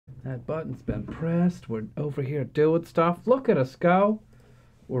That button's been pressed. We're over here doing stuff. Look at us go.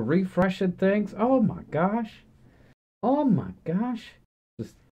 We're refreshing things. Oh my gosh. Oh my gosh.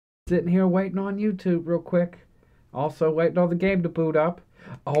 Just sitting here waiting on YouTube real quick. Also waiting on the game to boot up.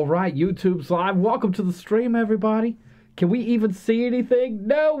 All right, YouTube's live. Welcome to the stream, everybody. Can we even see anything?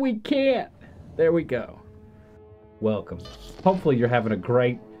 No, we can't. There we go. Welcome. Hopefully you're having a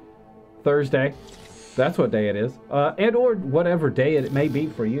great Thursday. That's what day it is. And or whatever day it may be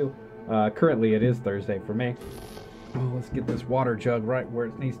for you. Currently it is Thursday for me. Oh, let's get this water jug right where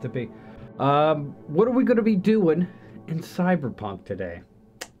it needs to be. What are we going to be doing in Cyberpunk today?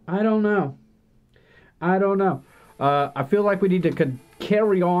 I don't know. I feel like we need to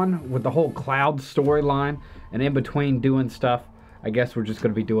carry on with the whole cloud storyline, and in between doing stuff, I guess we're just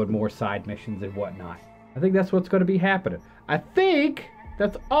going to be doing more side missions and whatnot. I think that's what's going to be happening. I think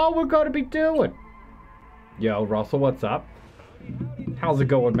that's all we're going to be doing. Yo, Russell, what's up? How's it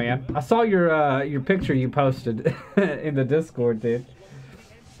going, man? I saw your picture you posted in the Discord, dude.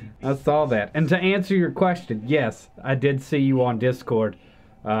 I saw that. And to answer your question, yes, I did see you on Discord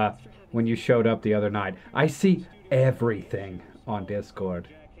when you showed up the other night. I see everything on Discord.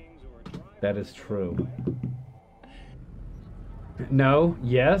 That is true. No,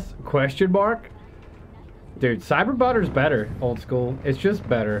 yes, question mark? Dude, CyberButter's better, old school. It's just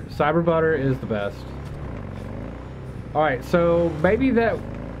better. CyberButter is the best. Alright, so maybe that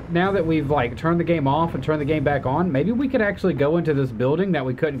now that we've like turned the game off and turned the game back on, maybe we could actually go into this building that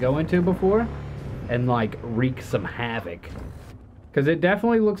we couldn't go into before and like wreak some havoc. Because it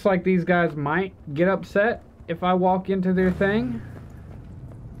definitely looks like these guys might get upset if I walk into their thing.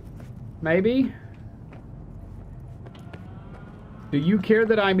 Maybe. Do you care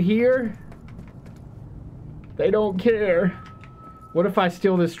that I'm here? They don't care. What if I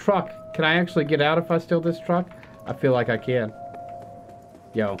steal this truck? Can I actually get out if I steal this truck? I feel like I can.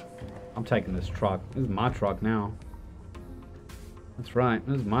 Yo, I'm taking this truck. This is my truck now. That's right.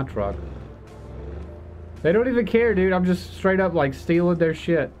 This is my truck. They don't even care, dude. I'm just straight up like stealing their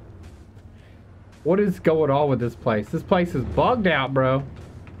shit. What is going on with this place? This place is bugged out, bro.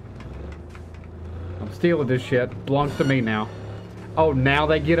 I'm stealing this shit. Belongs to me now. Oh, now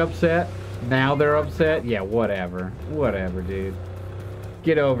they get upset? Now they're upset? Yeah, whatever. Whatever, dude.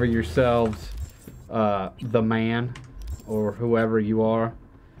 Get over yourselves. The man. Or whoever you are.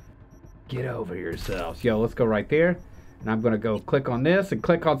 Get over yourselves. Yo, let's go right there. And I'm going to go click on this and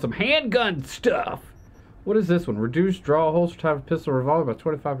click on some handgun stuff. What is this one? Reduce draw holster type of pistol revolver by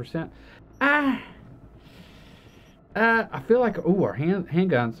 25%. I feel like, ooh, our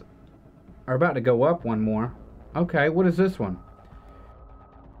handguns are about to go up one more. Okay, what is this one?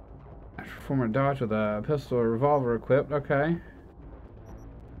 Perform a dodge with a pistol or revolver equipped. Okay.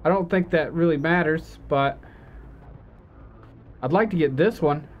 I don't think that really matters, but I'd like to get this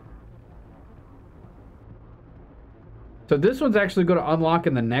one. So this one's actually going to unlock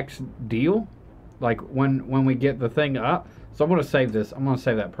in the next deal. Like when we get the thing up. So I'm going to save this. I'm going to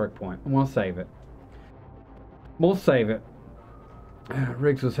save that perk point. I'm going to save it. We'll save it.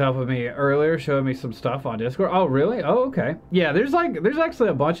 Riggs was helping me earlier, showing me some stuff on Discord. Oh, really? Oh, okay. Yeah, there's actually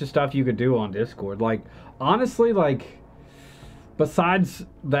a bunch of stuff you could do on Discord. Like, honestly, like, besides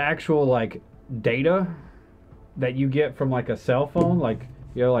the actual, like, data that you get from, like, a cell phone, like,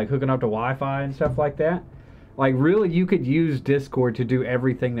 you know, like hooking up to Wi-Fi and stuff like that, like, really, you could use Discord to do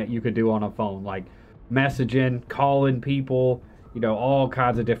everything that you could do on a phone. Like, messaging, calling people, you know, all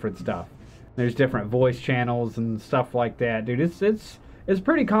kinds of different stuff. There's different voice channels and stuff like that. Dude, it's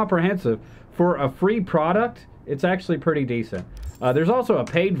pretty comprehensive. For a free product, it's actually pretty decent. There's also a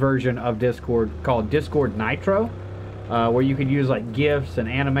paid version of Discord called Discord Nitro, where you can use like GIFs and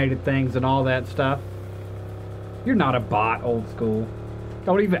animated things and all that stuff. You're not a bot, old school.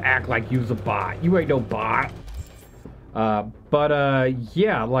 Don't even act like you's a bot. You ain't no bot.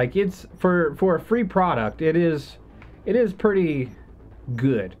 Yeah, like it's for a free product, it is pretty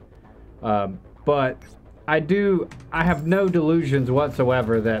good. But I have no delusions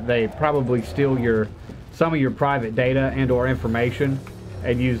whatsoever that they probably steal some of your private data and or information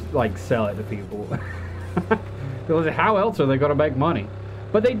and sell it to people. Because how else are they going to make money?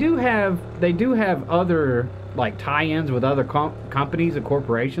 But they do have other like tie-ins with other companies and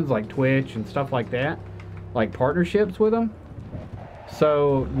corporations like Twitch and stuff like that, like partnerships with them.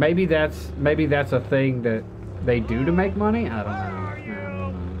 So maybe that's a thing that they do to make money. I don't know.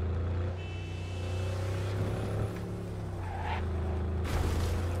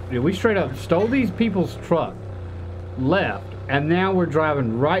 Dude, we straight up stole these people's truck, left, and now we're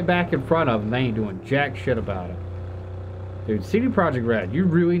driving right back in front of them. They ain't doing jack shit about it. Dude, CD Projekt Red, you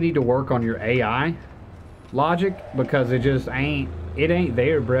really need to work on your AI logic, because it just ain't it ain't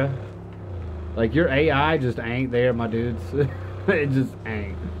there, bruh. Like, your AI just ain't there, my dudes. It just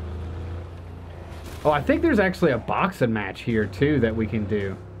ain't. Oh, I think there's actually a boxing match here, too, that we can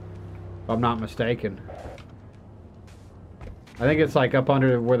do. If I'm not mistaken. I think it's, like, up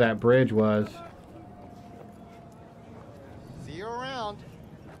under where that bridge was. See you around.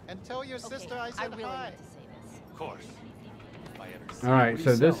 And tell your sister I said really hi. need to say this. Of course. If I ever see Alright,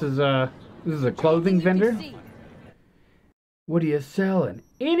 so this is a clothing vendor. What are you selling?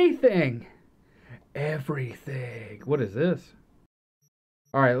 Anything! Everything. What is this?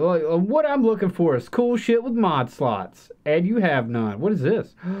 Alright, well, what I'm looking for is cool shit with mod slots. And you have none. What is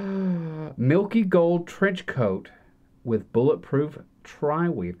this? Milky gold trench coat with bulletproof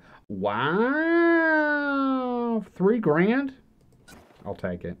tri-weave. Wow! 3 grand? I'll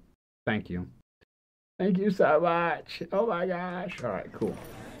take it. Thank you. Thank you so much. Oh my gosh. Alright, cool.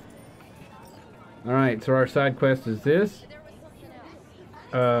 Alright, so our side quest is this.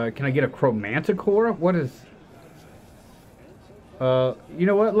 Can I get a chromanticore? What is... you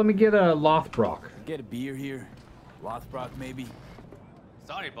know what? Let me get a Lothbrok. Get a beer here? Lothbrok, maybe?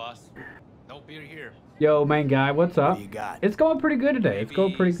 Sorry, boss. No beer here. Yo, main guy, what's up? What do you got? It's going pretty good today. It's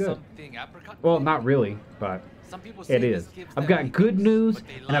going pretty good. Something apricot? Well, not really, but Some people say it this is. gives I've them got good weakness, news but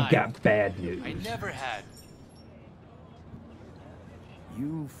they and I've lie. got bad news. I never had.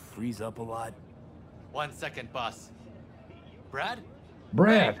 You freeze up a lot? 1 second, boss. Brad?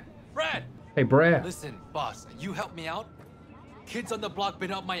 Brad. Hey, Brad! Hey, Brad. Listen, boss, you help me out? Kids on the block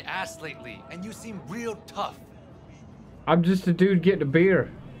been up my ass lately, and you seem real tough. I'm just a dude getting a beer.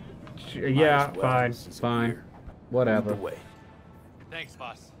 Yeah, as well fine, just a fine. beer. Whatever. Lead the way. Thanks,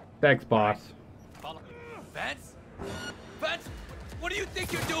 boss. Thanks, boss. Follow. Vance? Vance, what do you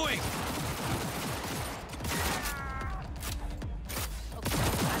think you're doing? We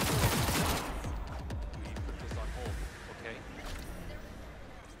put this on hold, okay?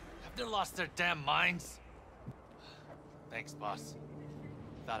 Have they lost their damn minds? Thanks, boss.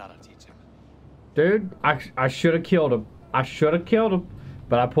 That ought to teach him. Dude, I should have killed him. I should have killed him.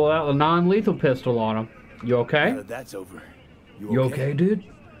 But I pulled out the non-lethal pistol on him. You okay? Now that that's over. You okay, dude?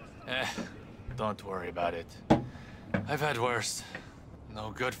 Don't worry about it. I've had worse.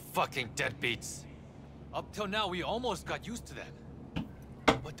 No good fucking deadbeats. Up till now, we almost got used to that.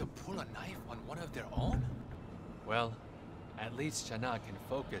 But to pull a knife on one of their own? Well, at least Shana can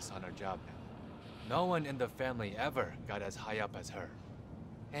focus on her job now. No one in the family ever got as high up as her.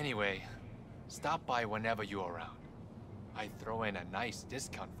 Anyway, stop by whenever you're around. I throw in a nice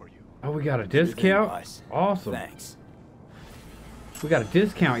discount for you. Oh, we got a Sure thing, discount? boss. Awesome. Thanks. We got a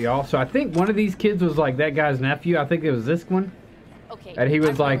discount, y'all. So I think one of these kids was like that guy's nephew. I think it was this one. Okay. And he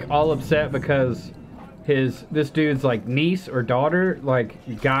was like all upset because this dude's like niece or daughter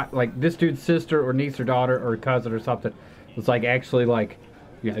got this dude's sister or niece or daughter or cousin or something was like actually like,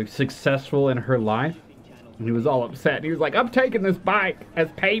 you know, successful in her life. And he was all upset. And he was like, I'm taking this bike as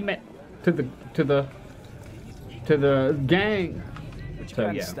payment to the gang. What you So, got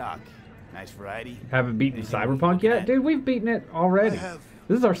in yeah. stock? Nice variety. Haven't beaten Anything Cyberpunk we yet? can Dude, we've beaten it already.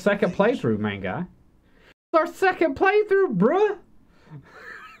 This is our second playthrough, main guy. It's our second playthrough, bruh.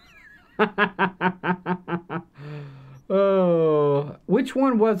 Oh, which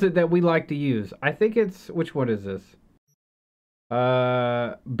one was it that we like to use? I think it's, which one is this?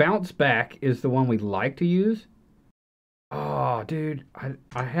 Bounce Back is the one we like to use. Oh, dude,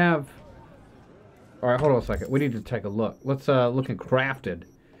 I have... Alright, hold on a second. We need to take a look. Let's look at crafted.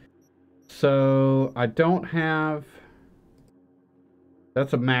 So, I don't have...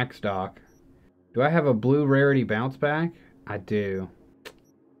 That's a max stock. Do I have a blue rarity bounce back? I do.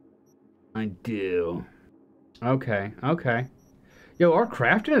 I do. Okay, okay. Yo, our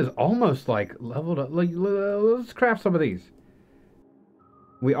crafting is almost like leveled up. Let's craft some of these.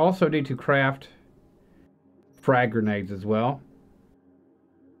 We also need to craft frag grenades as well.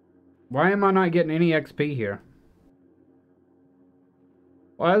 Why am I not getting any XP here?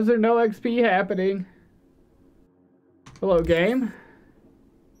 Why is there no XP happening? Hello, game.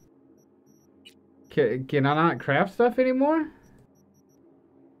 Can I not craft stuff anymore?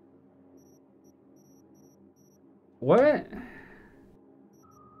 What?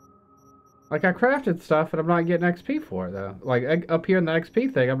 Like, I crafted stuff and I'm not getting XP for it, though. Like, up here in the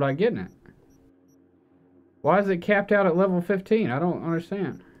XP thing, I'm not getting it. Why is it capped out at level 15? I don't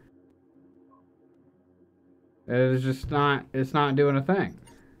understand. It's just not, it's not doing a thing.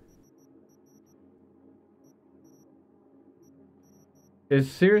 Is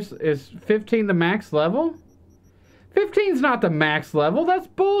 15 the max level? 15's not the max level. That's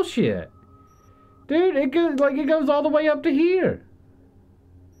bullshit. Dude, it goes all the way up to here.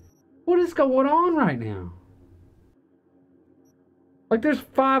 What is going on right now? Like, there's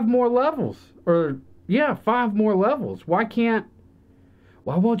 5 more levels. Or, yeah, 5 more levels. Why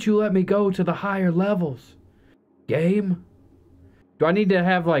won't you let me go to the higher levels? Game? Do I need to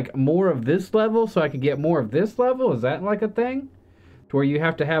have, like, more of this level so I can get more of this level? Is that, like, a thing? To where you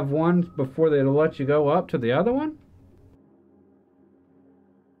have to have one before they'll let you go up to the other one?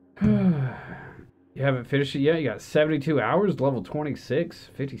 You haven't finished it yet? You got 72 hours, level 26,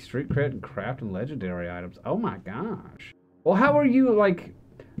 50 street cred, and craft and legendary items. Oh my gosh. Well, how are you, like...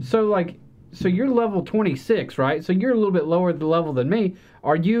 So you're level 26, right? So you're a little bit lower the level than me.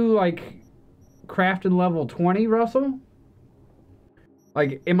 Are you, like, crafting level 20, Russell?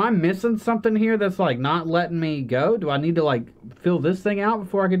 Like, am I missing something here that's, like, not letting me go? Do I need to, like, fill this thing out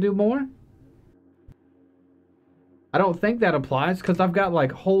before I can do more? I don't think that applies, because I've got,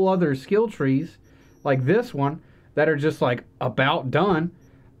 like, whole other skill trees, like this one, that are just, like, about done,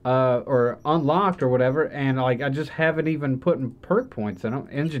 or unlocked or whatever, and, like, I just haven't even put in perk points in them.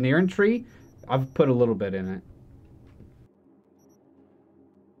 Engineering tree, I've put a little bit in it.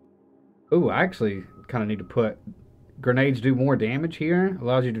 Ooh, I actually kind of need to put... Grenades do more damage here.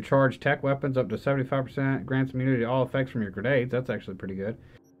 Allows you to charge tech weapons up to 75%. Grants immunity to all effects from your grenades. That's actually pretty good.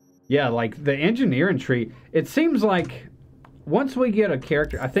 Yeah, like the engineering tree. It seems like once we get a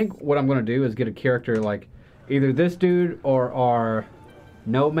character, I think what I'm going to do is get a character like either this dude or our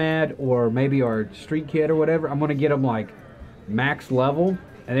nomad or maybe our street kid or whatever. I'm going to get them like max level,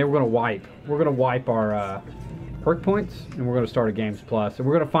 and then we're going to wipe. We're going to wipe our perk points, and we're going to start a Games Plus. And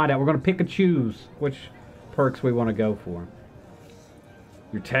we're going to find out. We're going to pick and choose which perks we want to go for.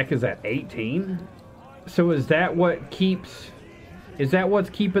 Your tech is at 18. So is that what keeps? Is that what's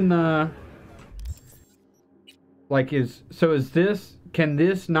keeping the? Like is this? Can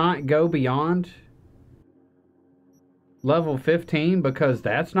this not go beyond level 15 because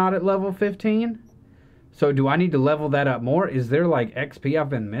that's not at level 15? So do I need to level that up more? Is there like XP I've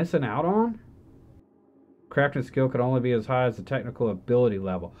been missing out on? Crafting skill can only be as high as the technical ability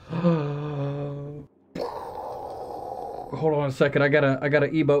level. Hold on a second. I gotta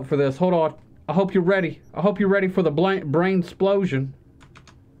emote for this. Hold on. I hope you're ready. I hope you're ready for the brain explosion.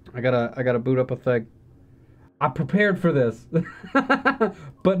 I gotta boot up a thing. I prepared for this,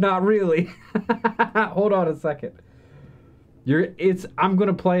 but not really. Hold on a second. I'm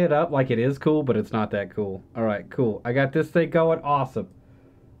gonna play it up like it is cool, but it's not that cool. All right, cool. I got this thing going. Awesome.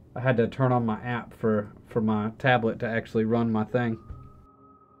 I had to turn on my app for my tablet to actually run my thing,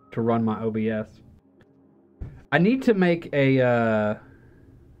 to run my OBS. I need to make a,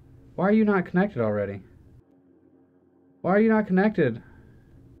 why are you not connected already? Why are you not connected?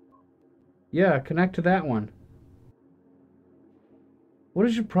 Yeah, connect to that one. What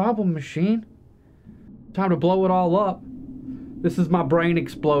is your problem, machine? Time to blow it all up. This is my brain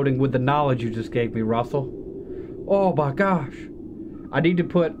exploding with the knowledge you just gave me, Russell. Oh my gosh. I need to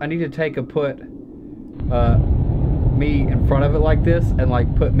put me in front of it like this and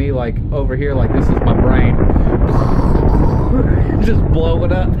like put me like over here like this is my brain. Just blow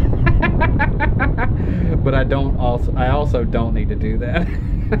it up. But I also don't need to do that.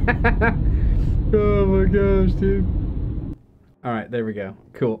 Oh my gosh, dude. Alright, there we go.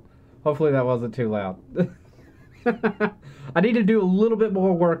 Cool. Hopefully that wasn't too loud. I need to do a little bit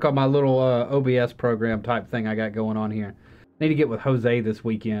more work on my little OBS program type thing I got going on here. I need to get with Jose this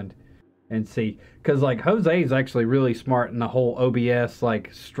weekend and see, because like Jose is actually really smart in the whole OBS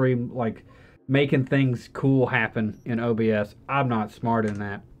like stream, like making things cool happen in OBS. I'm not smart in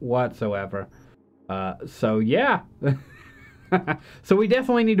that whatsoever. So yeah. So we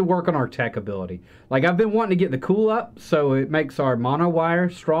definitely need to work on our tech ability. Like I've been wanting to get the cool up so it makes our mono wire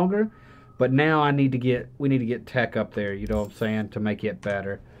stronger, but now we need to get tech up there, you know what I'm saying, to make it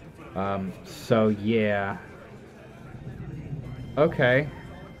better. So yeah. Okay.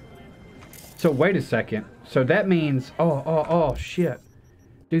 So wait a second. So that means, oh shit.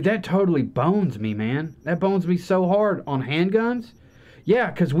 Dude, that totally bones me, man. That bones me so hard on handguns.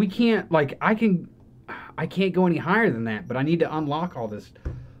 Yeah, because we can't, like, I can't go any higher than that, but I need to unlock all this.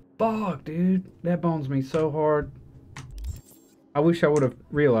 Fuck, dude. That bones me so hard. I wish I would have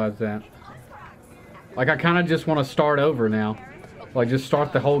realized that. Like, I kind of just want to start over now. Like, just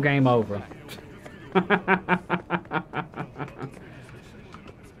start the whole game over.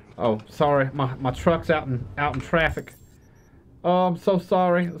 Oh, sorry. My truck's out in traffic. Oh, I'm so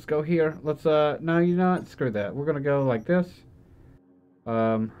sorry. Let's go here. Let's, no, you know what? Screw that. We're gonna go like this.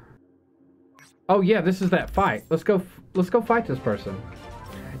 Oh, yeah, this is that fight. Let's go fight this person.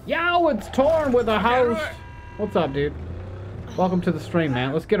 Yo, it's Torn with a host. What's up, dude? Welcome to the stream,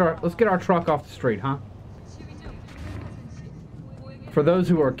 man. Let's get our truck off the street, huh? For those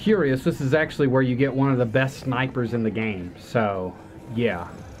who are curious, this is actually where you get one of the best snipers in the game. So, Yeah.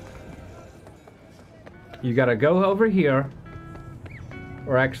 You gotta go over here.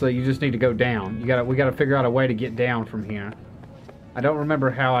 Or actually, you just need to go down. We gotta figure out a way to get down from here. I don't remember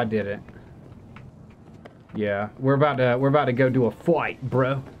how I did it. Yeah, we're about to go do a fight,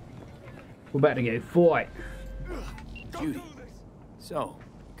 bro. We're about to go fight. Judy, so,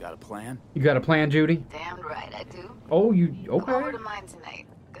 got a plan? You got a plan, Judy? Damn right I do. Oh, you Come over okay? to mine tonight.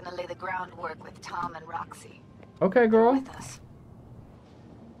 Gonna lay the groundwork with Tom and Roxy. Okay, They're girl. with us.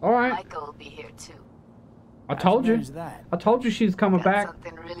 All right. Michael will be here too. I told you. Where's that? I told you she's coming Got back.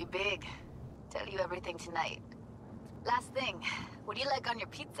 something really big. Tell you everything tonight. Last thing, what do you like on your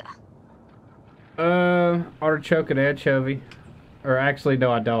pizza? Artichoke and anchovy. Or actually,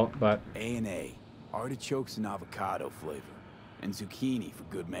 no, I don't. But A&A. Artichokes and avocado flavor. And zucchini for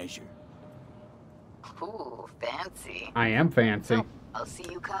good measure. Ooh, fancy. I am fancy. So, I'll see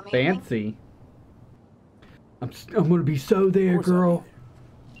you coming. Fancy. I'm gonna be so there, girl.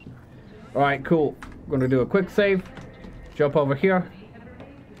 All right, cool. We're gonna do a quick save. Jump over here.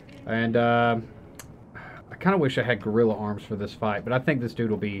 And I kind of wish I had gorilla arms for this fight, but I think this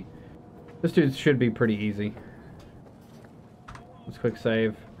dude should be pretty easy. Let's quick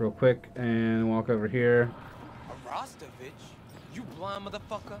save real quick and walk over here. Rostovich? You blind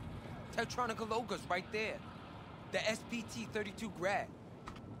motherfucker? Tetronica Loga's right there. The SPT-32 grad.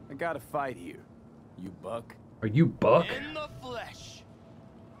 I got a fight here. You buck? Are you Buck? In the flesh.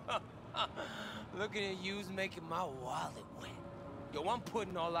 Looking at you's making my wallet wet. Yo, I'm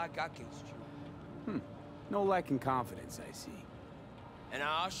putting all I got against you. No lack in confidence, I see. And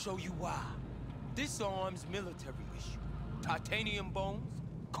I'll show you why. This arm's military issue. Titanium bones,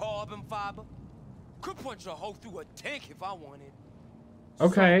 carbon fiber. Could punch a hole through a tank if I wanted.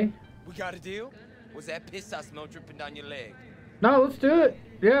 Okay. So, we got a deal? Was that piss I smell dripping down your leg? No, let's do it.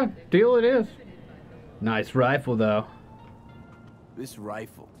 Yeah, deal it is. Nice rifle, though. This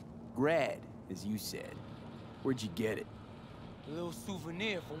rifle. Grad, as you said. Where'd you get it? A little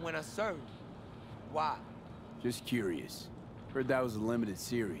souvenir from when I served. Why? Just curious. Heard that was a limited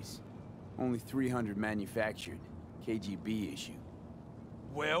series. Only 300 manufactured. KGB issue.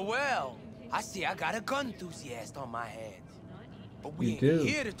 Well, well. I see I got a gun enthusiast on my hands. But we You ain't do.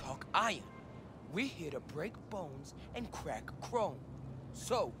 here to talk iron. We're here to break bones and crack chrome.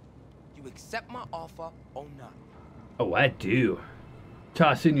 So, you accept my offer or not? Oh, I do.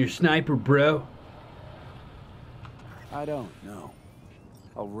 Toss in your sniper, bro. I don't know.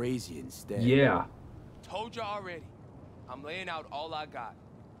 I'll raise you instead. Yeah. Told you already. I'm laying out all I got.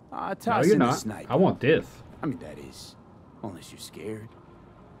 No, Toss you're in a not. sniper. I want this. I mean, that is. Unless you're scared.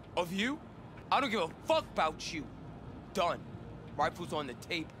 Of you? I don't give a fuck about you. Done. Rifles on the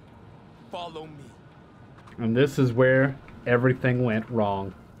table. Follow me. And this is where everything went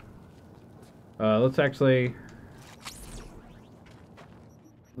wrong. Let's actually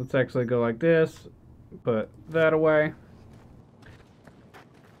go like this. Put that away.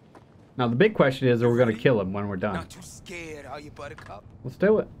 Now the big question is, are we gonna kill him when we're done? Not too scared, are you, Buttercup? Let's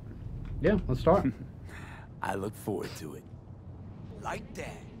do it. Yeah, let's start. I look forward to it. Like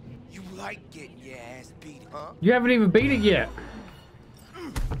that. You like getting your ass beat, huh? You haven't even beat it yet.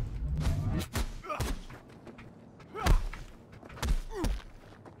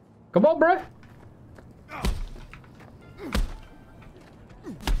 Come on, bruh.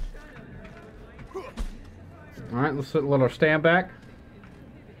 Alright, let's let our stand back.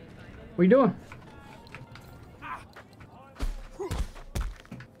 What are you doing?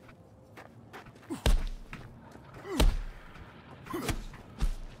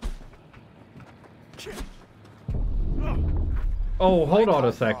 Oh, hold on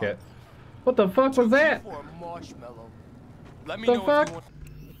a second. What the fuck was that? For a marshmallow. Let me The know fuck? if you want.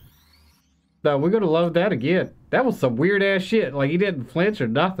 No, we're gonna load that again. That was some weird ass shit. Like, he didn't flinch or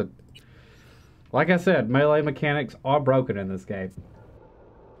nothing. Like I said, melee mechanics are broken in this game.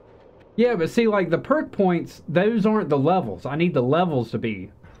 Yeah, but see, like, the perk points, those aren't the levels. I need the levels to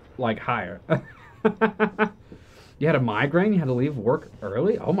be, like, higher. You had a migraine? You had to leave work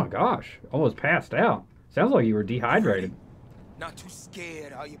early? Oh my gosh. Almost passed out. Sounds like you were dehydrated. Not too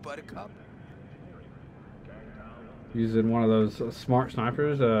scared, are you, Buttercup? Using one of those smart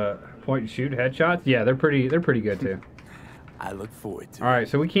snipers, point and shoot headshots. Yeah, they're pretty good too. I look forward to All right,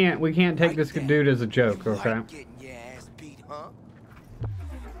 so we can't take Like this that. dude as a joke, You okay? like getting your ass beat, huh?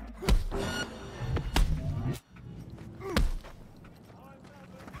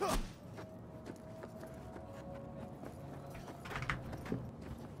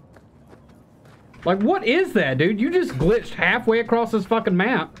 Like, what is that, dude? You just glitched halfway across this fucking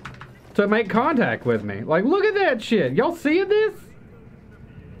map to make contact with me. Like, look at that shit. Y'all seeing this?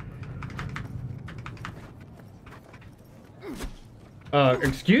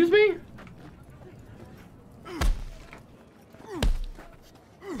 Excuse me?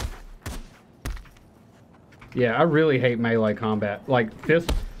 Yeah, I really hate melee combat. Like,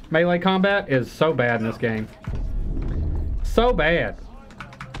 fist melee combat is so bad in this game. So bad.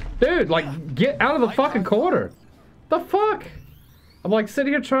 Dude, like, get out of the fucking corner. The fuck? I'm like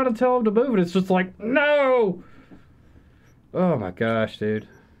sitting here trying to tell him to move and it's just like, no! Oh my gosh, dude.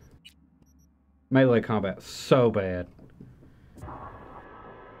 Melee combat, so bad.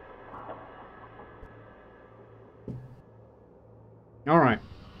 Alright.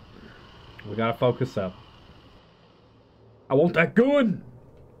 We gotta focus up. I want that gun!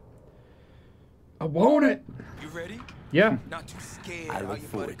 I want it! You ready? Yeah. Not too scared. I look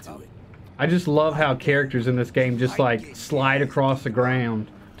forward to it. I just love how characters in this game just like slide across the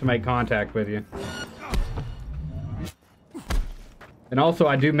ground to make contact with you. And also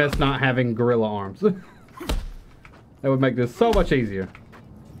I do miss not having gorilla arms. That would make this so much easier.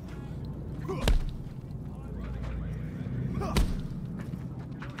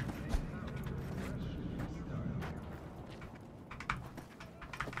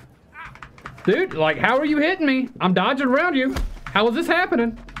 Dude, like, how are you hitting me? I'm dodging around you. How is this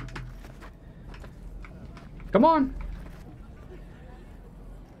happening? Come on.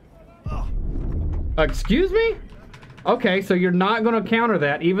 Excuse me? Okay, so you're not going to counter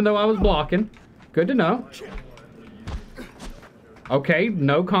that, even though I was blocking. Good to know. Okay,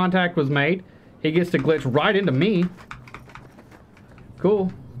 no contact was made. He gets to glitch right into me.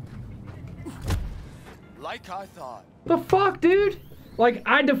 Cool. Like I thought. The fuck, dude? Like,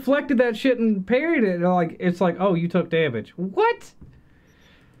 I deflected that shit and parried it. Like, it's like, oh, you took damage. What?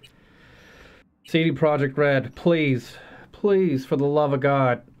 CD Projekt Red, please, please, for the love of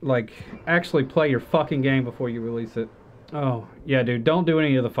God, like, actually play your fucking game before you release it. Oh, yeah, dude, don't do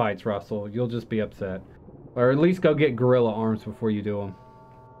any of the fights, Russell. You'll just be upset. Or at least go get gorilla arms before you do them.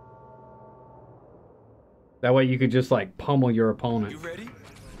 That way you could just, like, pummel your opponent. You ready?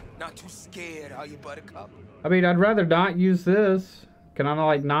 Not too scared, are you, Buttercup? I mean, I'd rather not use this. Can I,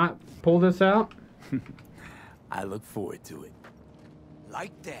 like, not pull this out? I look forward to it.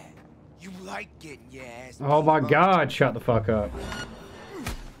 Like that. You like getting your ass beat, Oh my huh? God, shut the fuck up.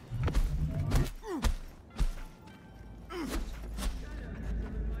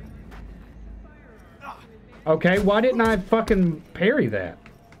 Okay, why didn't I fucking parry that?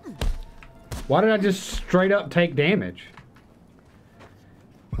 Why did I just straight up take damage?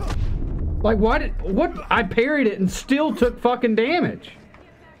 Like, what? I parried it and still took fucking damage.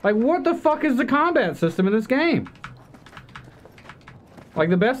 Like, what the fuck is the combat system in this game? Like,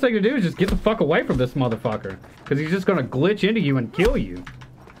 the best thing to do is just get the fuck away from this motherfucker. Because he's just gonna glitch into you and kill you.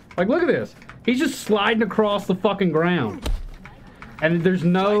 Like, look at this. He's just sliding across the fucking ground. And there's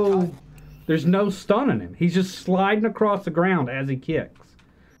no stunning him. He's just sliding across the ground as he kicks.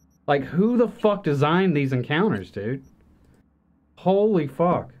 Like, who the fuck designed these encounters, dude? Holy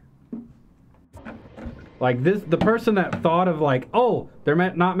fuck. Like, the person that thought of, like, oh, they're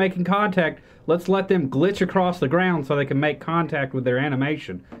not making contact, let's let them glitch across the ground so they can make contact with their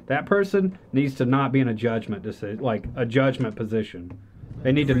animation. That person needs to not be in a judgment position.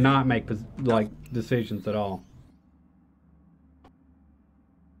 They need to not make, like, decisions at all.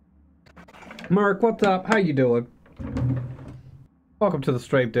 Mark, what's up? How you doing? Welcome to the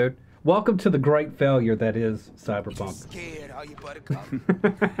stream, dude. Welcome to the great failure that is Cyberpunk. Scared, are you, Buttercup?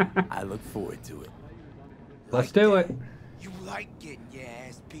 I look forward to it. Let's do it. You like getting your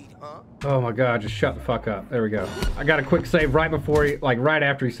ass beat, huh? Oh my God, just shut the fuck up. There we go. I got a quick save right before he, like right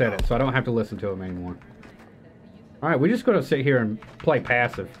after he said it, so I don't have to listen to him anymore. Alright, we're just gonna sit here and play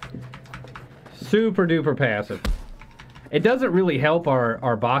passive. Super duper passive. It doesn't really help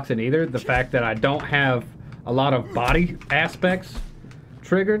our boxing either, the fact that I don't have a lot of body aspects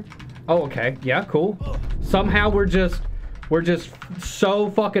triggered. Oh, okay. Yeah, cool. Somehow we're just so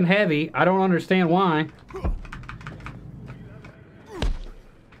fucking heavy. I don't understand why.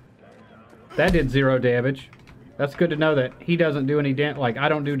 That did 0 damage. That's good to know that he doesn't do any damage. Like, I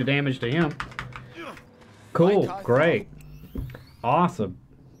don't do the damage to him. Cool. Great. Awesome.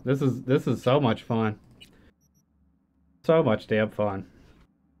 This is so much fun. So much damn fun.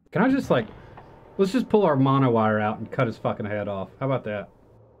 Can I just, like... Let's just pull our mono wire out and cut his fucking head off. How about that?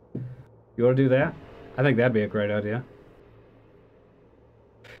 You want to do that? I think that'd be a great idea.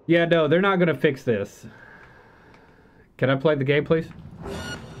 Yeah, no, they're not going to fix this. Can I play the game, please?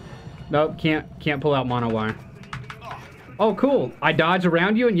 Nope, can't pull out mono wire. Oh, cool. I dodge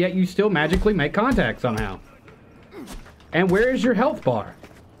around you, and yet you still magically make contact somehow. And where is your health bar?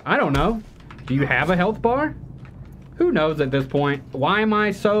 I don't know. Do you have a health bar? Who knows at this point? Why am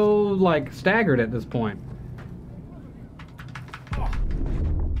I so, like, staggered at this point?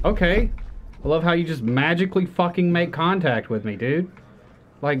 Okay. I love how you just magically fucking make contact with me, dude.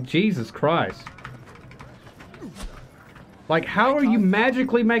 Like, Jesus Christ. Like, how are you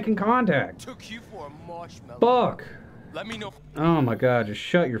magically making contact? Took you for a marshmallow. Fuck. Let me know. Oh my god, just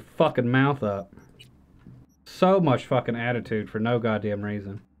shut your fucking mouth up. So much fucking attitude for no goddamn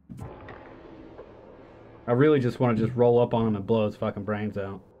reason. I really just want to just roll up on him and blow his fucking brains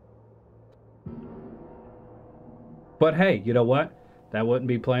out. But hey, you know what? That wouldn't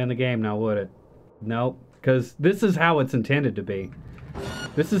be playing the game now, would it? Nope. Because this is how it's intended to be.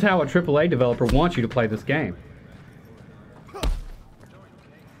 This is how a AAA developer wants you to play this game.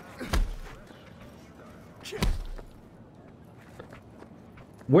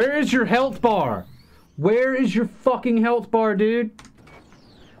 Where is your health bar? Where is your fucking health bar, dude?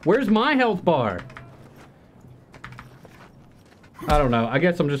 Where's my health bar? I don't know. I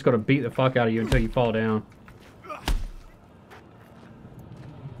guess I'm just gonna beat the fuck out of you until you fall down.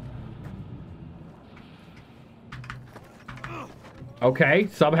 Okay,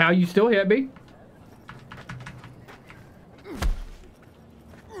 somehow you still hit me.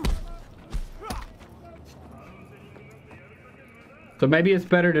 So maybe it's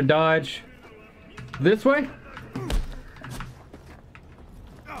better to dodge this way?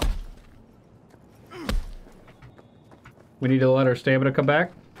 We need to let our stamina come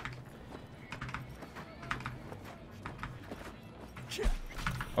back.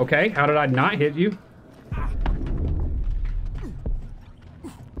 Okay, how did I not hit you?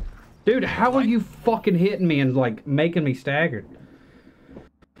 Dude, how are you fucking hitting me and like making me staggered?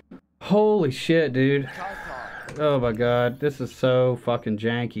 Holy shit, dude. Oh my god, this is so fucking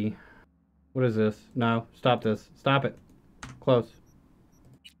janky. What is this? No, stop this. Stop it. Close.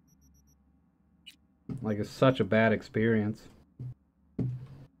 Like, it's such a bad experience.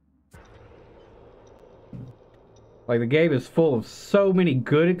 Like, the game is full of so many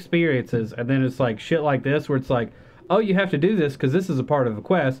good experiences, and then it's like shit like this where it's like, oh, you have to do this because this is a part of the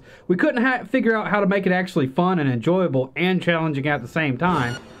quest. We couldn't figure out how to make it actually fun and enjoyable and challenging at the same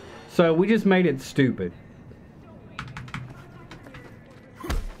time, so we just made it stupid.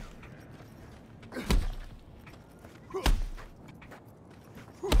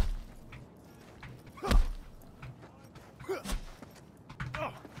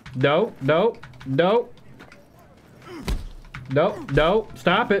 No, no, no. No, no,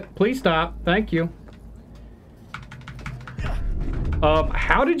 stop it. Please stop. Thank you.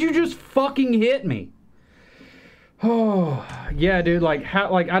 How did you just fucking hit me? Oh, yeah, dude, like,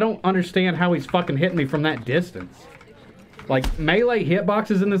 how, like, I don't understand how he's fucking hitting me from that distance. Like, melee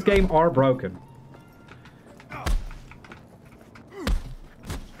hitboxes in this game are broken.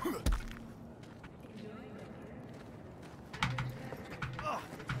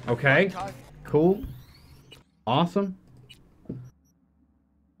 Okay, cool, awesome,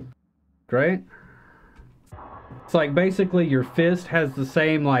 great. It's like basically your fist has the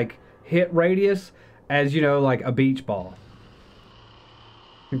same like hit radius as, you know, like a beach ball.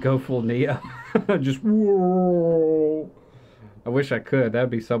 Go full Neo. Just whoa. I wish I could. That'd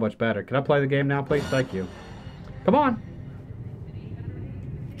be so much better. Can I play the game now, please? Thank you. Come on.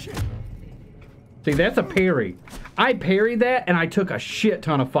 See, that's a parry. I parried that and I took a shit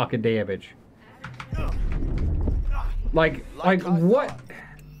ton of fucking damage. Like what?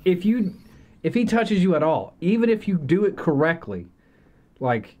 If he touches you at all, even if you do it correctly,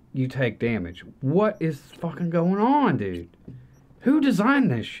 like, you take damage. What is fucking going on, dude? Who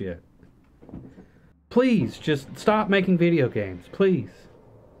designed this shit? Please, just stop making video games, please.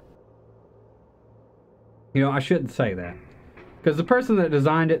 You know, I shouldn't say that. Because the person that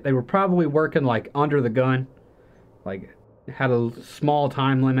designed it, they were probably working, like, under the gun. Like, had a small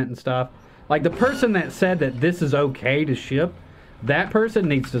time limit and stuff. Like, the person that said that this is okay to ship, that person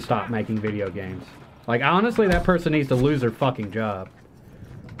needs to stop making video games. Like, honestly, that person needs to lose their fucking job.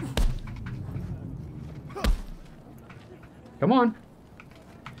 Come on.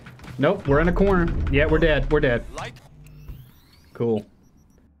 Nope, we're in a corner. Yeah, we're dead. We're dead. Cool.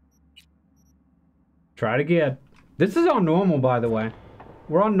 Try it again. This is on normal, by the way.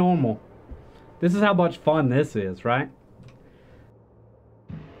 We're on normal. This is how much fun this is, right?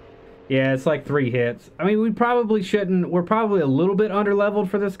 Yeah, it's like 3 hits. I mean, we probably shouldn't... We're probably a little bit under-leveled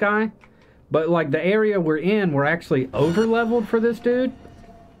for this guy. But, like, the area we're in, we're actually over-leveled for this dude.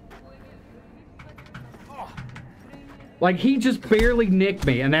 Like, he just barely nicked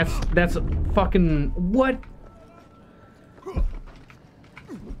me, and that's fucking... What?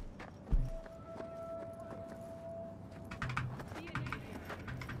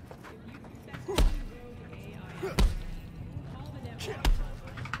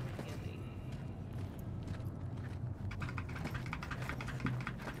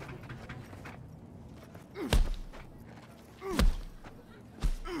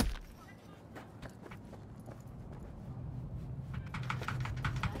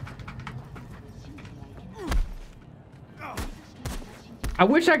 I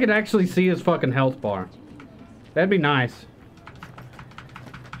wish I could actually see his fucking health bar. That'd be nice.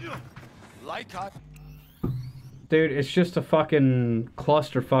 Like I... Dude, it's just a fucking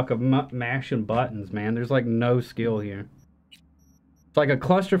clusterfuck of mashing buttons, man. There's like no skill here. It's like a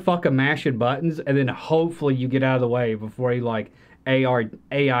clusterfuck of mashing buttons, and then hopefully you get out of the way before he like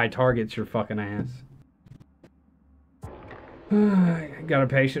AI targets your fucking ass. Got a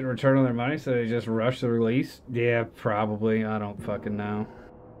patient return on their money, so they just rush the release? Yeah, probably. I don't fucking know.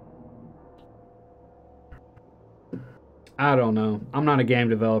 I don't know. I'm not a game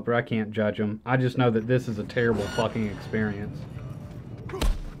developer. I can't judge them. I just know that this is a terrible fucking experience.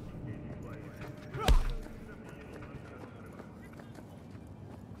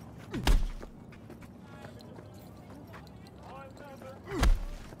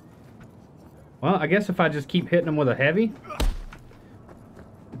 Well, I guess if I just keep hitting him with a heavy,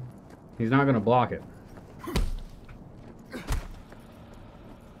 he's not going to block it.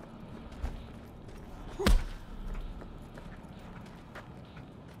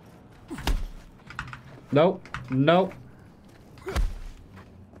 Nope. Nope.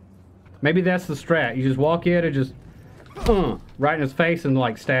 Maybe that's the strat. You just walk in and just right in his face and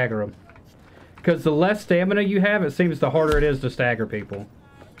like stagger him. Because the less stamina you have, it seems the harder it is to stagger people.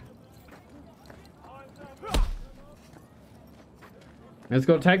 It's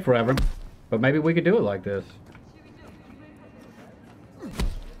going to take forever, but maybe we could do it like this.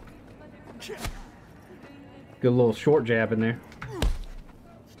 Good little short jab in there.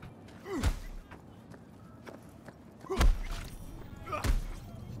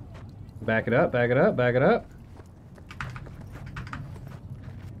 Back it up, back it up, back it up.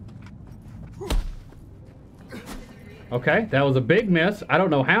 Okay, that was a big miss. I don't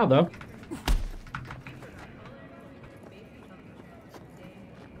know how, though.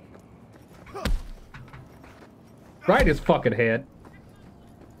 Right in his fucking head.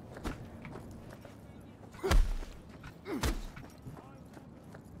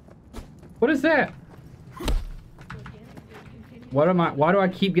 What is that? Why do I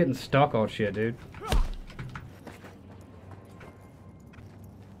keep getting stuck on shit, dude?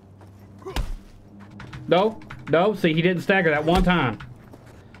 No, no, see, he didn't stagger that one time.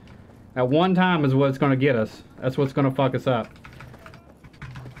 That one time is what's gonna get us. That's what's gonna fuck us up.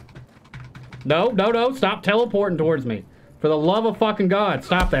 No, no, no, stop teleporting towards me. For the love of fucking God,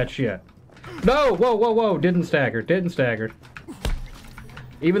 stop that shit. No, whoa, whoa, whoa, didn't stagger, didn't stagger.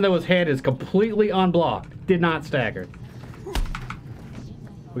 Even though his head is completely unblocked, did not stagger.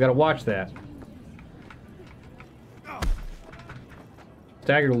 We gotta watch that.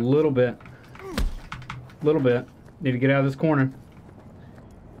 Staggered a little bit. Little bit. Need to get out of this corner.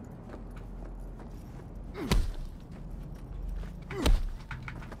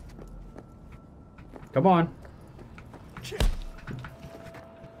 Come on.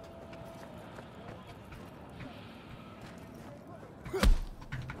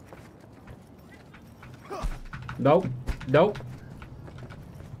 Nope. Nope.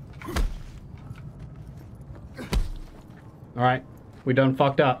 Alright. We done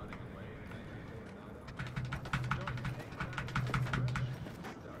fucked up.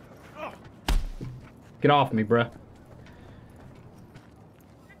 Get off me, bruh.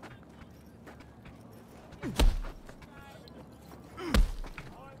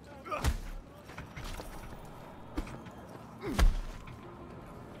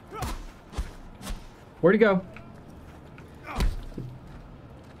 Where'd he go?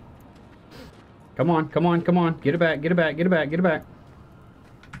 Come on, come on, come on. Get it back, get it back, get it back, get it back.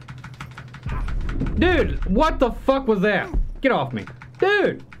 Dude, what the fuck was that? Get off me.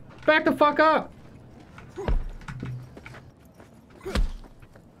 Dude, back the fuck up.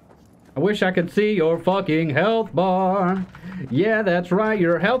 I wish I could see your fucking health bar. Yeah, that's right,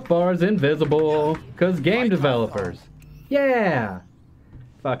 your health bar is invisible. Cause game developers. Yeah.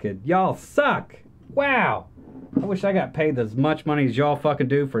 Fucking, y'all suck. Wow. I wish I got paid as much money as y'all fucking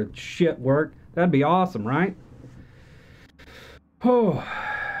do for shit work. That'd be awesome, right? Oh,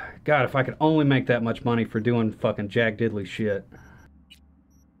 God, if I could only make that much money for doing fucking Jack Diddley shit.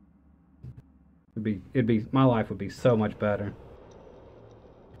 My life would be so much better.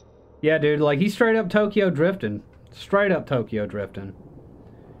 Yeah, dude, like, he's straight up Tokyo drifting. Straight up Tokyo drifting.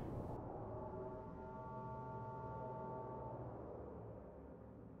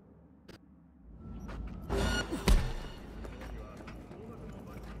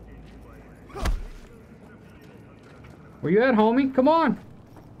 Where you at, homie? Come on.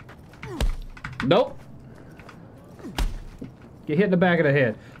 Nope. Get hit in the back of the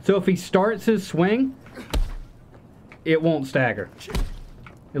head. So if he starts his swing, it won't stagger.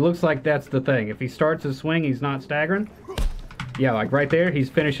 It looks like that's the thing. If he starts his swing, he's not staggering. Yeah, like right there, he's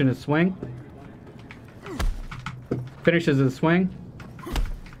finishing his swing. Finishes his swing.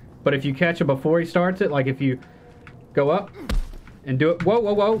 But if you catch him before he starts it, like if you go up and do it. Whoa,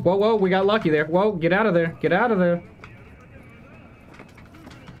 whoa, whoa, whoa, whoa. We got lucky there. Whoa, get out of there. Get out of there.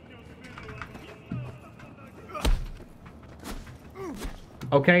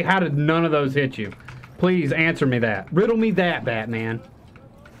 Okay, how did none of those hit you? Please answer me that. Riddle me that, Batman.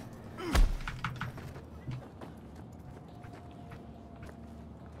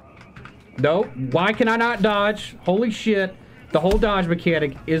 Nope. Why can I not dodge? Holy shit. The whole dodge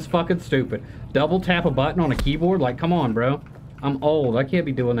mechanic is fucking stupid. Double tap a button on a keyboard? Like, come on, bro. I'm old. I can't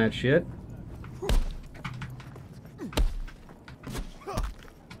be doing that shit.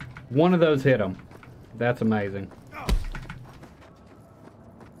 One of those hit him. That's amazing.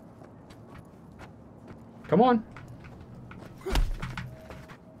 Come on.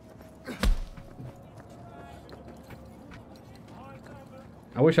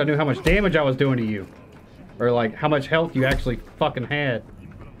 I wish I knew how much damage I was doing to you. Or like how much health you actually fucking had.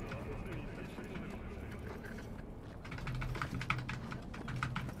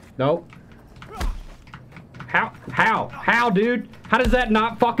 Nope. How, dude? How does that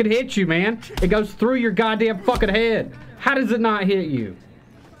not fucking hit you, man? It goes through your goddamn fucking head. How does it not hit you?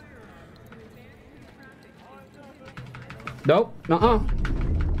 Nope.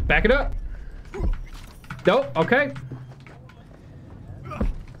 Back it up. Nope. Okay.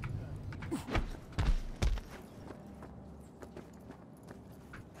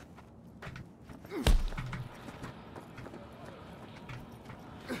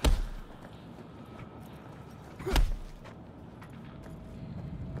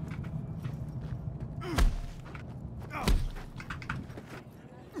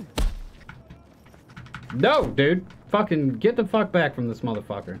 No, dude. Fucking get the fuck back from this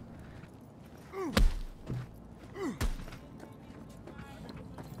motherfucker.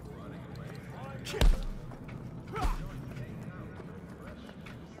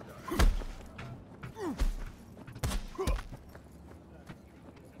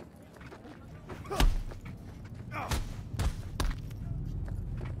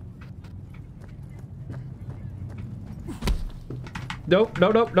 Nope,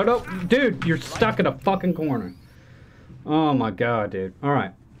 no. Dude, you're stuck in a fucking corner. Oh my god, dude.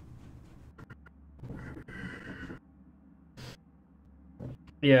 Alright.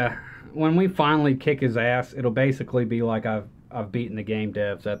 Yeah, when we finally kick his ass, it'll basically be like I've beaten the game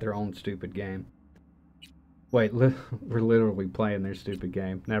devs at their own stupid game. Wait, we're literally playing their stupid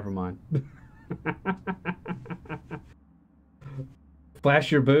game. Never mind.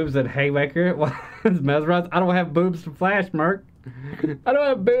 Flash your boobs at Haymaker? What? Mesmerized? I don't have boobs to flash, Merc. I don't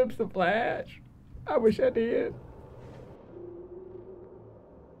have boobs to flash. I wish I did.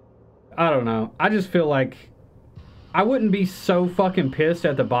 I don't know. I just feel like I wouldn't be so fucking pissed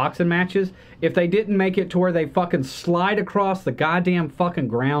at the boxing matches if they didn't make it to where they fucking slide across the goddamn fucking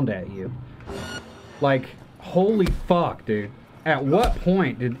ground at you. Like, holy fuck, dude. At what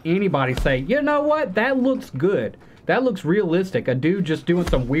point did anybody say, you know what? That looks good. That looks realistic. A dude just doing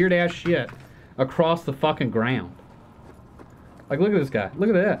some weird ass shit across the fucking ground. Like, look at this guy. Look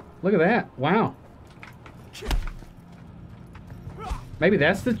at that. Look at that. Wow. Maybe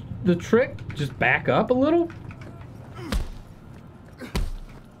that's the trick? Just back up a little?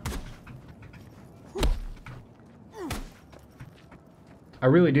 I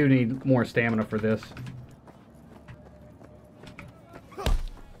really do need more stamina for this.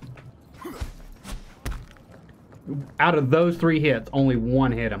 Out of those 3 hits, only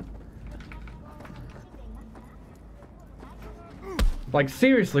 1 hit him. Like,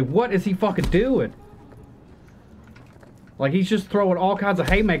 seriously, what is he fucking doing? Like, he's just throwing all kinds of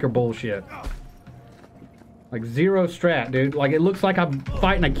haymaker bullshit. Like, zero strat, dude. Like, it looks like I'm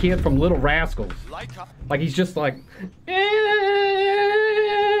fighting a kid from Little Rascals. Like, he's just like...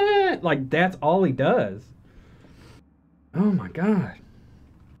 Like, that's all he does. Oh my god.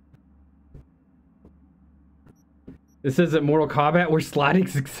 This isn't Mortal Kombat where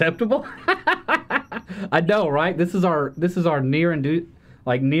sliding's acceptable? I know, right? This is our near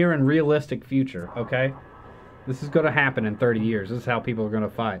and realistic future, okay? This is gonna happen in 30 years. This is how people are gonna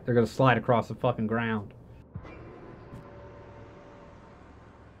fight. They're gonna slide across the fucking ground.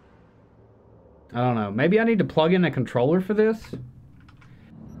 I don't know. Maybe I need to plug in a controller for this?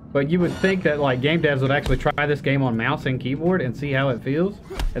 But you would think that like game devs would actually try this game on mouse and keyboard and see how it feels,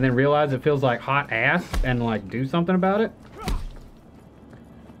 and then realize it feels like hot ass and like do something about it.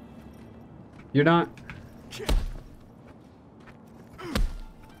 You're not.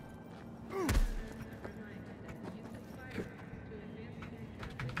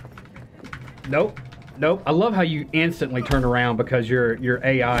 Nope. Nope. I love how you instantly turn around because your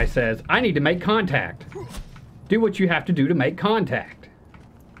AI says, I need to make contact. Do what you have to do to make contact.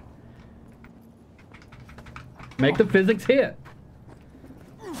 Make the physics hit.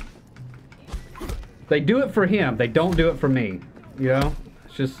 They do it for him. They don't do it for me. You know?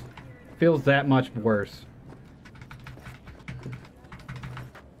 It just feels that much worse.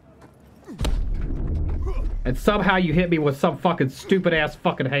 And somehow you hit me with some fucking stupid ass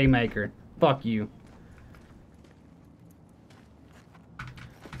fucking haymaker. Fuck you.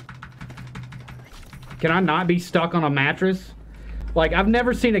 Can I not be stuck on a mattress? Like, I've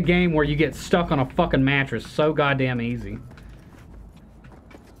never seen a game where you get stuck on a fucking mattress so goddamn easy.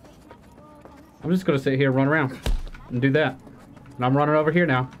 I'm just gonna sit here and run around and do that. And I'm running over here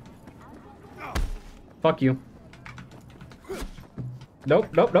now. Fuck you. Nope,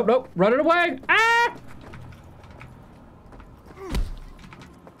 nope, nope, nope. Running away! Ah!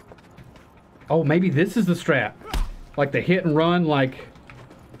 Oh, maybe this is the strat. Like the hit and run, like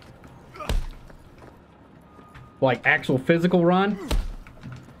actual physical run.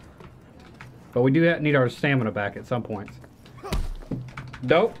 But we do need our stamina back at some points.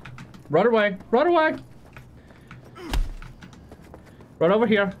 Nope. Run away. Run away. Run over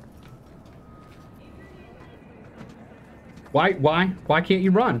here. Why can't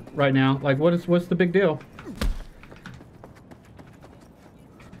you run right now? Like, what's the big deal?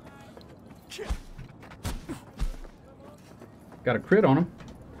 Got a crit on him.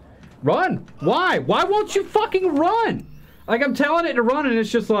 Run! Why? Why won't you fucking run? Like, I'm telling it to run and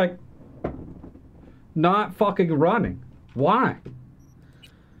it's just like not fucking running. Why?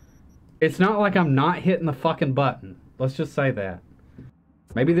 It's not like I'm not hitting the fucking button. Let's just say that.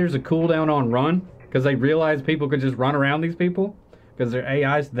 Maybe there's a cooldown on run because they realize people could just run around these people because their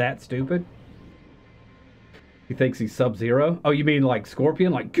AI's that stupid. He thinks he's Sub-Zero. Oh, you mean like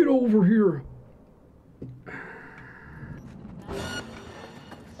Scorpion? Like, get over here.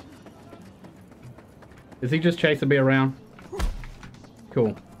 Is he just chasing me around?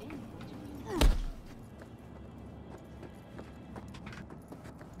 Cool.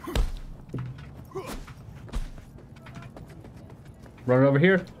 Running over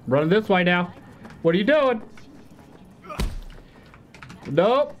here. Running this way now. What are you doing?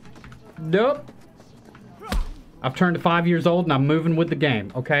 Nope. Nope. I've turned 5 years old and I'm moving with the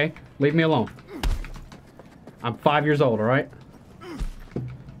game, okay? Leave me alone. I'm 5 years old, alright?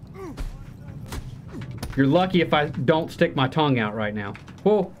 You're lucky if I don't stick my tongue out right now.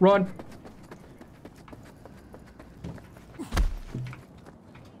 Whoa, run.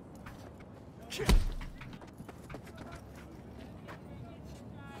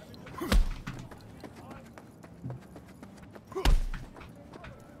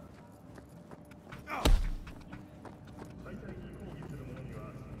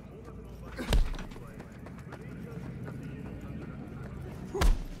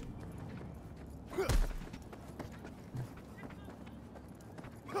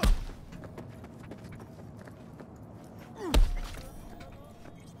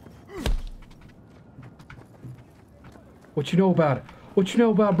 What you know about it? What you know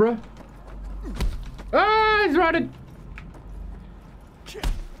about, bruh? Ah, he's running.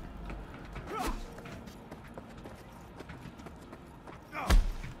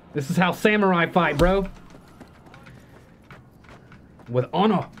 This is how samurai fight, bro. With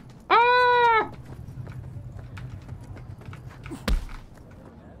honor. Ah!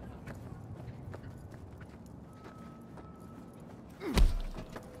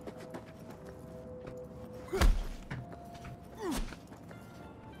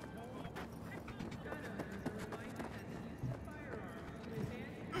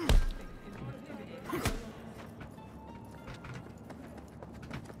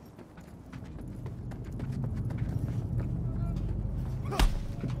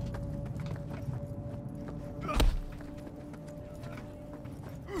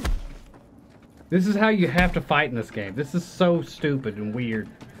 This is how you have to fight in this game. This is so stupid and weird.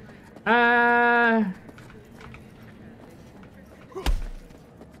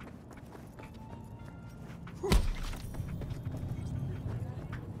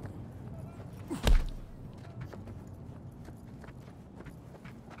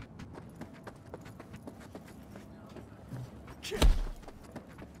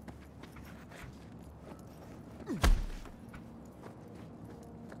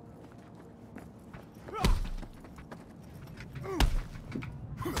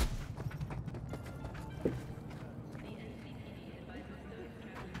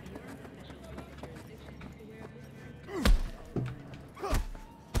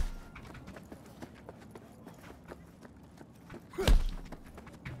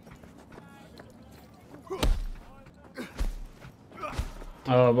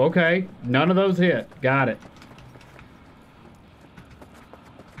 Okay. None of those hit. Got it.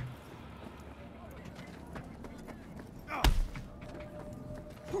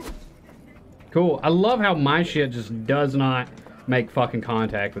 Cool. I love how my shit just does not make fucking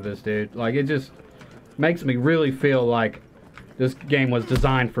contact with this dude. Like, it just makes me really feel like this game was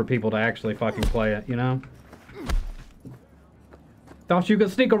designed for people to actually fucking play it, you know? Thought you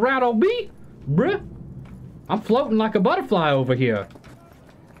could sneak around on me? Bruh. I'm floating like a butterfly over here.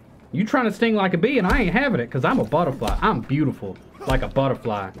 You trying to sting like a bee and I ain't having it because I'm a butterfly. I'm beautiful like a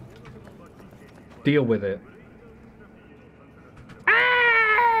butterfly. Deal with it.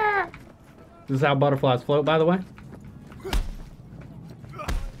 Ah! This is how butterflies float, by the way.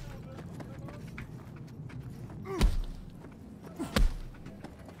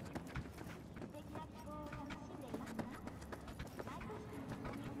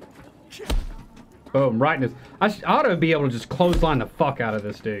 Boom, right in his... I ought to be able to just clothesline the fuck out of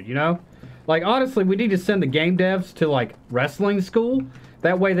this dude, you know? Like, honestly, we need to send the game devs to, like, wrestling school.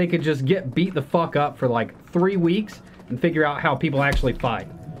 That way they could just get beat the fuck up for, like, 3 weeks and figure out how people actually fight,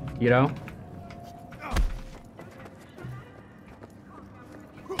 you know?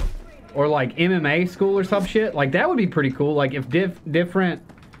 Or, like, MMA school or some shit. Like, that would be pretty cool. Like, if different,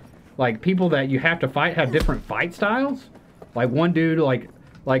 like, people that you have to fight have different fight styles. Like, one dude,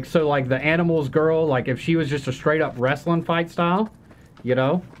 so, like, the Animals girl, like, if she was just a straight-up wrestling fight style, you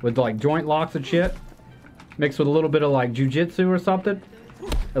know, with, like, joint locks and shit, mixed with a little bit of, like, jujitsu or something.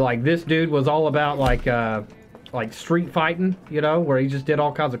 And, like, this dude was all about, like, street fighting, you know, where he just did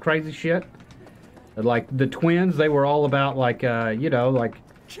all kinds of crazy shit. And, like, the twins, they were all about, like, you know, like,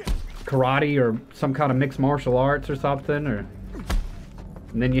 karate or some kind of mixed martial arts or something, or...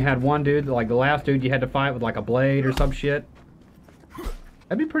 And then you had one dude, like, the last dude you had to fight with, like, a blade or some shit.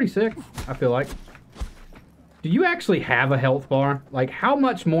 That'd be pretty sick, I feel like. Do you actually have a health bar? Like, how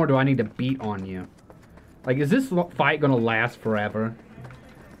much more do I need to beat on you? Like, is this fight gonna last forever?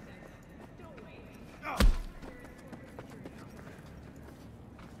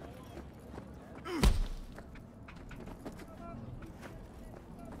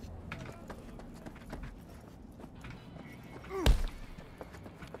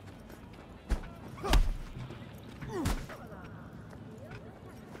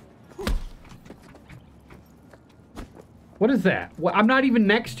 What is that? Well, I'm not even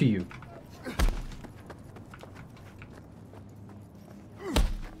next to you.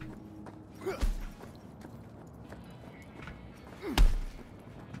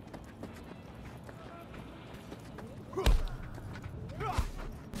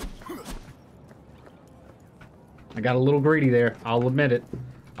 I got a little greedy there. I'll admit it.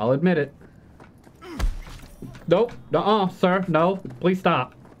 I'll admit it. Nope. Nuh-uh, sir. No. Please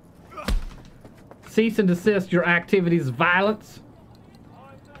stop. Cease and desist your activities of violence.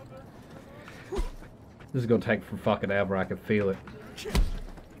 This is gonna take for fucking ever. I can feel it.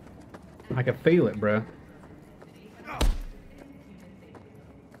 I can feel it, bruh.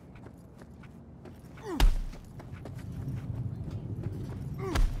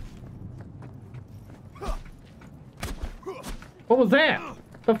 What was that?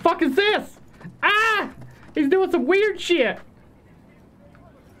 The fuck is this? Ah! He's doing some weird shit.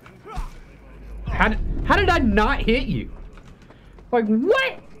 How did I not hit you? Like,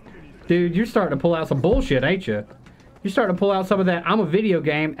 what? Dude, you're starting to pull out some bullshit, ain't you? You're starting to pull out some of that, I'm a video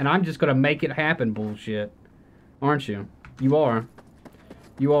game, and I'm just gonna make it happen bullshit. Aren't you? You are.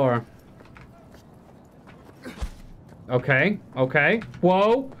 You are. Okay, okay.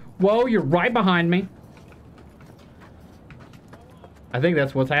 Whoa, whoa, you're right behind me. I think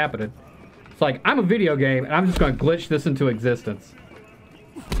that's what's happening. It's like, I'm a video game, and I'm just gonna glitch this into existence.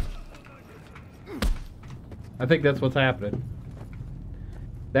 I think that's what's happening.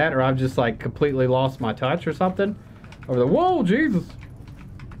 That, or I've just, like, completely lost my touch or something. Over there. Whoa, Jesus.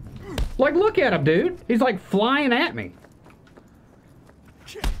 Like, look at him, dude. He's, like, flying at me.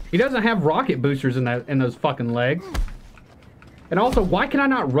 He doesn't have rocket boosters in those fucking legs. And also, why can I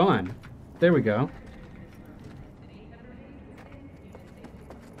not run? There we go.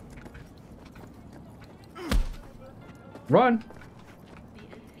 Run.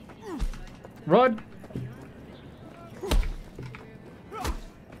 Run.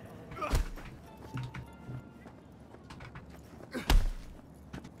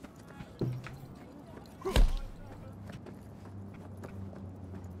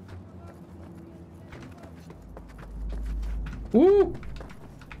 Woo!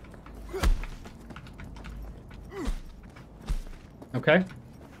 Okay.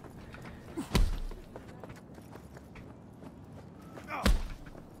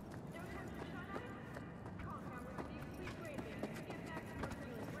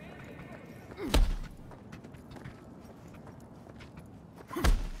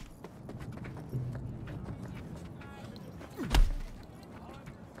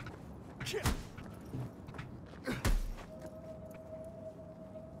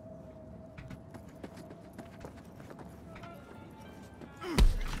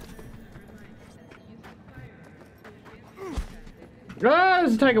 Ah,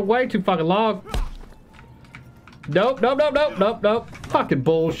 this is taking way too fucking long. Nope, nope, nope, nope, nope, nope. Fucking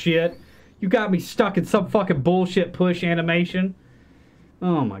bullshit. You got me stuck in some fucking bullshit push animation.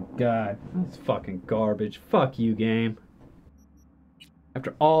 Oh my god. That's fucking garbage. Fuck you, game.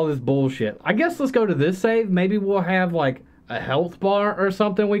 After all this bullshit. I guess let's go to this save. Maybe we'll have like a health bar or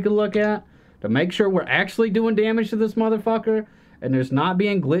something we could look at to make sure we're actually doing damage to this motherfucker and there's not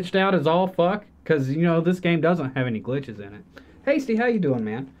being glitched out as all fuck. Because, you know, this game doesn't have any glitches in it. Hasty, how you doing,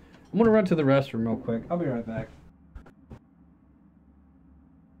 man? I'm gonna run to the restroom real quick. I'll be right back.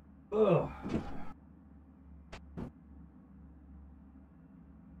 Ugh.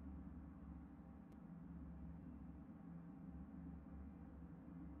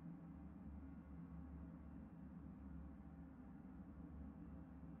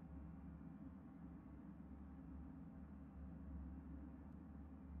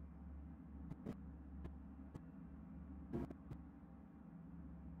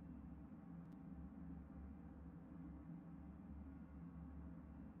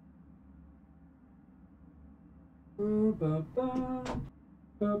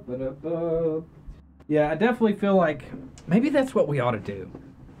 Yeah, I definitely feel like maybe that's what we ought to do.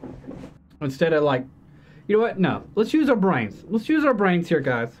 Instead of like, you know what? No, let's use our brains. Let's use our brains here,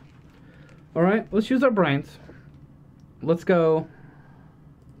 guys. All right, let's use our brains. Let's go.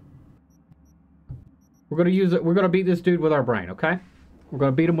 We're gonna use it. We're gonna beat this dude with our brain, okay? We're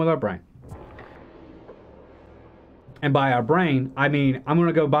gonna beat him with our brain. And by our brain, I mean I'm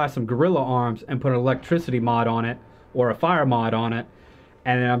gonna go buy some gorilla arms and put an electricity mod on it or a fire mod on it,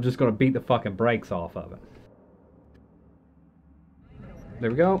 and then I'm just gonna beat the fucking brakes off of it. There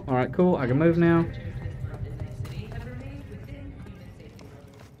we go. All right, cool. I can move now.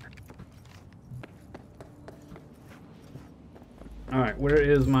 All right, where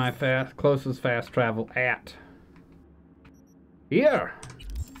is my closest fast travel at? Here.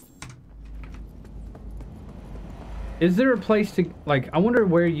 Is there a place to, like, I wonder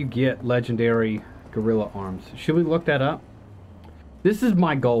where you get legendary gorilla arms. Should we look that up? This is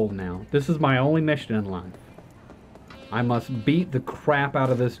my goal now. This is my only mission in life. I must beat the crap out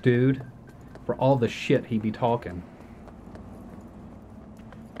of this dude for all the shit he be talking.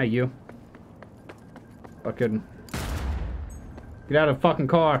 Hey, you. Fucking. Get out of the fucking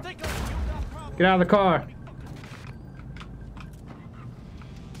car. Get out of the car.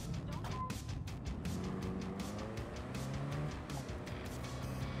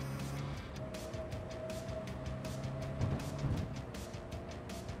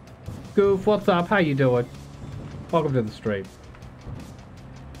 Goof, what's up? How you doing? Welcome to the stream.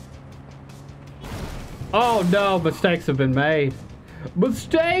 Oh no, mistakes have been made.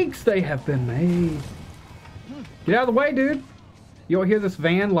 Mistakes, they have been made. Get out of the way, dude. You don't hear this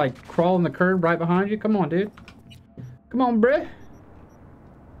van like crawling the curb right behind you? Come on, dude. Come on, bruh.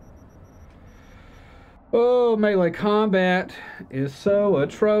 Oh, melee combat is so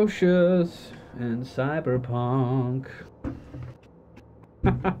atrocious in Cyberpunk.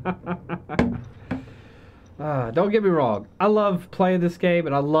 Don't get me wrong. I love playing this game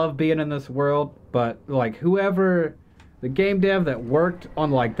and I love being in this world, but like whoever, the game dev that worked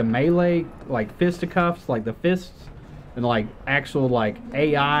on like the melee, like fisticuffs, like the fists, and like actual like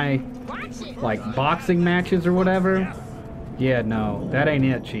AI, like boxing matches or whatever. Yeah, no, that ain't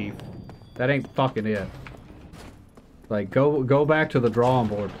it, Chief. That ain't fucking it. Like go back to the drawing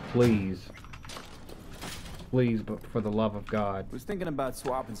board, please. Please, but for the love of God. Was thinking about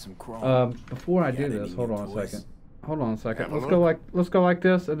swapping some chrome. Before I do this, hold on a second. Hold on a second. Let's go like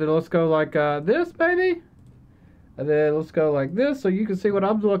this, and then let's go like this, baby. And then let's go like this, so you can see what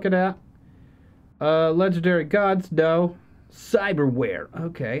I'm looking at. Legendary gods, no. Cyberware.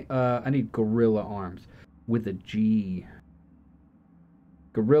 Okay. I need gorilla arms with a G.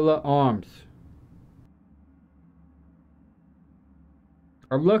 Gorilla arms.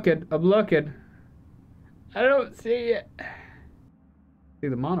 I'm looking. I'm looking. I don't see it. See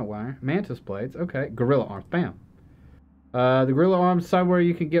the monowire. Mantis blades. Okay. Gorilla arms. Bam. The gorilla arms somewhere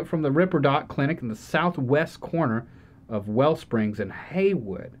you can get from the Ripper Dot Clinic in the southwest corner of Wellsprings in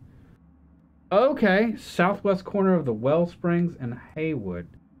Haywood. Okay. Southwest corner of the Wellsprings in Haywood.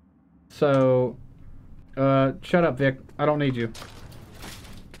 So, shut up, Vic. I don't need you.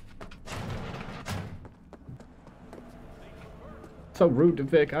 So rude to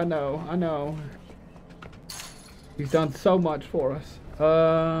Vic. I know. I know. He's done so much for us.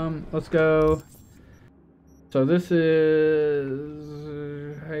 Let's go. So this is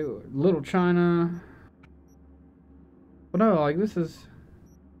hey, Little China. But no, like this is,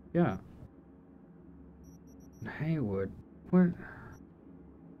 yeah. Haywood, where?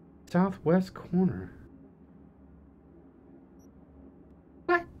 Southwest corner.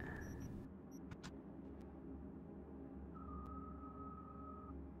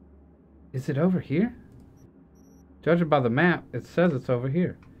 Is it over here? Judging by the map, it says it's over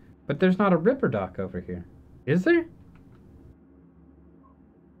here. But there's not a Ripper dock over here. Is there?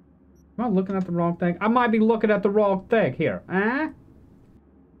 Am I looking at the wrong thing? I might be looking at the wrong thing. Here. Hold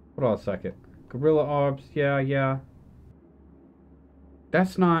on a second. Gorilla Arms. Yeah.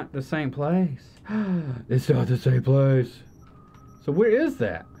 That's not the same place. It's not the same place. So where is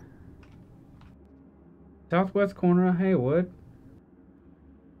that? Southwest corner of Haywood.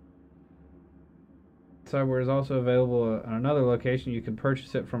 Cyber is also available at another location. You can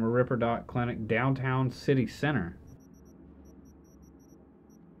purchase it from a Ripper Doc clinic downtown city center.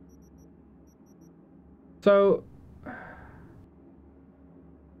 So,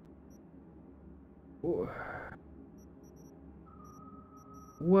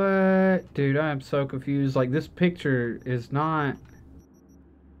 what? Dude, I am so confused. Like, this picture is not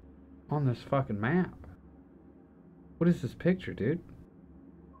on this fucking map. What is this picture, dude?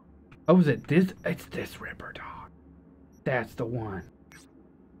 Oh, is it this? It's this Ripper Dog. That's the one.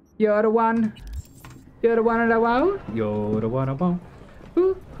 You're the one. You're the one that I want. You're the one I want.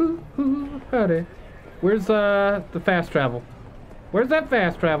 Howdy. Where's the fast travel? Where's that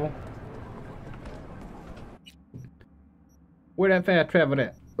fast travel? Where that fast travel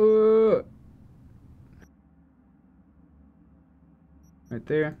at? Right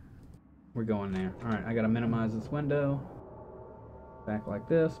there. We're going there. Alright, I gotta minimize this window. Back like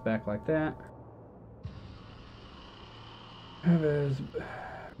this, back like that. That is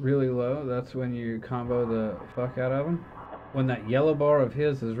really low. That's when you combo the fuck out of them. When that yellow bar of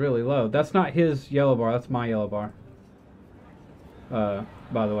his is really low. That's not his yellow bar, that's my yellow bar.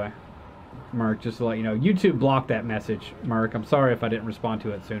 By the way. Merc, just to let you know. YouTube blocked that message, Merc. I'm sorry if I didn't respond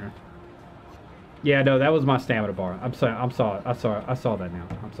to it sooner. Yeah, no, that was my stamina bar. I'm sorry. I saw that now.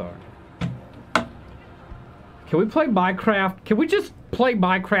 I'm sorry. Can we play Minecraft? Can we just play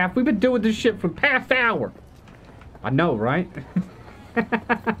Minecraft? We've been doing this shit for the past hour. I know, right?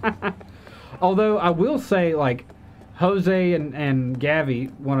 Although, I will say, like, Jose and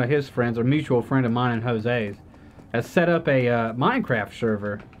Gavi, one of his friends, a mutual friend of mine and Jose's, has set up a Minecraft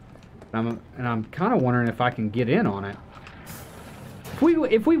server. And I'm kind of wondering if I can get in on it.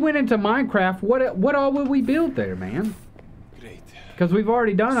 If we went into Minecraft, what all would we build there, man? Great. Because we've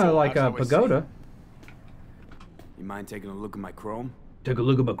already done a pagoda. You mind taking a look at my chrome? Take a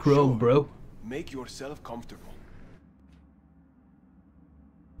look at my chrome, bro. Make yourself comfortable.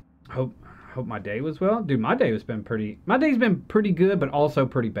 Hope my day was well. Dude, my day's been pretty good, but also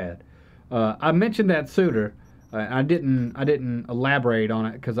pretty bad. I mentioned that suitor. I didn't elaborate on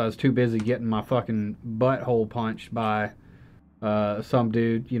it because I was too busy getting my fucking butthole punched by some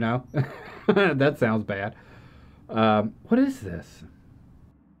dude, you know. That sounds bad. What is this?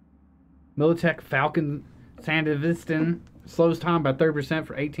 Militech Falcon Sandivistan slows time by 30%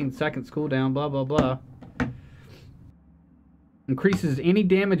 for 18 seconds cooldown, blah, blah, blah. Increases any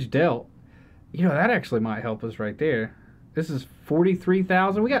damage dealt. You know, that actually might help us right there. This is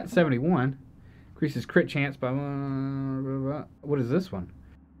 43,000. We got 71. Increases crit chance by... what is this one?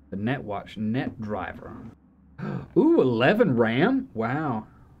 The Netwatch Net Driver. Ooh, 11 RAM? Wow.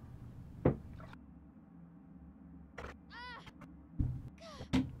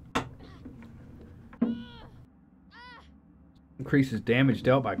 Increases damage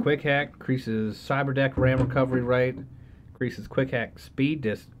dealt by quick hack. Increases cyberdeck RAM recovery rate. Increases quick hack speed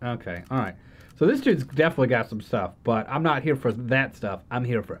okay, alright. So this dude's definitely got some stuff, but I'm not here for that stuff. I'm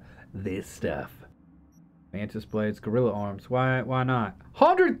here for this stuff. Mantis blades, gorilla arms. Why not?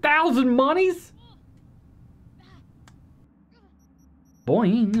 100,000 monies?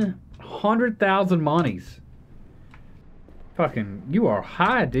 Boing. 100,000 monies. Fucking, you are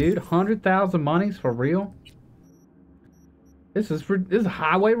high, dude. 100,000 monies for real? This is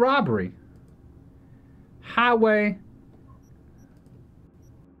highway robbery. Highway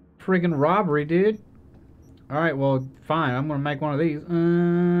friggin' robbery, dude. Alright, well, fine. I'm gonna make one of these.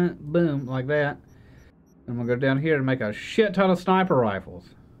 Boom, like that. I'm gonna go down here and make a shit ton of sniper rifles.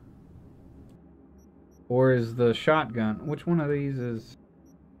 Or is the shotgun... Which one of these is...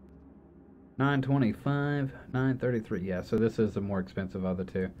 925, 933. Yeah, so this is the more expensive of the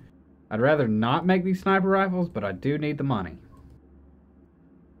two. I'd rather not make these sniper rifles, but I do need the money.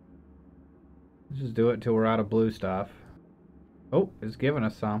 Let's just do it until we're out of blue stuff. Oh, it's giving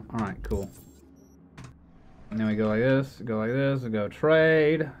us some. Alright, cool. And then we go like this, and go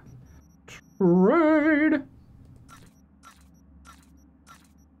trade. Trade!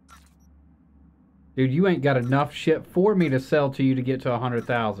 Dude, you ain't got enough shit for me to sell to you to get to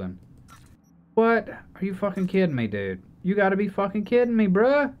 100,000. What? Are you fucking kidding me, dude? You gotta be fucking kidding me,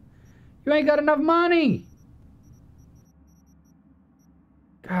 bruh. You ain't got enough money.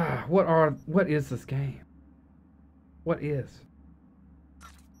 God, what is this game? What is?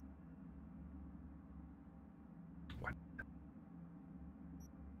 What?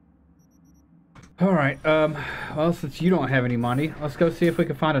 All right. Well, since you don't have any money, let's go see if we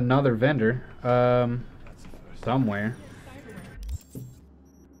can find another vendor. Somewhere.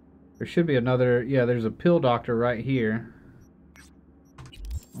 There should be another. Yeah, there's a pill doctor right here.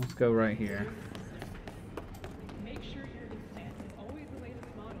 Let's go right here.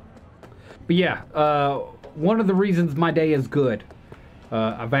 But yeah, one of the reasons my day is good.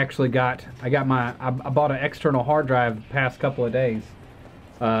 I bought an external hard drive the past couple of days,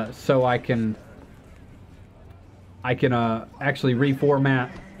 so I can actually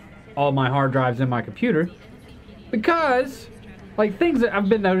reformat all my hard drives in my computer, because like things that I've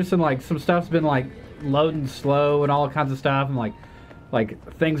been noticing, like some stuff's been like loading slow and all kinds of stuff, and like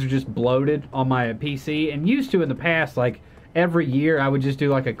things are just bloated on my PC. And used to in the past, like every year I would just do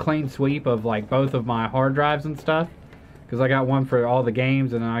like a clean sweep of like both of my hard drives and stuff, because I got one for all the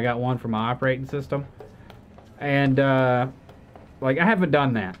games and then I got one for my operating system. And like I haven't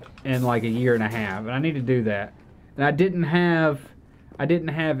done that in like a year and a half, and I need to do that. And I didn't have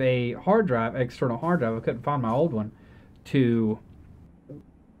a hard drive, external hard drive. I couldn't find my old one to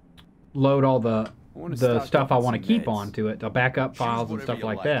load all the stuff I want to keep onto it, the backup files and stuff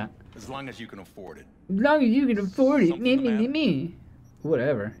like that. As long as you can afford it. As long as you can afford it. Me.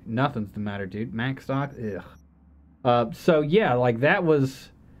 Whatever. Nothing's the matter, dude. Max stock? Ugh. So yeah, like that was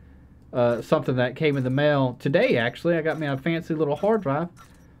something that came in the mail today, actually. I got me a fancy little hard drive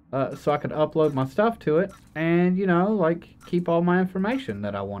so I could upload my stuff to it and, you know, like keep all my information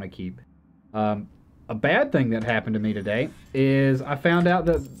that I want to keep. A bad thing that happened to me today is I found out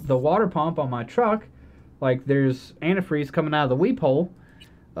that the water pump on my truck, like there's antifreeze coming out of the weep hole.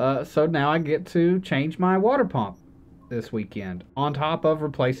 So now I get to change my water pump this weekend, on top of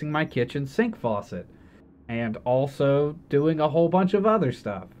replacing my kitchen sink faucet and also doing a whole bunch of other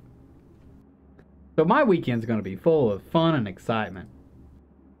stuff. So my weekend's going to be full of fun and excitement.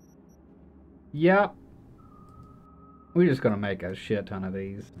 Yep. We're just going to make a shit ton of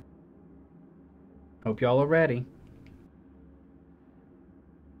these. Hope y'all are ready.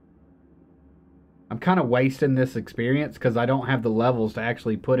 I'm kind of wasting this experience because I don't have the levels to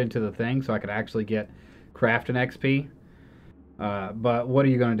actually put into the thing so I could actually get crafting XP. But what are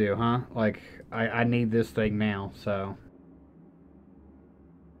you going to do, huh? Like, I need this thing now, so.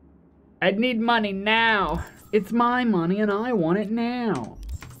 I need money now. It's my money and I want it now.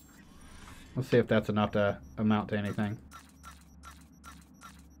 Let's see if that's enough to amount to anything.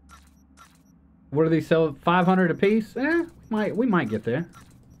 What do these sell? 500 a piece? We might get there.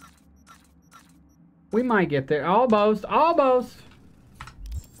 We might get there. Almost.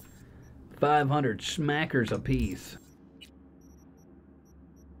 500 smackers a piece.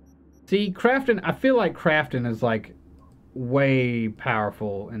 See, crafting, I feel like crafting is like way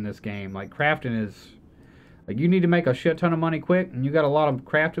powerful in this game. Like crafting is, like you need to make a shit ton of money quick and you got a lot of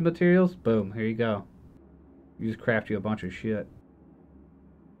crafting materials. Boom, here you go. You just craft you a bunch of shit.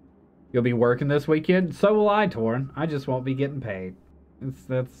 You'll be working this weekend? So will I, Torrin. I just won't be getting paid.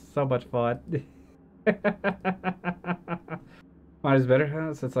 That's so much fun. Might as better,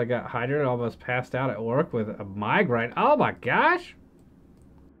 huh? Since I got hydrated, almost passed out at work with a migraine. Oh my gosh!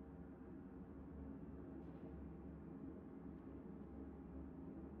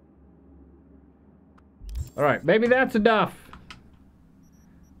 Alright, maybe that's enough.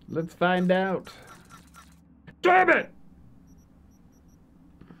 Let's find out. Damn it!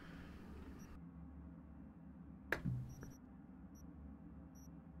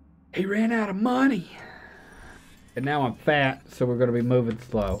 He ran out of money. And now I'm fat, so we're going to be moving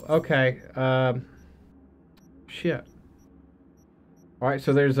slow. Okay. Shit. Alright,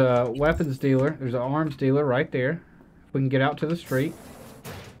 so there's a weapons dealer. There's an arms dealer right there. If we can get out to the street,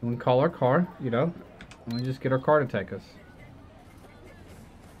 we can call our car, you know. And we just get our car to take us.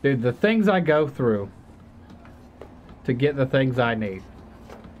 Dude, the things I go through to get the things I need.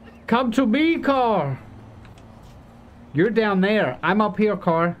 Come to me, car! You're down there. I'm up here,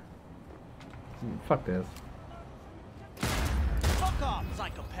 car. Fuck this. Fuck off,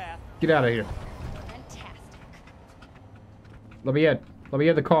 psychopath. Get out of here. Fantastic. Let me in. Let me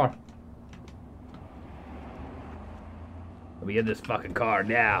in the car. Let me in this fucking car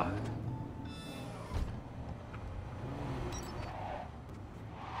now.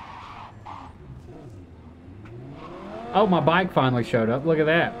 Oh, my bike finally showed up. Look at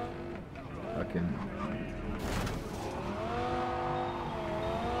that. Fucking.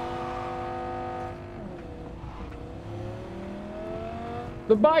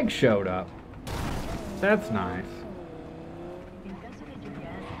 The bike showed up. That's nice.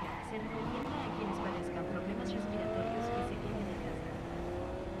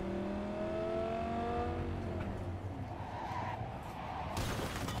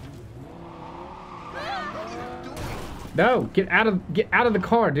 No, get out of the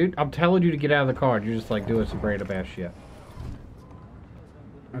car, dude. I'm telling you to get out of the car. You're just like doing some random ass shit.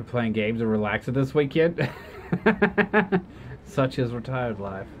 We're playing games and relaxing this weekend. Such is retired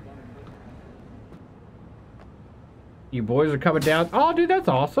life. You boys are coming down. Oh, dude, that's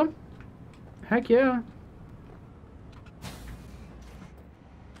awesome. Heck yeah.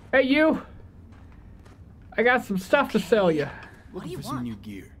 Hey, you. I got some stuff to sell you. Looking do you for some want? new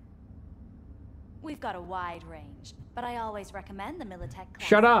gear. We've got a wide range, but I always recommend the Militech classes.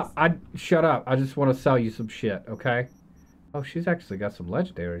 Shut up. Shut up. I just want to sell you some shit, okay? Oh, she's actually got some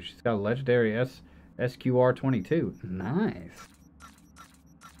legendary. She's got a legendary SQR22. Nice.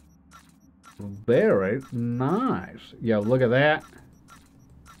 Very nice. Yo, look at that.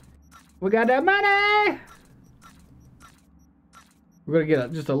 We got that money. We're gonna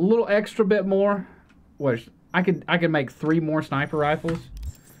get just a little extra bit more. What? I could make 3 more sniper rifles,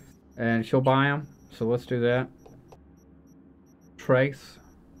 and she'll buy them. So let's do that. Trace.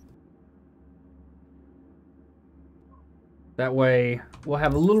 That way, we'll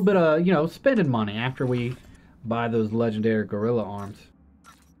have a little bit of, you know, spending money after we buy those legendary gorilla arms.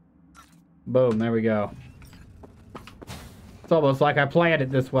 Boom, there we go. It's almost like I planned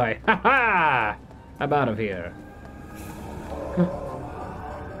it this way. Ha ha! I'm out of here.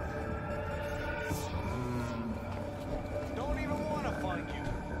 Don't even want to find you.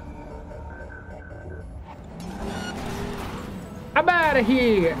 I'm out of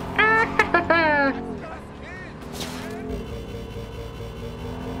here.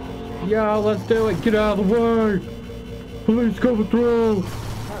 Yo, let's do it. Get out of the way. Police coming through.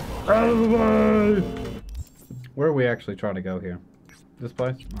 Out of the way. Where are we actually trying to go here? This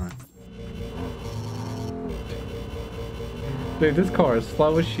place? Alright. Dude, this car is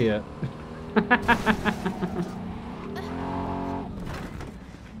slow as shit. Oh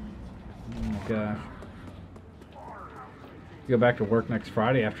my gosh. You go back to work next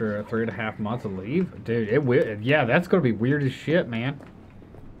Friday after 3.5 months of leave? Dude, it will. Yeah, that's gonna be weird as shit, man.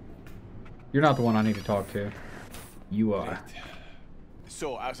 You're not the one I need to talk to. You are.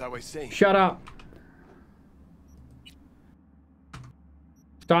 So, as I was saying... Shut up.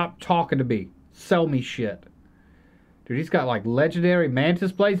 Stop talking to me. Sell me shit. Dude, he's got like legendary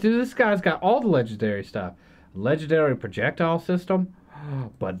mantis blades. Dude, this guy's got all the legendary stuff. Legendary projectile system.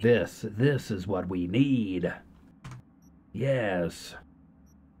 But this is what we need. Yes.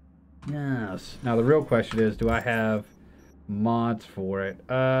 Yes. Now the real question is, do I have mods for it?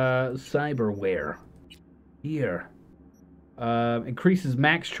 Cyberware. Here. Increases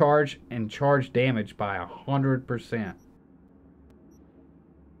max charge and charge damage by 100%.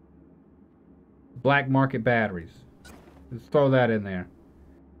 Black market batteries. Let's throw that in there.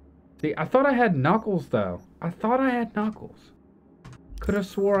 See, I thought I had Knuckles, though. I thought I had Knuckles. Could have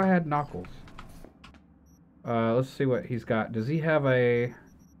swore I had Knuckles. Let's see what he's got. Does he have a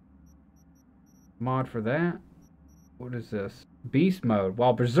mod for that? What is this? Beast mode.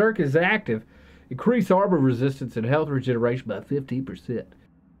 While Berserk is active, increase armor resistance and health regeneration by 50%.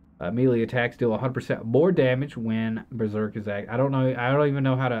 Melee attacks deal 100% more damage when Berserk is active. I don't know. I don't even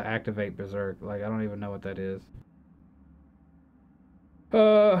know how to activate Berserk. Like, I don't even know what that is.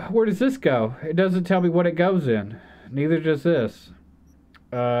 Where does this go? It doesn't tell me what it goes in. Neither does this.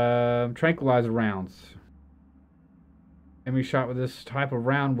 Tranquilizer rounds. Enemy shot with this type of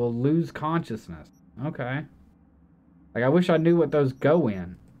round will lose consciousness. Okay. Like, I wish I knew what those go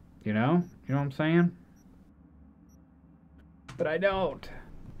in. You know? You know what I'm saying? But I don't.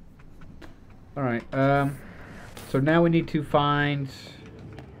 Alright, so now we need to find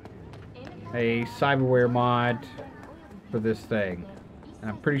a cyberware mod for this thing.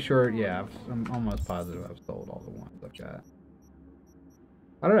 And I'm pretty sure, yeah, I'm almost positive I've sold all the ones I've got.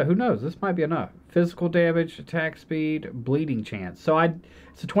 I don't know, who knows? This might be enough. Physical damage, attack speed, bleeding chance. So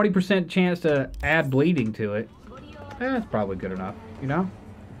it's a 20% chance to add bleeding to it. That's probably good enough, you know?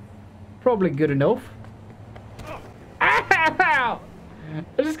 Probably good enough. Ow!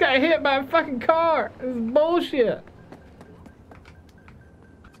 I just got hit by a fucking car. This is bullshit.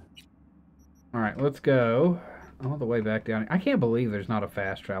 Alright, let's go all the way back down. I can't believe there's not a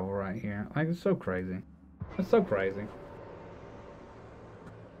fast travel right here. Like, it's so crazy. It's so crazy.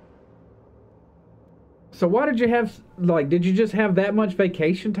 So why did you have, like, did you just have that much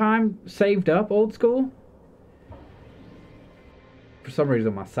vacation time saved up, old school? For some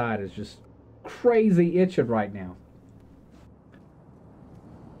reason, my side is just crazy itching right now.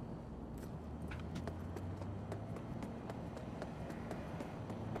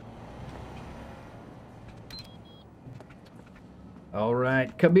 All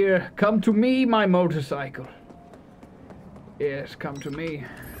right, come here. Come to me, my motorcycle. Yes, come to me.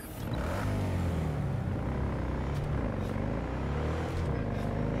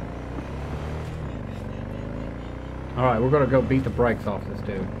 Alright, we're gonna go beat the brakes off this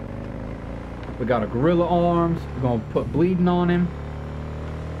dude. We got a gorilla arms. We're gonna put bleeding on him.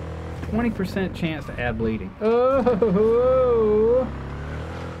 20% chance to add bleeding. Oh!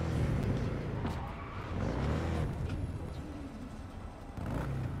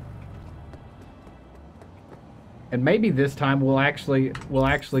 And maybe this time we'll actually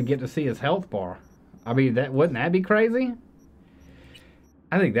get to see his health bar. I mean, wouldn't that be crazy?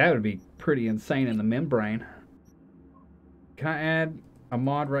 I think that would be pretty insane in the membrane. Can I add a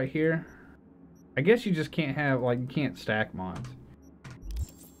mod right here? I guess you just can't have, like, you can't stack mods.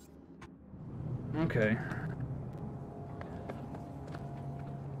 Okay.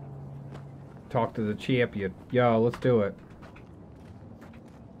 Talk to the champion. Yo, let's do it.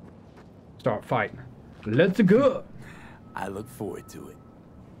 Start fighting. Let's go. I look forward to it.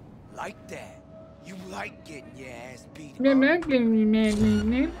 Like that. You like getting your ass beat.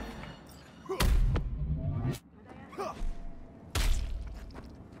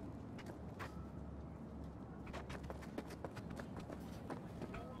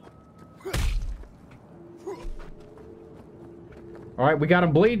 Alright, we got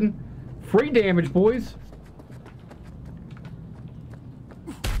him bleeding. Free damage, boys.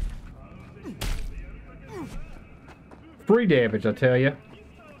 Free damage, I tell you.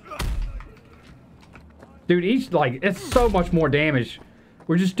 Dude, each, like, it's so much more damage.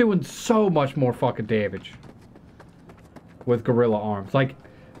 We're just doing so much more fucking damage with gorilla arms. Like,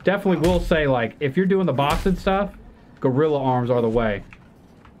 definitely will say, like, if you're doing the boss and stuff, gorilla arms are the way.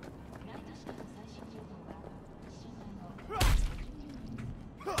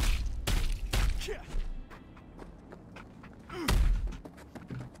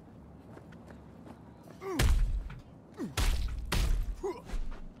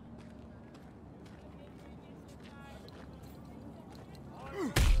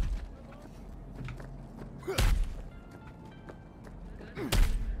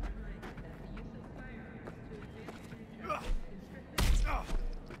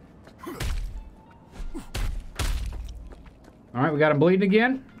 Alright, we got him bleeding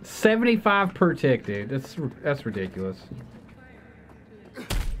again. 75 per tick, dude. That's ridiculous.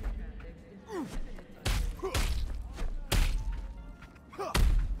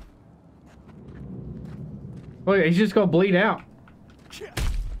 Look, he's just gonna bleed out.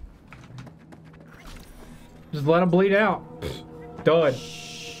 Just let him bleed out. Done.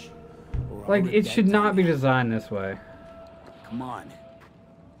 Like, it should not be designed this way. Come on.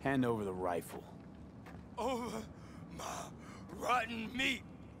 Hand over the rifle. Over my rotten meat.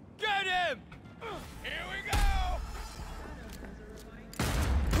 Get him! Here we go!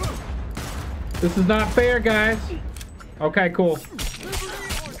 This is not fair, guys. Okay, cool.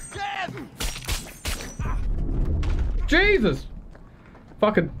 Jesus!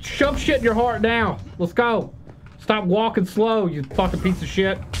 Fucking shove shit in your heart now. Let's go. Stop walking slow, you fucking piece of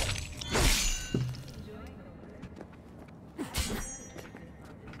shit.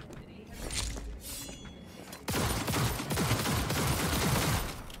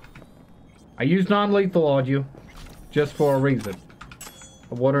 I used non-lethal on you just for a reason.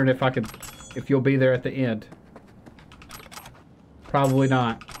 I'm wondering if you'll be there at the end. Probably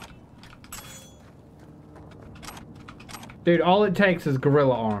not. Dude, all it takes is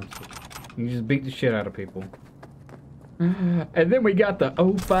gorilla arms. You just beat the shit out of people. And then we got the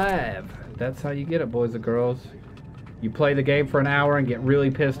 05. That's how you get it, boys and girls. You play the game for an hour and get really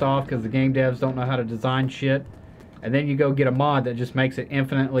pissed off because the game devs don't know how to design shit. And then you go get a mod that just makes it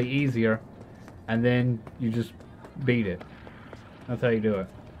infinitely easier. And then you just beat it. That's how you do it.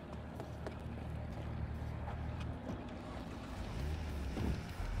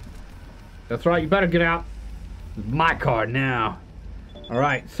 That's right, you better get out. It's my card now.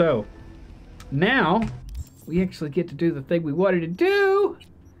 Alright, so now we actually get to do the thing we wanted to do,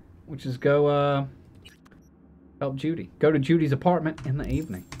 which is go help Judy. Go to Judy's apartment in the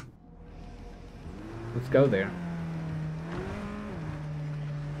evening. Let's go there.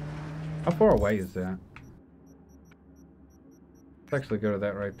 How far away is that? Let's actually go to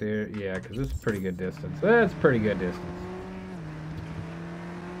that right there. Yeah, because it's a pretty good distance. That's pretty good distance.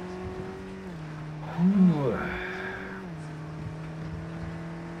 Ooh.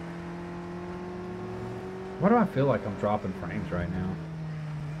 Why do I feel like I'm dropping frames right now?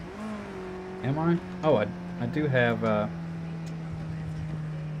 Am I? Oh, I do have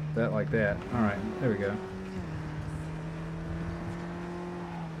that like that. Alright, there we go.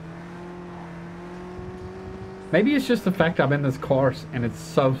 Maybe it's just the fact I'm in this car and it's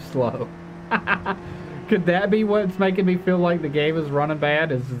so slow. Could that be what's making me feel like the game is running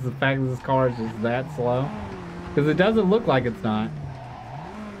bad? Is the fact that this car is just that slow? Because it doesn't look like it's not.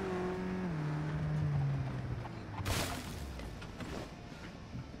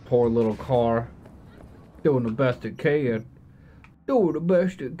 poor little car. Doing the best it can. Doing the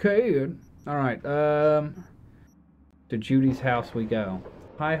best it can. Alright, to Judy's house we go.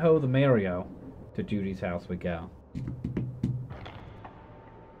 Hi-ho the Mario. To Judy's house we go.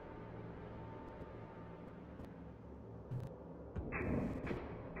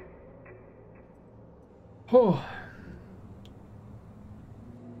 Oh.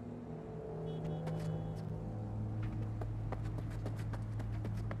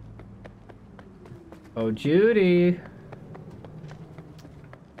 Oh, Judy.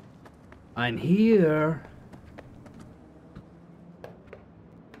 I'm here.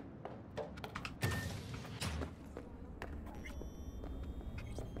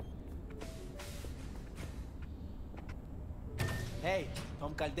 Hey,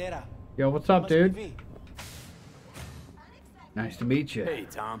 Tom Caldera. Yo, what's up, dude? TV. Nice to meet you. Hey,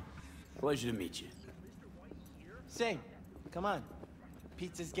 Tom. Pleasure to meet you. Say, come on.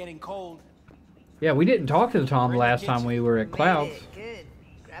 Pizza's getting cold. Yeah, we didn't talk to Tom last time we were at Clouds. Made it. Good.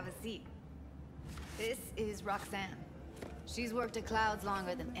 Grab a seat. This is Roxanne. She's worked at Clouds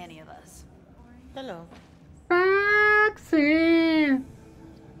longer than any of us. Hello. Roxanne.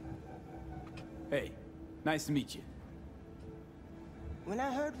 Hey, nice to meet you. When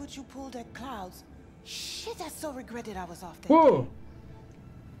I heard what you pulled at Clouds, shit, I so regretted I was off that Whoa. day.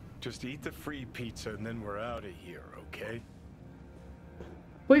 Just eat the free pizza and then we're out of here, okay?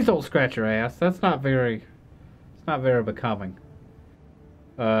 Please don't scratch your ass. That's not very... It's not very becoming.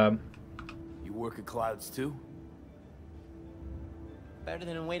 You work at Clouds too? Better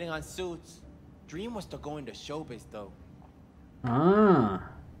than waiting on suits. Dream was to go into showbiz, though. Ah.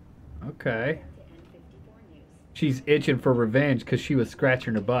 Okay. She's itching for revenge because she was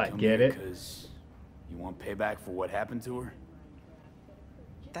scratching her butt. Come Get here it? 'cause you want payback for what happened to her?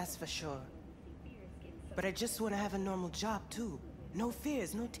 That's for sure. But I just want to have a normal job, too. No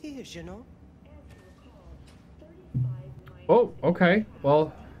fears, no tears, you know? Oh, okay.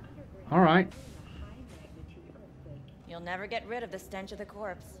 Well, alright. You'll never get rid of the stench of the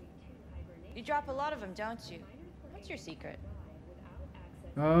corpse. You drop a lot of them, don't you? What's your secret?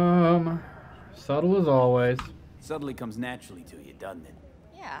 Subtle as always. Suddenly comes naturally to you, doesn't it?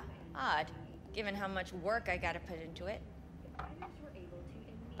 Yeah, odd, given how much work I gotta put into it.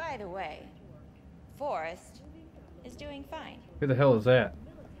 By the way, Forrest is doing fine. Who the hell is that?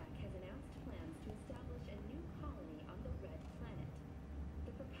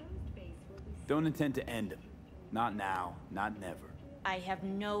 Don't intend to end him. Not now, not never. I have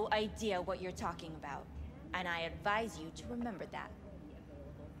no idea what you're talking about, and I advise you to remember that.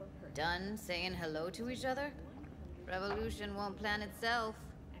 Done saying hello to each other? Revolution won't plan itself.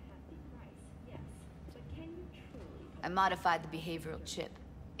 I modified the behavioral chip.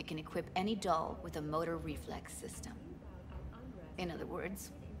 It can equip any doll with a motor reflex system. In other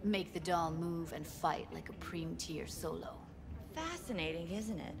words, make the doll move and fight like a Preem-tier solo. Fascinating,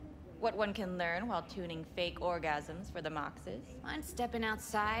 isn't it? What one can learn while tuning fake orgasms for the Moxes. Mind stepping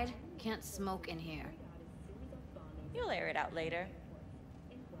outside? Can't smoke in here. You'll air it out later.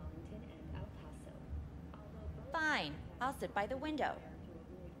 Fine, I'll sit by the window.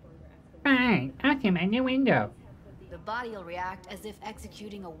 Fine, I'll sit by the window. The body will react as if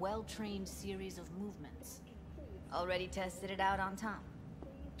executing a well-trained series of movements. Already tested it out on Tom.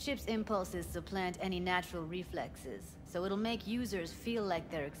 Chip's impulses supplant any natural reflexes, so it'll make users feel like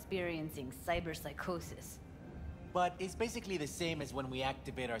they're experiencing cyberpsychosis. But it's basically the same as when we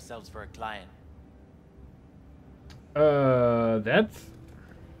activate ourselves for a client. That's...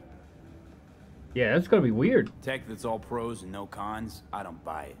 Yeah, that's gonna be weird. Tech that's all pros and no cons, I don't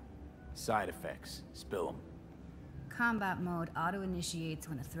buy it. Side effects, spill them. Combat mode auto-initiates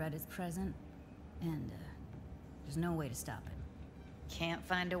when a threat is present, and there's no way to stop it. Can't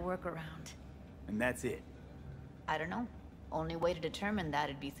find a workaround. And that's it. I don't know. Only way to determine that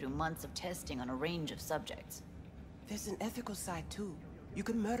would be through months of testing on a range of subjects. There's an ethical side, too. You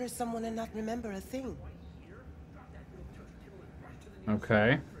can murder someone and not remember a thing.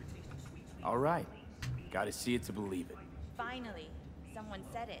 Okay. All right. Gotta see it to believe it. Finally, someone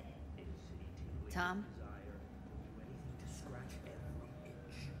said it. Tom?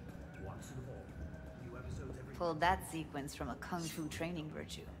 Pulled that sequence from a kung fu training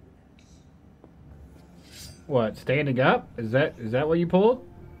virtue. What, standing up? Is that what you pulled?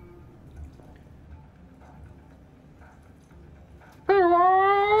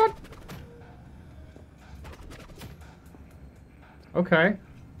 Okay.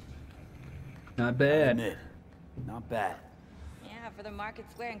 Not bad. Admit, not bad. Yeah, for the market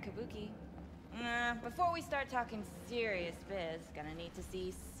square in Kabuki. Before we start talking serious biz, gonna need to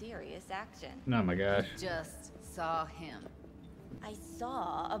see serious action. Oh my gosh. Just saw him. I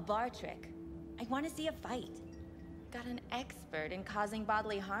saw a bar trick. I want to see a fight. Got an expert in causing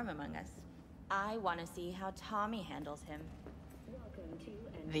bodily harm among us. I want to see how Tommy handles him.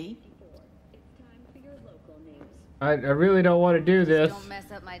 V? I really don't want to do this. Don't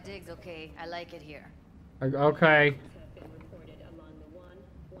mess up my digs, okay? I like it here. Okay.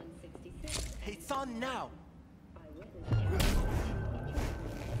 It's on now.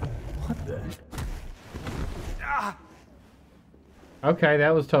 What the? Ah! Okay, that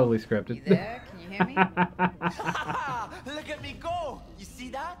was totally scripted. You there? Can you hear me? Look at me go! You see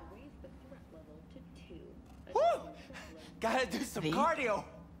that? Woo! Gotta do some cardio.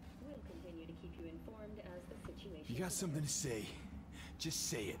 You got something to say? Just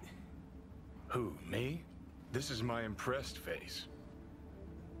say it. Who, me? This is my impressed face.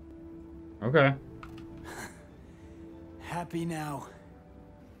 Okay. Happy now?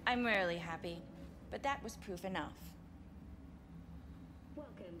 I'm rarely happy, but that was proof enough.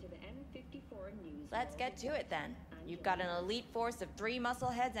 Let's get to it then. You've got an elite force of 3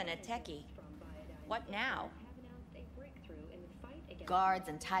 muscleheads and a techie. What now? Guards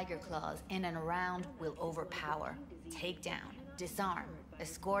and tiger claws in and around will overpower. Take down, disarm,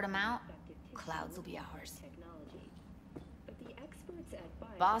 escort them out. Clouds will be ours.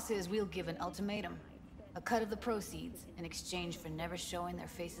 Bosses, we'll give an ultimatum. A cut of the proceeds in exchange for never showing their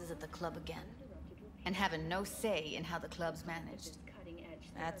faces at the club again. And having no say in how the club's managed.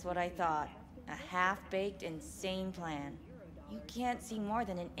 That's what I thought. A half-baked, insane plan. You can't see more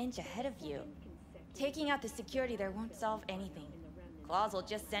than an inch ahead of you. Taking out the security there won't solve anything. Claws will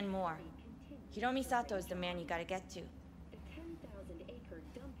just send more. Hiromi Sato's the man you gotta get to.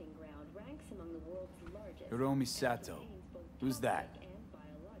 Hiromi Sato. Who's that?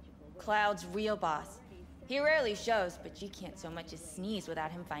 Cloud's real boss. He rarely shows, but you can't so much as sneeze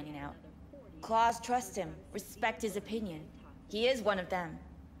without him finding out. Claws trust him, respect his opinion. He is one of them.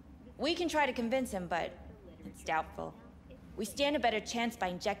 We can try to convince him, but it's doubtful. We stand a better chance by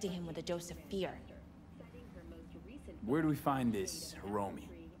injecting him with a dose of fear. Where do we find this Hiromi?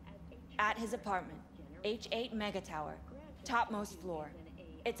 At his apartment, H8 Mega Tower, topmost floor.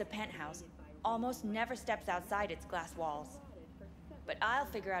 It's a penthouse. Almost never steps outside its glass walls. But I'll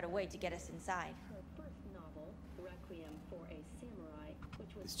figure out a way to get us inside.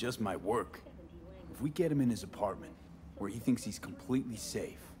 This just might work. If we get him in his apartment, where he thinks he's completely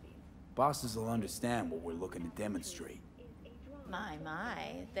safe, bosses will understand what we're looking to demonstrate.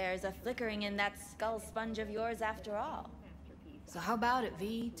 My, there's a flickering in that skull sponge of yours after all. So how about it,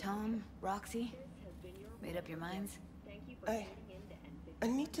 V, Tom, Roxy? Made up your minds? I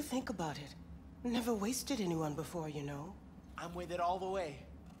need to think about it. Never wasted anyone before, you know. I'm with it all the way.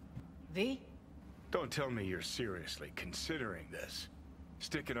 V? Don't tell me you're seriously considering this.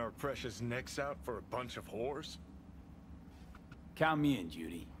 Sticking our precious necks out for a bunch of whores? Count me in,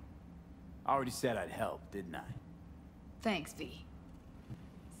 Judy. I already said I'd help, didn't I? Thanks, V.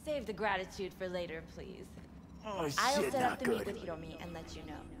 Save the gratitude for later, please. Oh, I'll shit, set not up the good. meet with Hiromi and let you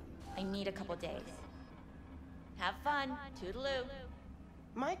know. I need a couple days. Have fun. Toodaloo.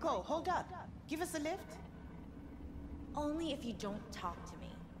 Michael, hold up. Give us a lift. Only if you don't talk to me.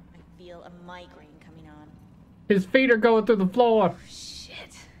 I feel a migraine coming on. His feet are going through the floor.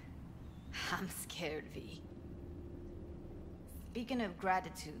 Shit. I'm scared, V. Speaking of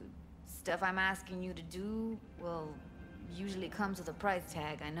gratitude, stuff I'm asking you to do, well, usually comes with a price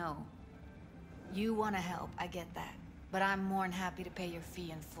tag, I know. You want to help, I get that. But I'm more than happy to pay your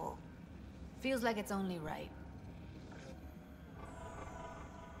fee in full. Feels like it's only right.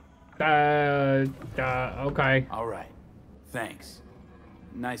 Okay. All right. Thanks.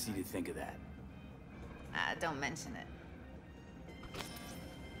 Nice of you to think of that. Don't mention it.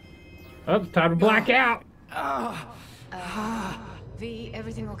 Oh, it's time to black out. V,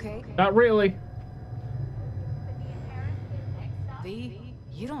 everything okay? Not really. V,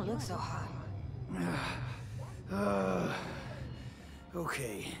 you don't look so hot.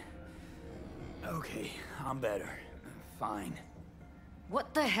 Okay. Okay, I'm better. Fine.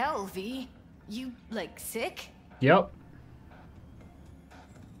 What the hell, V? You, like, sick? Yep.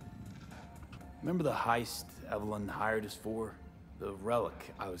 Remember the heist Evelyn hired us for? The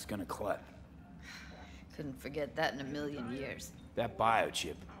relic I was gonna collect. Couldn't forget that in a million years. That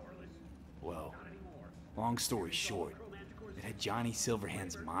biochip. Well, long story short, it had Johnny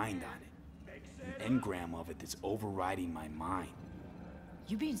Silverhand's mind on it. An engram of it that's overriding my mind.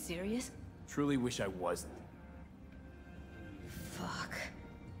 You being serious? Truly wish I wasn't. Fuck.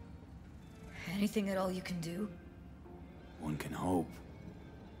 Anything at all you can do? One can hope.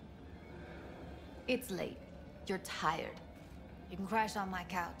 It's late. You're tired. You can crash on my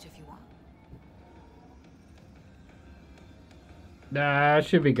couch if you want. Nah, I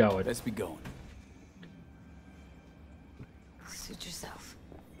should be going. Let's be going. Suit yourself.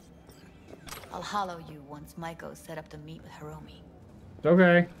 I'll hollow you once Maiko's set up the meet with Hiromi.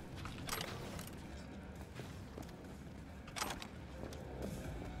 Okay.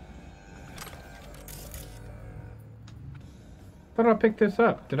 Thought I picked this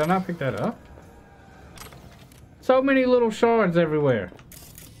up. Did I not pick that up? So many little shards everywhere.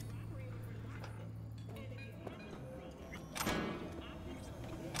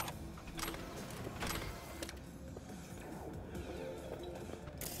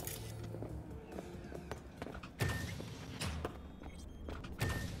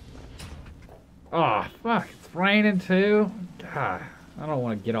 Oh, fuck. It's raining too. God, I don't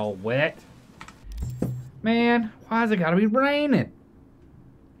want to get all wet. Man, why's it gotta be raining?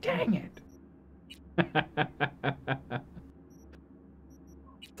 Dang it.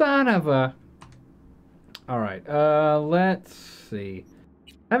 Son of a... Alright, let's see.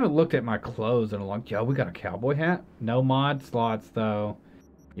 I haven't looked at my clothes in a long... Yo, we got a cowboy hat? No mod slots, though.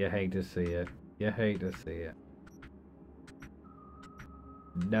 You hate to see it. You hate to see it.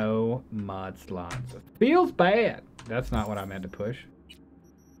 No mod slots. Feels bad. That's not what I meant to push.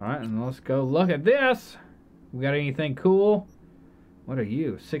 Alright, and let's go look at this. We got anything cool? What are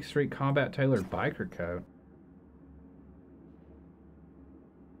you? 6th Street Combat Tailored Biker Coat.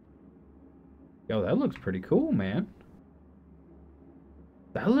 Yo, that looks pretty cool, man.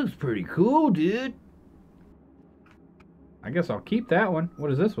 That looks pretty cool, dude. I guess I'll keep that one. What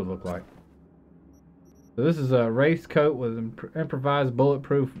does this one look like? So this is a race coat with improvised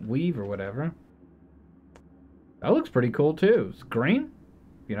bulletproof weave or whatever. That looks pretty cool, too. It's green,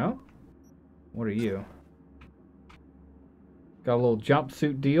 you know? What are you? Got a little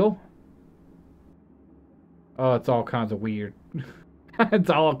jumpsuit deal. Oh, it's all kinds of weird.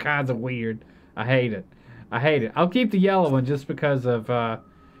 It's all kinds of weird. I hate it. I hate it. I'll keep the yellow one just because of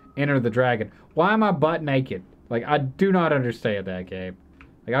Enter the Dragon. Why am I butt naked? Like, I do not understand that game.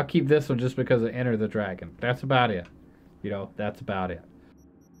 Like, I'll keep this one just because of Enter the Dragon. That's about it. You know, that's about it.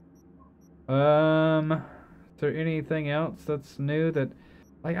 Is there anything else that's new that...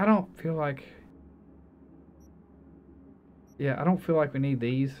 Like, I don't feel like... Yeah, I don't feel like we need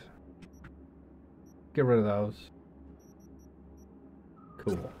these. Get rid of those.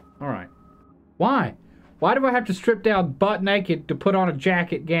 Cool. Alright. Why? Why do I have to strip down butt naked to put on a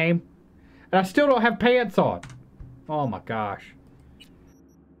jacket, game? And I still don't have pants on. Oh my gosh.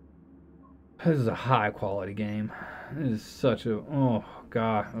 This is a high quality game. This is such a... Oh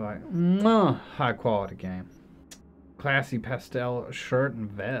god. Like, high quality game. Classy pastel shirt and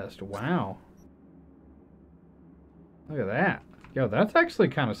vest. Wow. Look at that. Yo, that's actually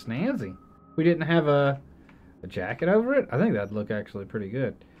kind of snazzy. We didn't have a jacket over it. I think that'd look actually pretty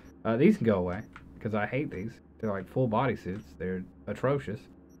good. These can go away because I hate these. They're like full body suits. They're atrocious.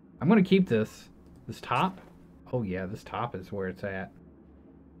 I'm going to keep this top. Oh yeah, this top is where it's at.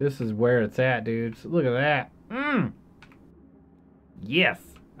 This is where it's at, dudes. Look at that. Yes,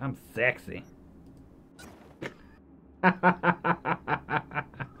 I'm sexy.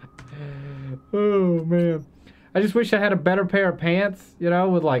 Oh man. I just wish I had a better pair of pants, you know,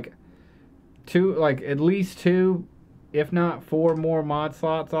 with like at least 2, if not 4 more mod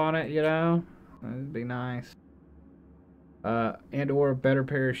slots on it, you know? That'd be nice. And or a better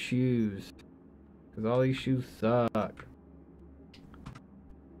pair of shoes. Because all these shoes suck.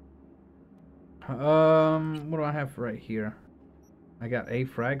 What do I have right here? I got a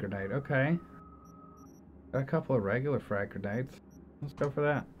frag grenade. Okay. Got a couple of regular frag grenades. Let's go for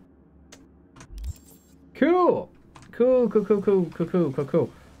that. Cool. Cool.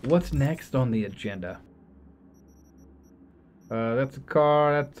 What's next on the agenda? That's a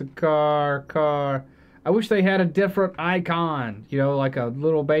car. I wish they had a different icon, you know, like a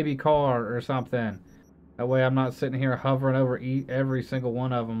little baby car or something. That way I'm not sitting here hovering over every single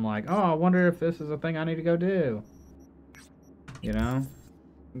one of them like, oh, I wonder if this is a thing I need to go do. You know?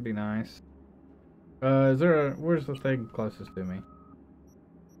 It'd be nice. Where's the thing closest to me?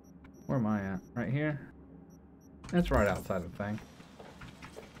 Where am I at? Right here? That's right outside the thing.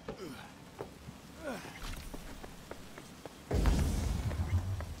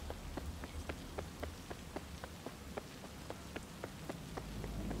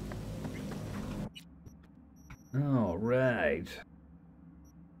 All right.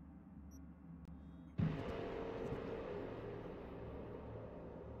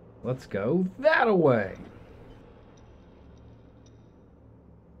 Let's go that away.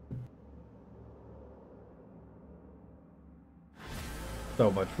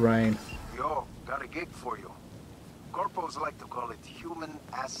 So much rain. Yo, got a gig for you. Corpos like to call it human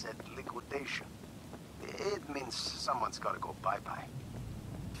asset liquidation. It means someone's gotta go bye-bye.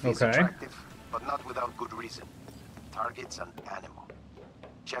 He's Okay. attractive, but not without good reason. Target's an animal.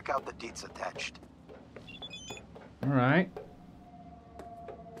 Check out the deeds attached. Alright.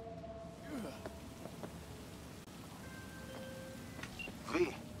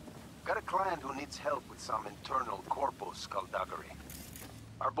 V, got a client who needs help with some internal corpo skullduggery.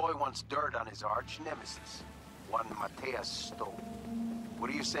 Our boy wants dirt on his arch nemesis, one Mateus Stowe. What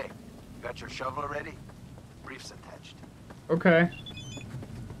do you say? Got your shovel ready? Briefs attached. Okay.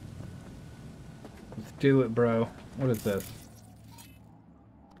 Let's do it, bro. What is this?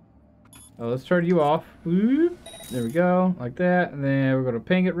 Oh, let's turn you off. Whoop. There we go. Like that. And then we're going to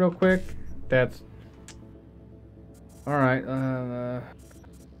ping it real quick. That's... Alright.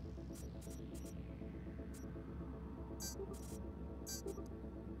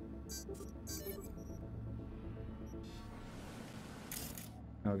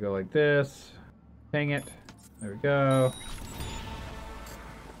 I'll go like this. Ping it. There we go.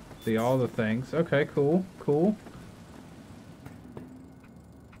 See all the things. Okay, cool. Cool.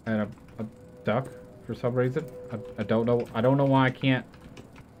 And a duck for some reason. I don't know. I don't know why I can't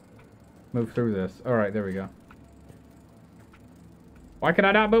move through this. All right, there we go. Why can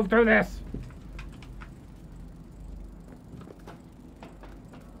I not move through this?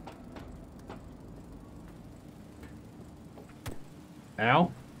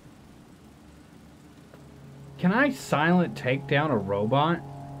 Ow. Can I silent take down a robot?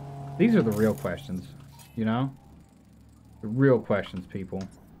 These are the real questions, you know? The real questions, people.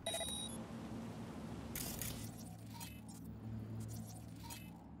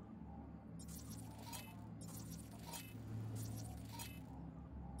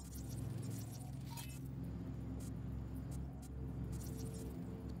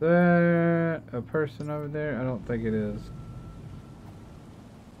 Is that a person over there? I don't think it is.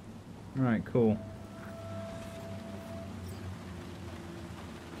 Alright, cool.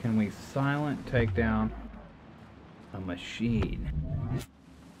 Can we silent take down a machine?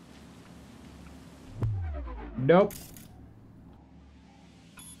 Nope.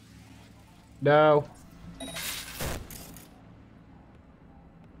 No.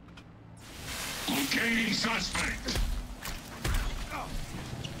 Locating suspect.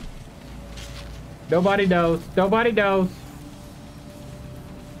 Nobody knows. Nobody knows.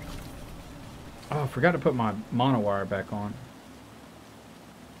 Oh, I forgot to put my monowire back on.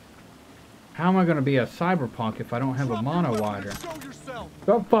 How am I going to be a cyberpunk if I don't have a monowire?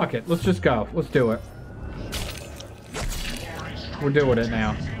 Oh, fuck it. Let's just go. Let's do it. We're doing it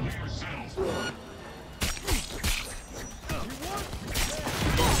now.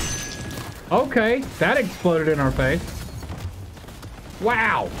 Okay, that exploded in our face.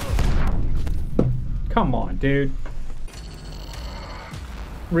 Wow. Come on, dude.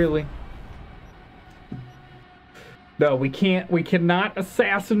 Really? No, we cannot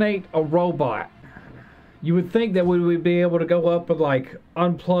assassinate a robot. You would think that we would be able to go up and like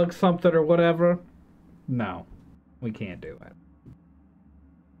unplug something or whatever. No, we can't do it.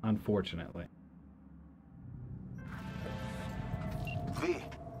 Unfortunately. V,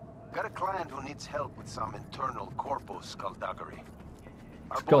 got a client who needs help with some internal corpo skullduggery.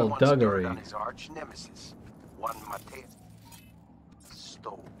 Our boy wants dirt on his arch nemesis, one Mateus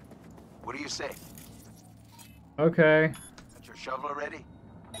Stowe. What do you say? Okay. Got your shovel ready?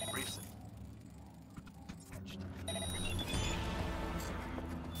 Briefs.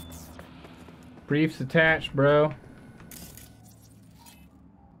 Briefs attached, bro.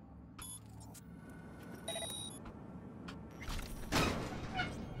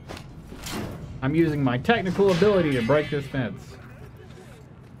 I'm using my technical ability to break this fence.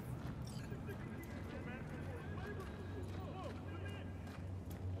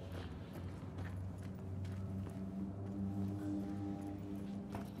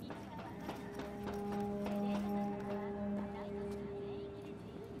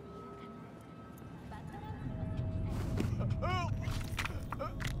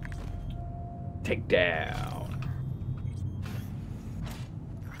 Take down.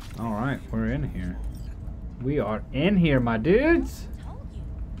 All right, we're in here. We are in here, my dudes.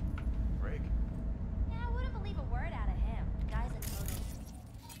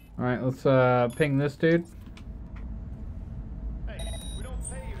 All right, let's ping this dude. Hey, we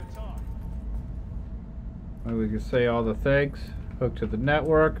don't pay you to talk. Well, we can say all the things. Hook to the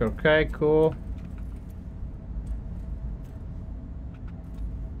network. Okay, cool.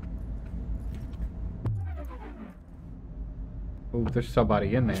 Oh, there's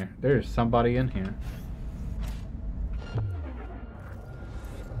somebody in there. There's somebody in here.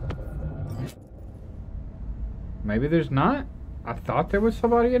 Maybe there's not? I thought there was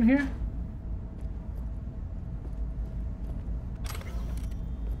somebody in here.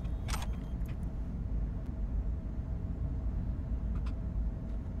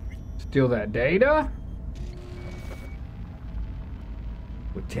 Steal that data.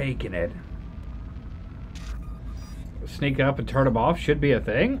 We're taking it. Sneak up and turn them off should be a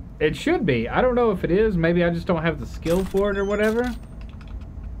thing. It should be. I don't know if it is. Maybe I just don't have the skill for it or whatever.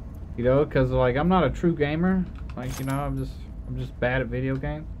 You know, because like I'm not a true gamer. Like, you know, I'm just bad at video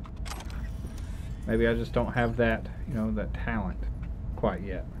games. Maybe I just don't have that, you know, that talent quite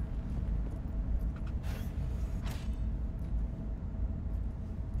yet.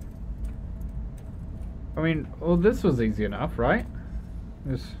 I mean, well, this was easy enough, right?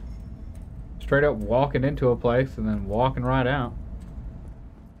 Just straight up walking into a place and then walking right out.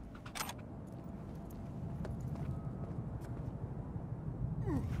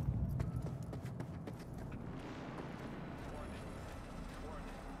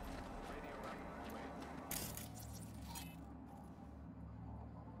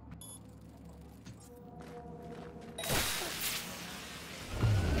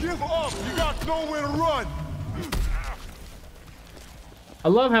 Give up! You got nowhere to run! I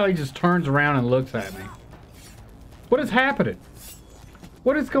love how he just turns around and looks at me. What is happening?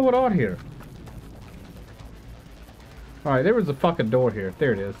 What is going on here? Alright, there was a fucking door here.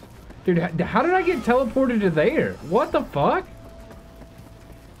 There it is. Dude, how did I get teleported to there? What the fuck?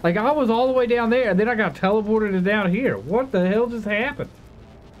 Like, I was all the way down there, and then I got teleported to down here. What the hell just happened?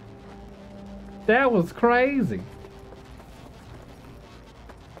 That was crazy.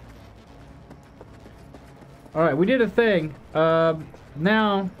 Alright, we did a thing.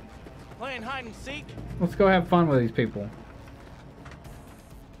 Now, Playing hide and seek. Let's go have fun with these people.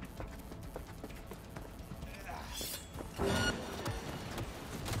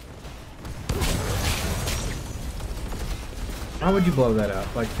 Why would you blow that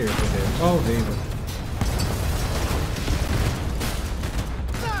up? Like, seriously, dude. Oh, Jesus.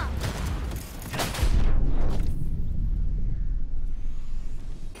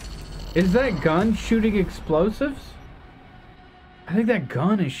 Is that gun shooting explosives? I think that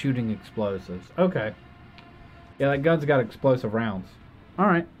gun is shooting explosives. Okay. Yeah, that gun's got explosive rounds.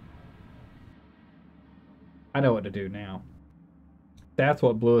 Alright. I know what to do now. That's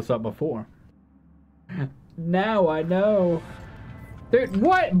what blew us up before. Now I know. Dude,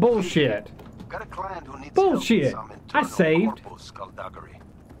 what bullshit? Got a client who needs bullshit. Help with some I saved. Skullduggery.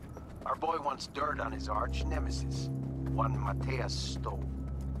 Our boy wants dirt on his arch nemesis, one Mateus Stowe.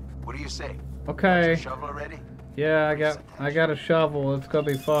 What do you say? Okay. Got your shovel ready? Yeah, I got a shovel. It's gonna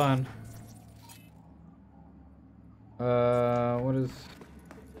be fun. What is?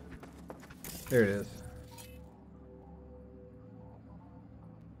 There it is.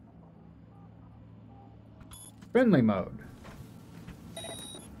 Friendly mode.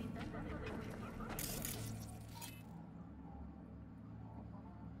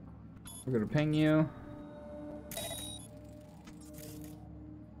 We're gonna ping you.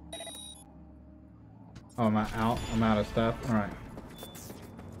 Oh, am I out? I'm out of stuff? Alright.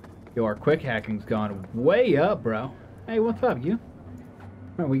 Yo, our quick hacking's gone way up, bro. Hey, what's up, you?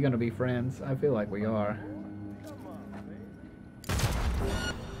 Are we gonna be friends? I feel like we are.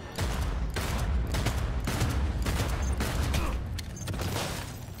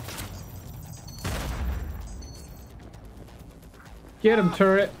 Get him,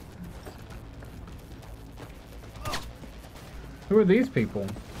 turret. Who are these people?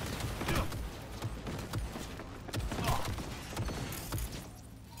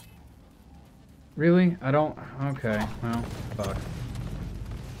 Really? I don't... Okay, well, fuck.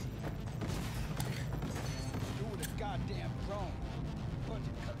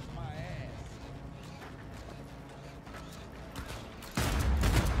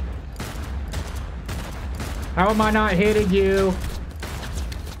 How am I not hitting you?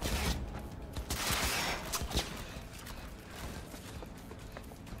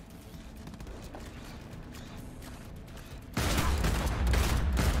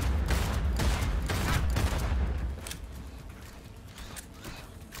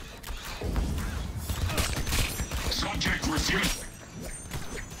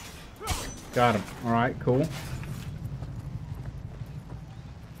 Got him. Alright, cool.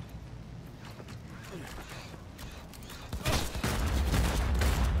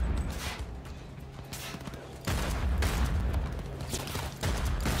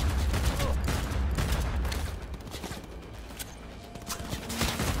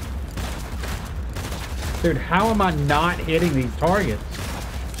 Dude, how am I not hitting these targets?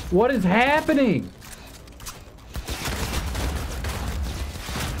 What is happening?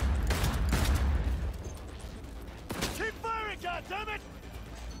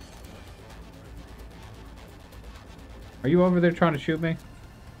 Are you over there trying to shoot me?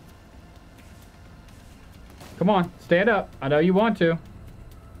 Come on, stand up. I know you want to.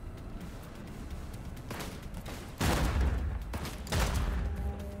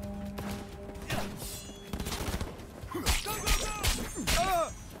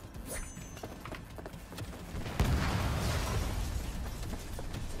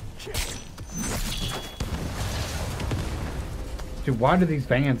 Dude, why do these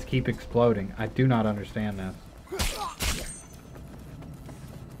vans keep exploding? I do not understand this.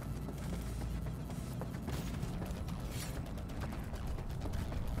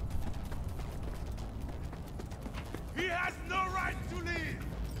 He has no right to leave!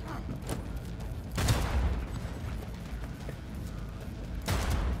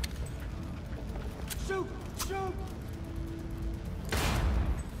 Shoot! Shoot!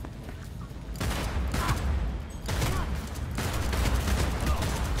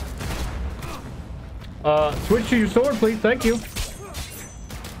 Switch to your sword, please. Thank you.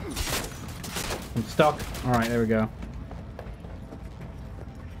 I'm stuck. All right, there we go.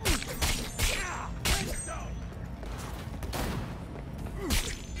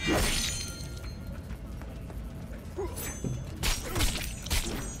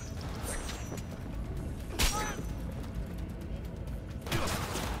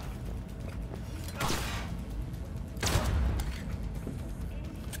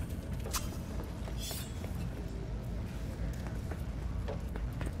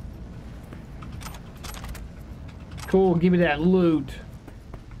 Cool, give me that loot.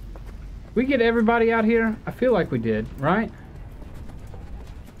 We get everybody out here? I feel like we did, right?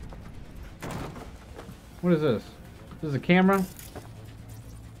 What is this? This is a camera?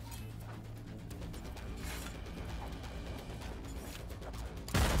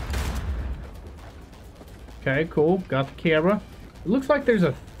 Okay, cool. Got the camera. It looks like there's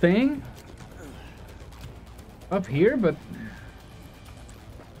a thing up here, but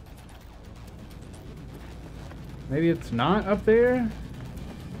maybe it's not up there.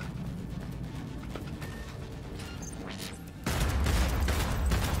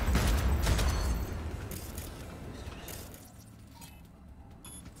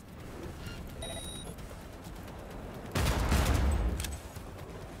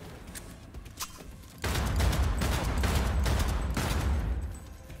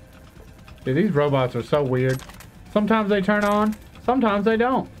 Dude, these robots are so weird. Sometimes they turn on, sometimes they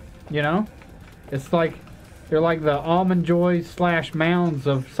don't. You know? It's like they're like the almond joys / mounds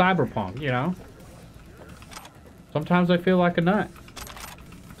of Cyberpunk, you know? Sometimes they feel like a nut.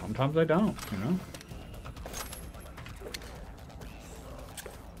 Sometimes they don't, you know?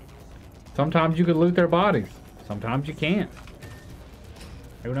 Sometimes you can loot their bodies. Sometimes you can't.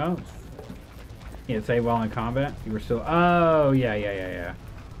 Who knows? You can't save while in combat. You were still... Oh, yeah.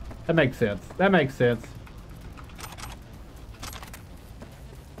 That makes sense. That makes sense.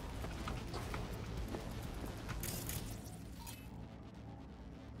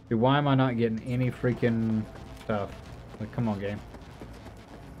 Dude, why am I not getting any freaking stuff? Like, come on, game.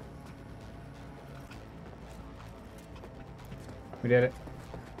 We did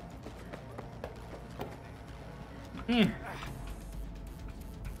it.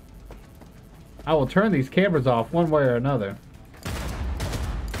 I will turn these cameras off one way or another.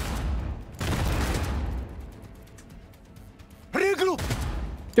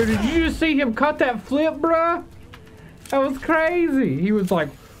 Dude, did you just see him cut that flip, bruh? That was crazy. He was like,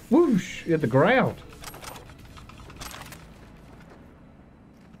 whoosh, at the ground.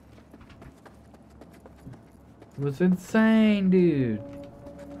 It was insane, dude.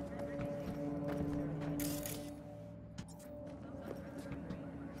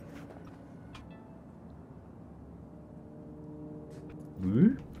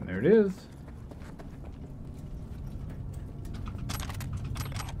 Woo, there it is.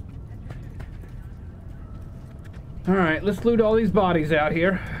 Alright, let's loot all these bodies out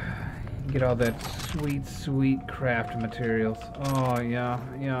here. Get all that sweet, sweet craft materials. Oh,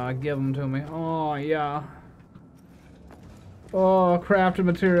 yeah, give them to me. Oh, yeah. Oh, crafted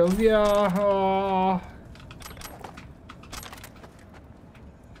materials, yeah, oh.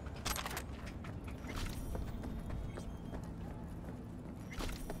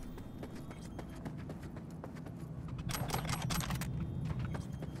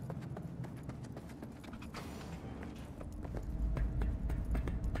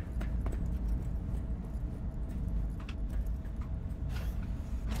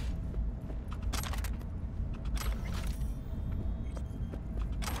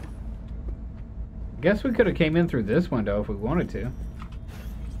 Guess we could have came in through this window if we wanted to.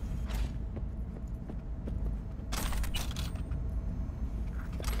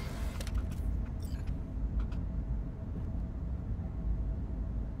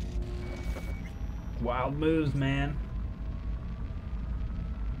 Wild moves, man.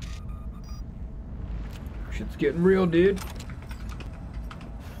 Shit's getting real, dude.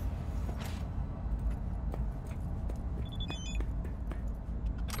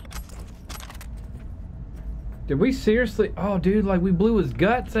 Did we seriously? Oh, dude, like we blew his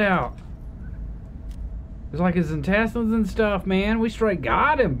guts out. It's like his intestines and stuff, man. We straight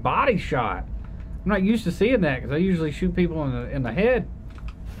got him. Body shot. I'm not used to seeing that because I usually shoot people in the head.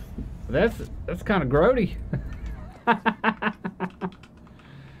 But that's kind of grody.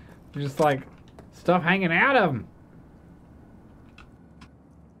 Just like stuff hanging out of him.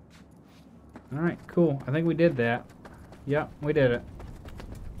 Alright, cool. I think we did that. Yep, we did it.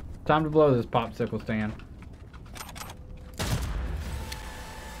 Time to blow this popsicle stand.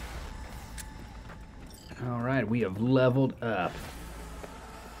 Alright, we have leveled up.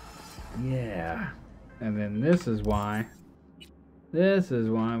 Yeah. And then this is why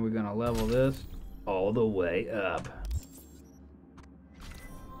we're gonna level this all the way up.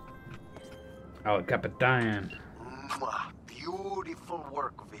 Oh, Capitan. Mwah. Beautiful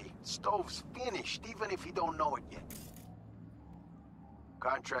work, V. Stove's finished, even if you don't know it yet.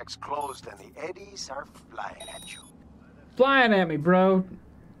 Contract's closed and the eddies are flying at you. Flying at me, bro.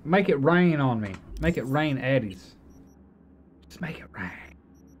 Make it rain on me. Make it rain eddies. Just make it rain.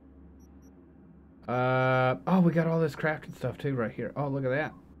 Oh, we got all this crafting stuff too right here. Oh, look at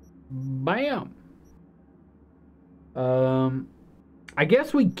that. Bam. I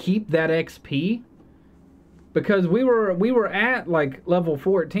guess we keep that XP because we were at like level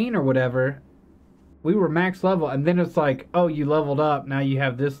 14 or whatever. We were max level, and then it's like, oh, you leveled up. Now you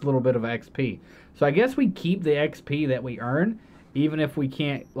have this little bit of XP. So I guess we keep the XP that we earn, even if we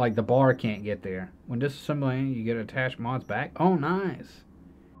can't, like the bar can't get there. When disassembling, you get attached mods back. Oh, nice.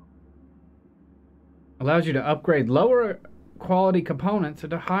 Allows you to upgrade lower quality components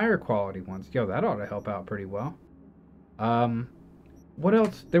into higher quality ones. Yo, that ought to help out pretty well. What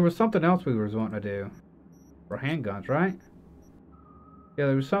else? There was something else we was wanting to do. For handguns, right? Yeah,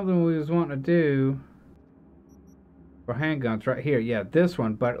 there was something we was wanting to do for handguns right here. Yeah, this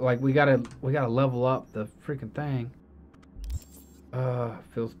one. But like we gotta level up the freaking thing.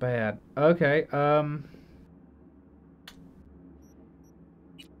 Feels bad. Okay,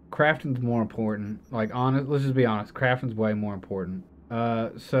 crafting's more important. Like, let's just be honest. Crafting's way more important.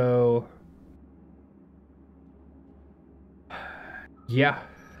 So yeah,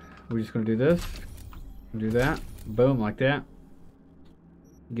 we're just gonna do this. Do that. Boom, like that.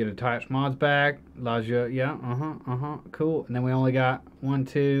 Get attached mods back. Allows you, yeah, cool. And then we only got 1,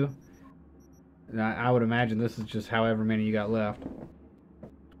 2. And I would imagine this is just however many you got left.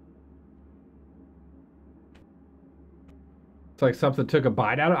 It's like something took a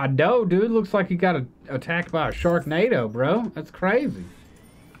bite out of it. I know, dude. Looks like he got attacked by a Sharknado, bro. That's crazy.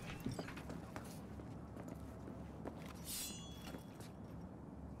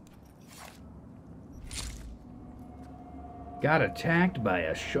 Got attacked by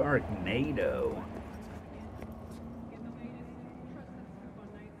a Sharknado.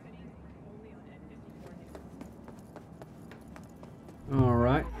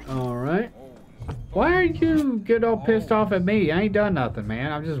 Alright, alright. Why are you getting all pissed off at me? I ain't done nothing,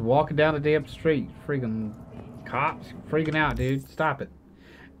 man. I'm just walking down the damn street. Freaking cops. Freaking out, dude. Stop it.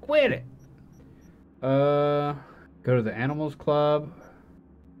 Quit it. Go to the Animals Club.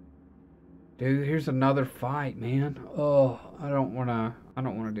 Dude, here's another fight, man. Oh, I don't wanna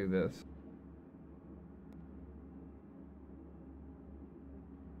do this.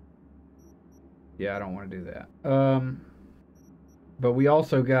 Yeah, I don't wanna do that. But we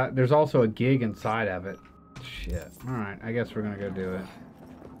also got, there's also a gig inside of it. Shit. Alright, I guess we're gonna go do it.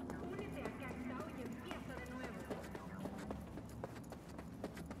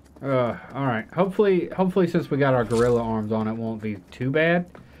 Alright. Hopefully since we got our gorilla arms on, it won't be too bad.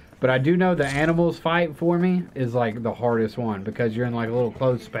 But I do know the animals fight for me is like the hardest one because you're in like a little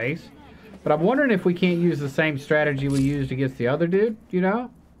closed space. But I'm wondering if we can't use the same strategy we used against the other dude, you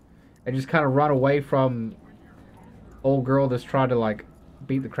know? And just kind of run away from old girl that's tried to like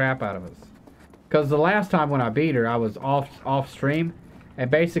beat the crap out of us. Because the last time when I beat her, I was off stream.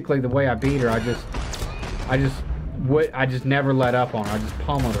 And basically the way I beat her, I just never let up on her. I just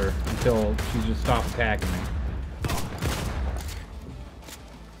pummeled her until she just stopped attacking me.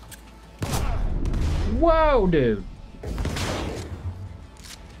 Whoa, dude.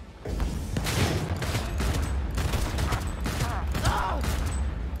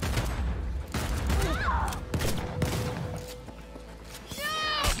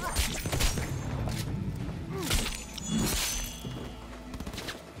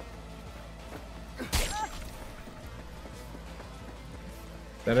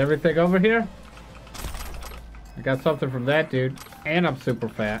 Is that everything over here? I got something from that dude. And I'm super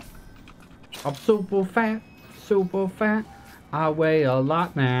fat. I'm super fat, super fat. I weigh a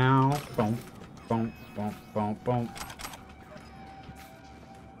lot now. Boom, boom, boom, boom, boom.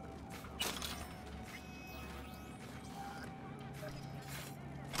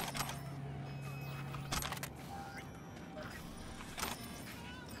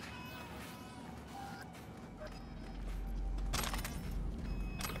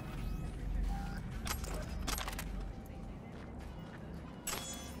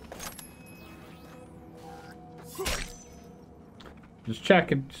 Just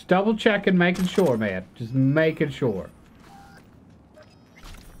checking. Just double checking, making sure, man. Just making sure.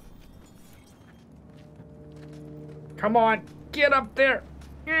 Come on. Get up there.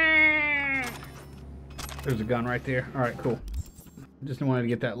 There's a gun right there. Alright, cool. Just wanted to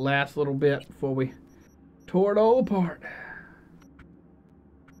get that last little bit before we tore it all apart.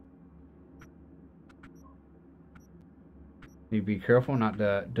 Need to be careful not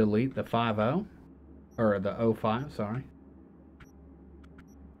to delete the 5.0. Or the 05, sorry.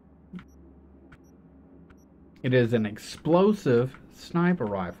 It is an explosive sniper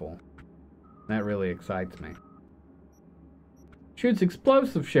rifle. That really excites me. Shoots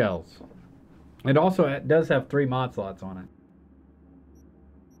explosive shells. It also does have 3 mod slots on it.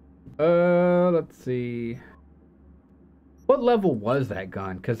 Let's see. What level was that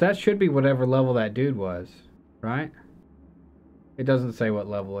gun? Because that should be whatever level that dude was, right? It doesn't say what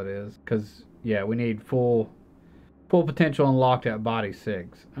level it is. Because, yeah, we need full potential unlocked at body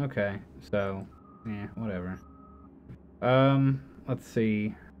 6. Okay, so, yeah, whatever. Let's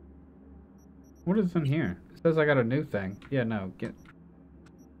see. What is in here? It says I got a new thing. Yeah, no, get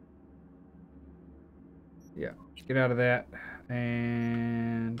out of that.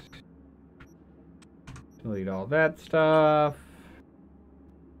 And delete all that stuff.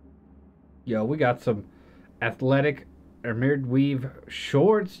 Yo, we got some athletic armored weave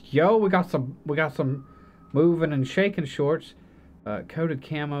shorts. Yo, we got some moving and shaking shorts. Coated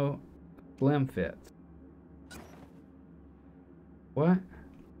camo slim fits. What?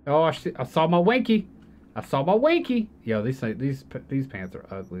 Oh, I saw my winky. I saw my winky. Yo, these pants are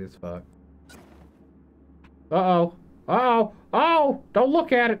ugly as fuck. Uh-oh. Uh-oh. Oh, don't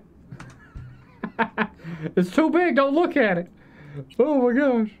look at it. It's too big. Don't look at it. Oh my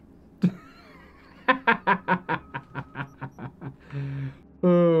gosh.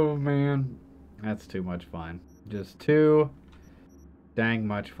 Oh man. That's too much fun. Just too dang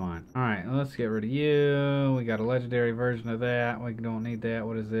much fun. Alright, let's get rid of you. We got a legendary version of that. We don't need that.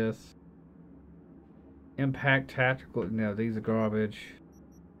 What is this? Impact tactical. No, these are garbage.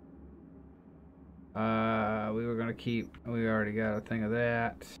 We were gonna keep. We already got a thing of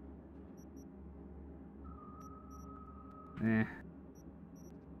that.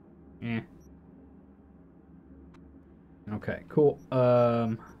 Okay, cool.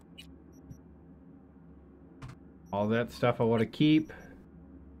 All that stuff I want to keep.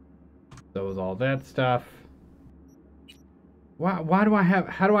 So is all that stuff. Why do I have?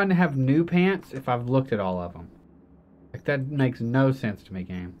 How do I have new pants if I've looked at all of them? Like that makes no sense to me,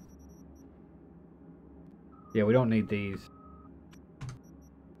 game. Yeah, we don't need these.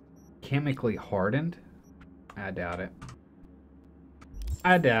 Chemically hardened? I doubt it.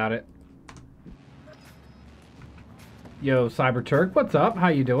 I doubt it. Yo, CyberTurk, what's up? How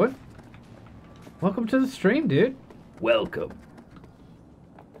you doing? Welcome to the stream, dude. Welcome.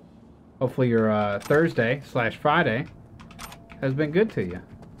 Hopefully your Thursday/Friday has been good to you.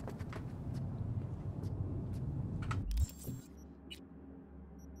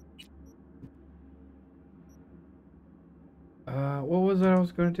 What was it I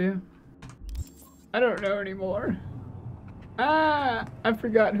was going to do? I don't know anymore. Ah, I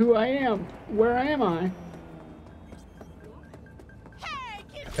forgot who I am. Where am I?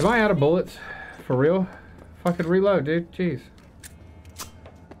 Am I out of bullets? For real? Fucking reload, dude. Jeez.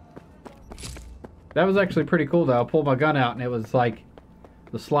 That was actually pretty cool, though. I pulled my gun out, and it was like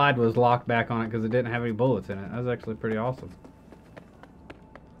the slide was locked back on it because it didn't have any bullets in it. That was actually pretty awesome.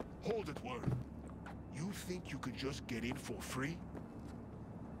 Hold it, Word. You think you could just get in for free?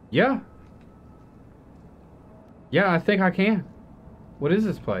 Yeah. Yeah, I think I can. What is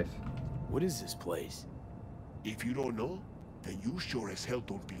this place? What is this place? If you don't know, then you sure as hell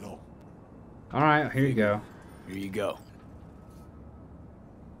don't belong. All right, here you go. Here you go.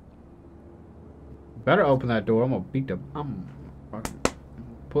 Better open that door. I'm gonna beat the. I'm fucking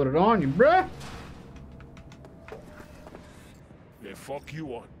put it on you, bruh. Then fuck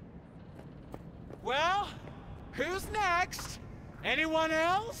you on. Well, who's next? Anyone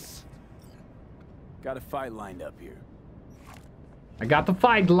else? Got a fight lined up here. I got the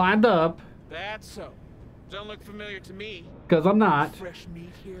fight lined up. That's so. Don't look familiar to me. Cause I'm not. Fresh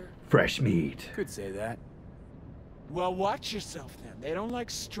meat here? Fresh meat. Could say that. Well, watch yourself then. They don't like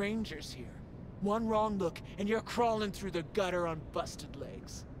strangers here. One wrong look, and you're crawling through the gutter on busted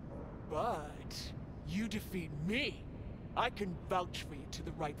legs. But you defeat me. I can vouch for you to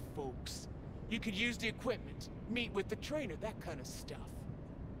the right folks. You could use the equipment, meet with the trainer, that kind of stuff.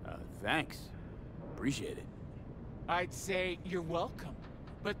 Thanks. Appreciate it. I'd say you're welcome.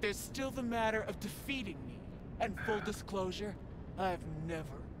 But there's still the matter of defeating me. And full disclosure, I've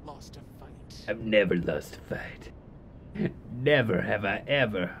never lost a fight. I've never lost a fight. Never have I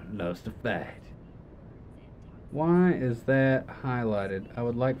ever lost a fight. Why is that highlighted? I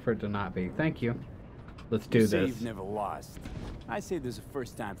would like for it to not be. Thank you. Let's do You say this. you've never lost. I say there's a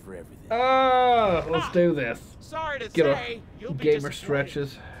first time for everything. Oh, let's do this. Sorry to Get say, our you'll be gamer disappointed.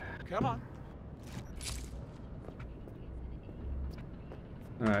 stretches. Come on.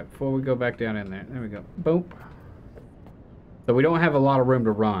 Alright, before we go back down in there. There we go. Boom. So we don't have a lot of room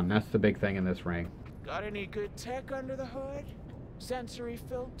to run. That's the big thing in this ring. Got any good tech under the hood? Sensory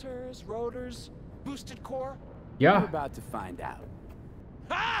filters, rotors, boosted core? Yeah. We're about to find out.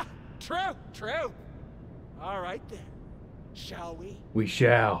 Ha! True, true. All right then. Shall we? We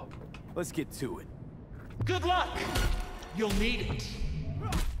shall. Let's get to it. Good luck. You'll need it.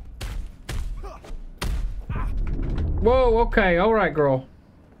 Whoa, okay, alright, girl.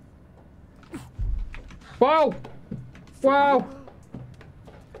 Whoa! Whoa!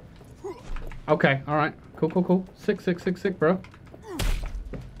 Okay, alright. Cool, cool, cool. Sick, bro.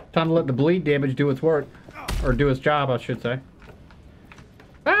 Time to let the bleed damage do its work. Or do its job, I should say.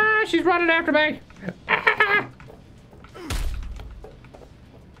 Ah, she's running after me! Ah!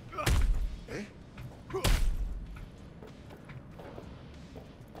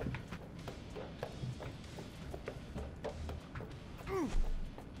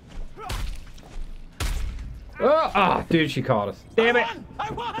 Oh, dude, she caught us. Damn it!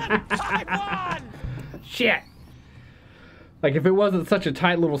 I won! Shit! Like, if it wasn't such a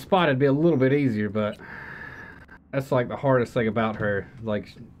tight little spot, it'd be a little bit easier, but that's like the hardest thing about her.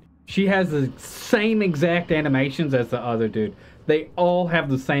 Like, she has the same exact animations as the other dude. They all have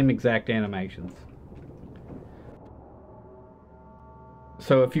the same exact animations.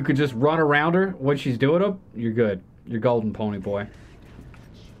 So if you could just run around her when she's doing them, you're good. You're golden, pony boy.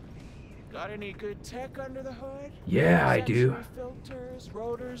 Got any good tech under the hood? Yeah, I do. Sensory filters,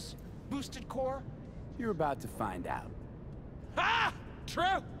 rotors, boosted core? You're about to find out. Ha!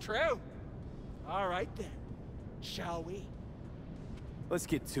 True, true. All right then. Shall we? Let's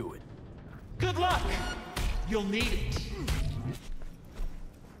get to it. Good luck. You'll need it.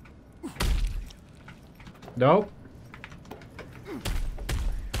 Nope.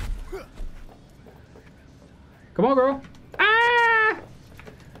 Come on, girl. Ah!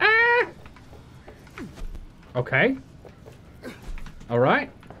 Ah! Okay. All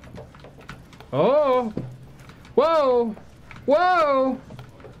right. Oh. Whoa. Whoa.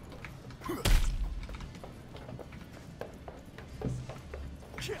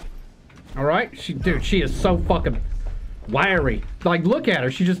 All right. Dude, she is so fucking wiry. Like, look at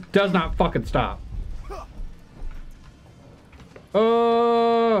her. She just does not fucking stop.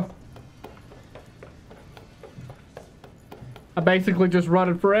 I'm basically just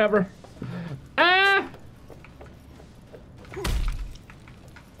running forever. Ah!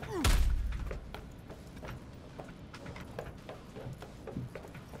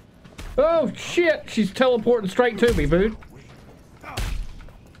 Oh shit! She's teleporting straight to me, dude.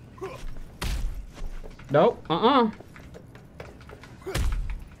 Nope.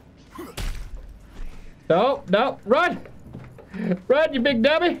 Nope. Nope. Run! Run, you big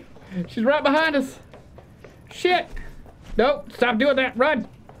dummy! She's right behind us. Shit! Nope. Stop doing that. Run!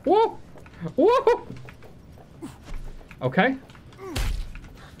 Woo! Woo! Okay.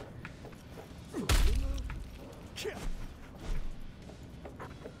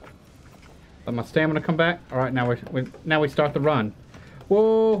 Let my stamina come back. All right, now we start the run.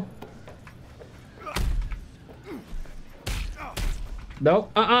 Whoa!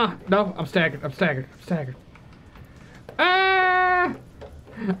 Nope. No, I'm staggered. I'm staggered. Ah!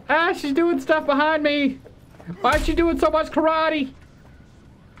 Ah! She's doing stuff behind me. Why is she doing so much karate?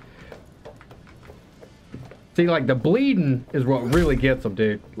 See, like, the bleeding is what really gets them,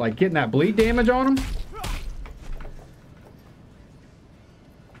 dude. Like, getting that bleed damage on them.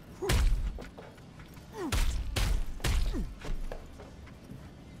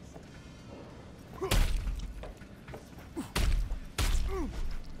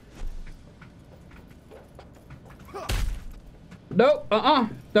 Nope,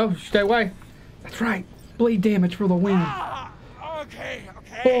 no, stay away. That's right. Bleed damage for the win. Okay.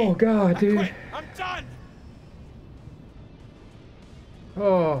 Oh, God, dude. I'm done.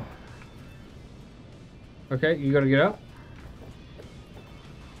 Oh. Okay, you gotta get up.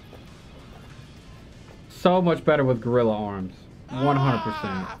 So much better with gorilla arms.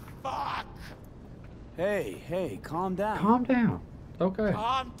 100%. Fuck. Hey, calm down. Calm down. Okay.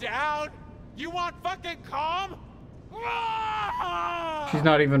 Calm down? You want fucking calm? She's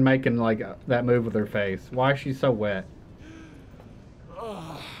not even making, like, that move with her face. Why is she so wet?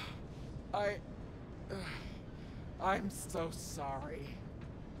 I'm so sorry.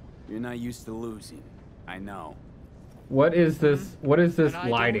 You're not used to losing. I know. What is this? What is this And I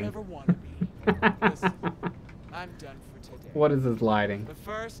lighting? don't ever want to be. Listen, I'm done for today. What is this lighting? But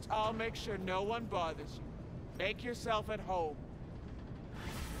first, I'll make sure no one bothers you. Make yourself at home.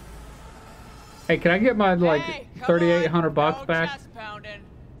 Hey, can I get my like Hey, come 3,800 on, bucks no back? chest pounding.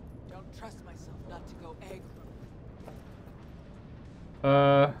 Don't trust myself not to go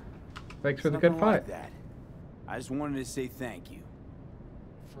aggro. Thanks for the It's good nothing like fight. that. I just wanted to say thank you.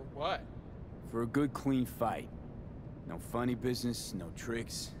 For what? For a good, clean fight. No funny business, no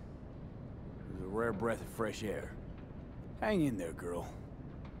tricks. It was a rare breath of fresh air. Hang in there, girl.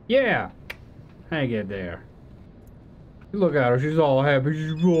 Yeah, hang in there. Look at her, she's all happy.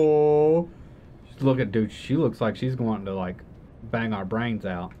 Look at dude, she looks like she's going to like bang our brains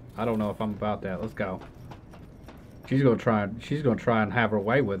out. I don't know if I'm about that. Let's go. She's gonna try and have her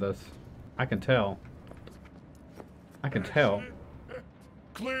way with us. I can tell. I can tell.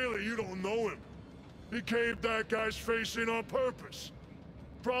 Clearly you don't know him. He caved that guy's face in on purpose.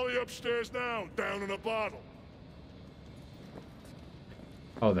 Probably upstairs now, down in a bottle.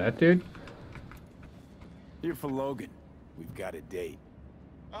 Oh, that dude? Here for Logan. We've got a date.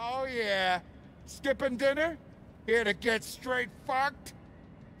 Oh yeah. Skipping dinner? Here to get straight fucked?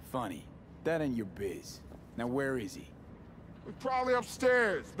 Funny. That ain't your biz. Now where is he? We're probably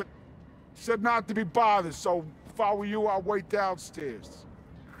upstairs, but said not to be bothered, so if I were you, I'd wait downstairs.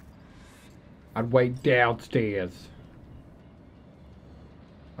 I'd wait downstairs.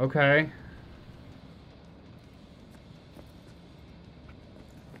 Okay.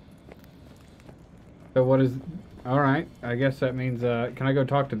 So what is... Alright, I guess that means, can I go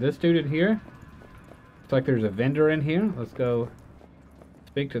talk to this dude in here? Looks like there's a vendor in here. Let's go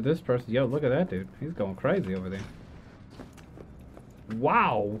speak to this person. Yo, look at that dude. He's going crazy over there.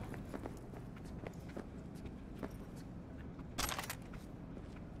 Wow.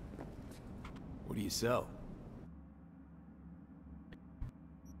 What do you sell?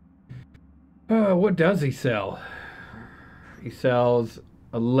 What does he sell? He sells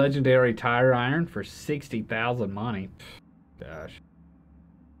a legendary tire iron for 60,000 money. Gosh.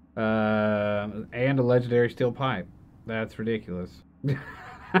 And a legendary steel pipe. That's ridiculous.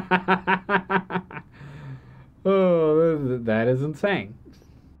 Oh, that is insane.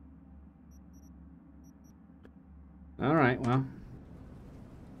 Alright, well.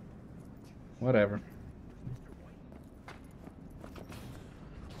 Whatever.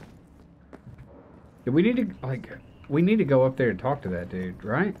 Do we need to, like, we need to go up there and talk to that dude,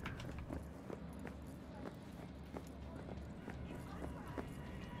 right?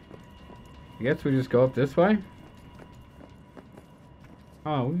 I guess we just go up this way?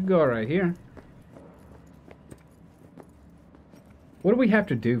 Oh, we can go right here. What do we have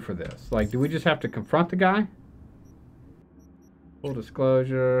to do for this? Like, do we just have to confront the guy? Full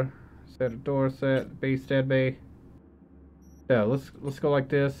disclosure. Set a door set. Be stead be. Yeah, let's go like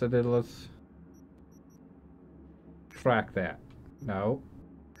this and then let's track that. No.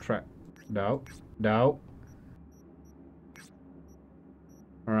 Track. No. No.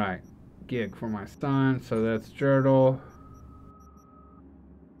 Alright. Gig for my son. So that's Jerdal.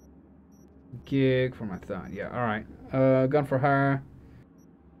 Gig for my son. Yeah, alright. Gun for hire.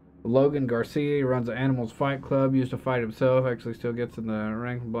 Logan Garcia, he runs the Animals Fight Club, used to fight himself, actually still gets in the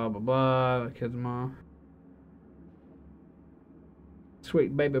ring, blah, blah, blah. The kid's mom.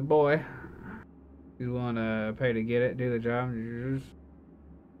 Sweet baby boy. He's willing to pay to get it, do the job.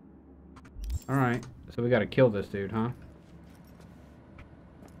 Alright, so we gotta kill this dude, huh?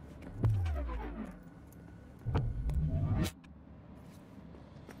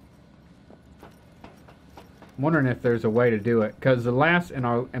 I'm wondering if there's a way to do it, because in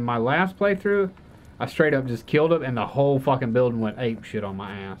my last playthrough, I straight up just killed him and the whole fucking building went ape shit on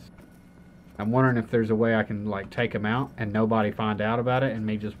my ass. I'm wondering if there's a way I can like take him out and nobody find out about it and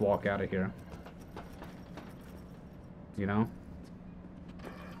me just walk out of here. You know?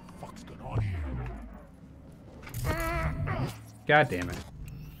 What's going on here? God damn it.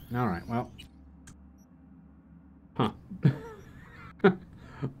 Alright, well. Huh.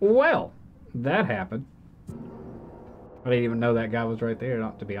 Well, that happened. I didn't even know that guy was right there,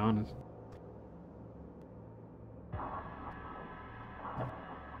 not to be honest.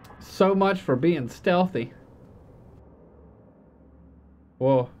 So much for being stealthy.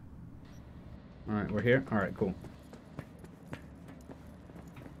 Whoa. Alright, we're here? Alright, cool.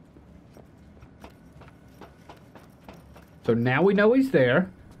 So now we know he's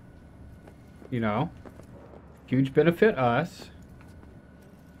there. You know. Huge benefit us.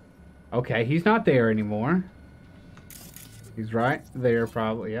 Okay, he's not there anymore. He's right there,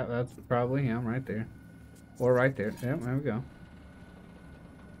 probably. Yeah, that's probably him right there. Or right there. Yep, there we go.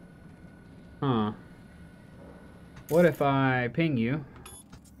 Huh. What if I ping you?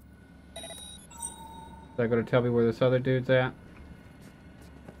 Is that going to tell me where this other dude's at?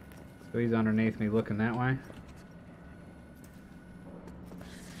 So he's underneath me looking that way.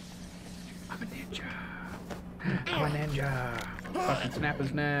 I'm a ninja. I'm a ninja. Fucking snap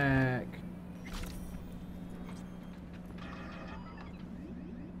his neck.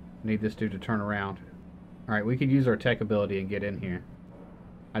 Need this dude to turn around. Alright, we could use our tech ability and get in here.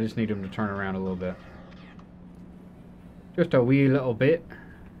 I just need him to turn around a little bit. Just a wee little bit.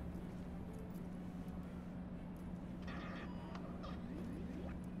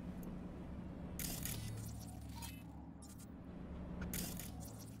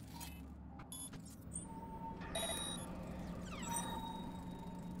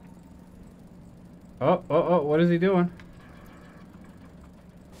 Oh, what is he doing?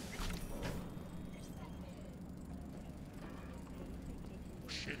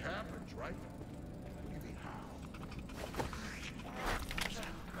 Shit happens, right?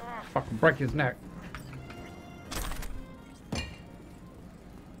 Fucking break his neck.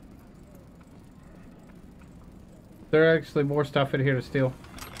 There actually more stuff in here to steal?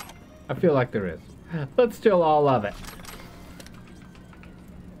 I feel like there is. Let's steal all of it.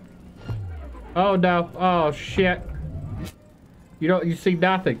 Oh no. Oh shit. You see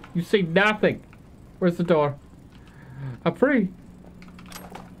nothing. You see nothing. Where's the door? I'm free.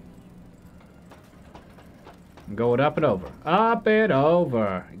 I'm going up and over. Up and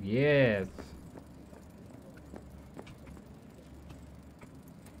over. Yes. Is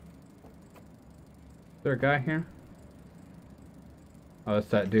there a guy here? Oh, it's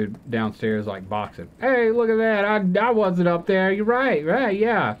that dude downstairs like boxing. Hey, look at that. I wasn't up there. You're right,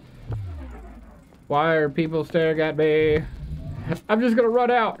 yeah. Why are people staring at me? I'm just gonna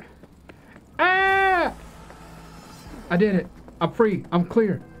run out. Ah! I did it. I'm free. I'm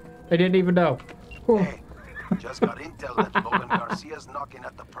clear. They didn't even know. Hey, just got intel that Logan Garcia's knocking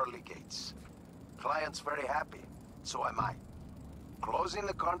at the pearly gates. Client's very happy. So am I. Closing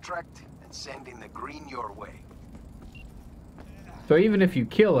the contract and sending the green your way. So even if you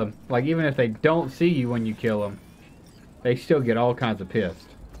kill him, like even if they don't see you when you kill him, they still get all kinds of pissed.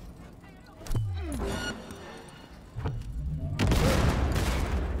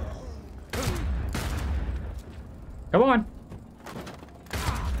 Come on.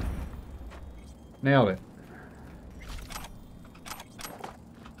 Nailed it.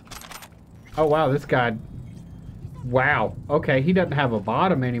 Oh wow, this guy. Wow. Okay, he doesn't have a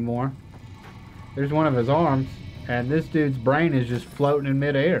bottom anymore. There's one of his arms, and this dude's brain is just floating in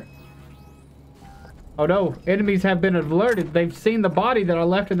midair. Oh no, enemies have been alerted. They've seen the body that I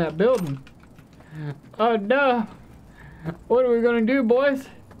left in that building. Oh no. What are we gonna do, boys?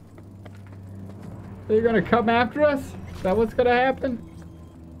 They're gonna come after us? Is that what's gonna happen?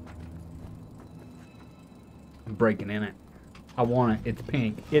 I'm breaking in it. I want it. It's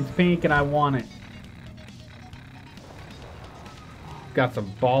pink. It's pink and I want it. Got some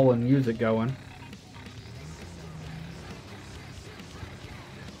ballin' music going.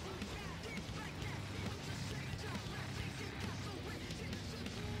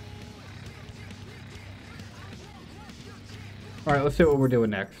 Alright, let's see what we're doing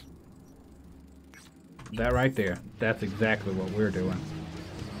next. That right there. That's exactly what we're doing.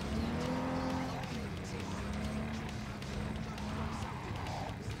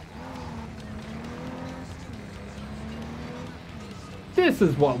 This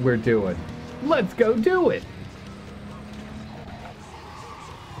is what we're doing. Let's go do it.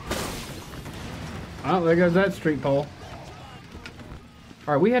 Oh, there goes that street pole.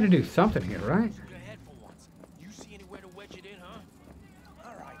 Alright, we had to do something here, right?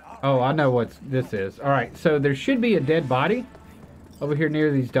 Oh, I know what this is. Alright, so there should be a dead body over here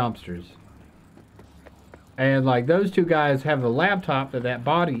near these dumpsters. And, like, those two guys have a laptop that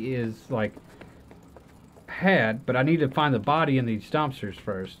body is, like, had. But I need to find the body in these dumpsters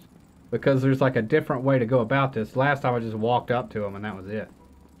first. Because there's, like, a different way to go about this. Last time I just walked up to them and that was it.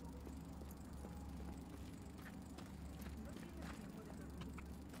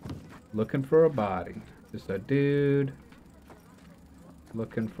 Looking for a body. Just a dude.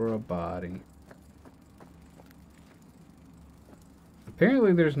 Looking for a body.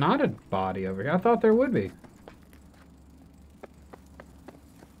 Apparently there's not a body over here. I thought there would be.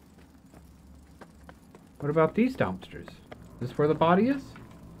 What about these dumpsters? Is this where the body is?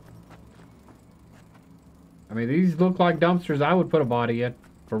 I mean, these look like dumpsters I would put a body in.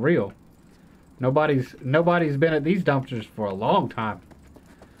 For real. Nobody's been at these dumpsters for a long time.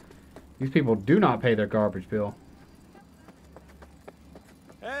 These people do not pay their garbage bill.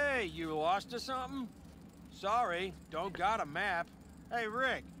 Hey, you lost or something? Sorry, don't got a map. Hey,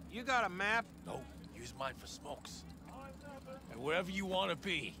 Rick, you got a map? No, use mine for smokes. And wherever you want to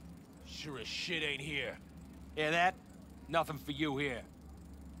be, sure as shit ain't here. Hear that? Nothing for you here.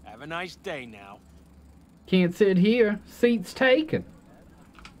 Have a nice day now. Can't sit here. Seat's taken.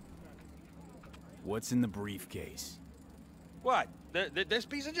 What's in the briefcase? What? This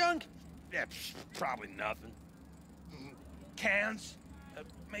piece of junk? Yeah, probably nothing. Cans?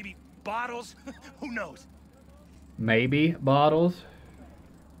 Maybe bottles? Who knows? Maybe bottles.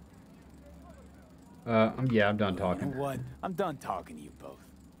 Yeah, I'm done talking. You know what? I'm done talking to you both.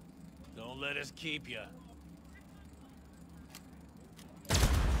 Don't let us keep you.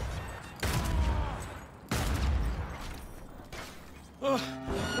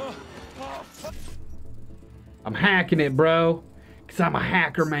 I'm hacking it, bro. Because I'm a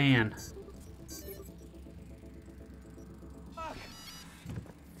hacker man.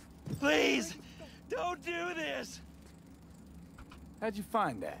 Please, don't do this. How'd you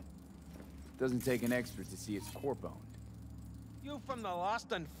find that? Doesn't take an expert to see it's corp owned. You from the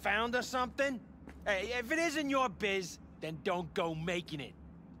lost and found or something? Hey, if it isn't your biz, then don't go making it.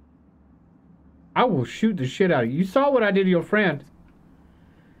 I will shoot the shit out of you. You saw what I did to your friend.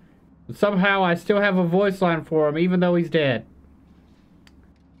 But somehow I still have a voice line for him, even though he's dead.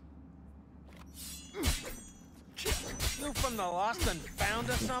 You from the lost and found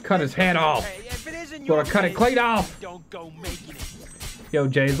or something? Cut his head off. Hey, if it isn't Gonna your cut it biz, clean off. Don't go making it. Yo,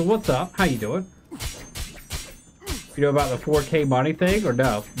 Jazel, what's up? How you doing? You know about the 4K money thing, or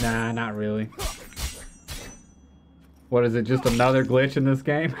no? Nah, not really. What is it, just another glitch in this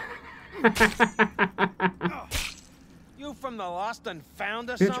game? You from the lost and found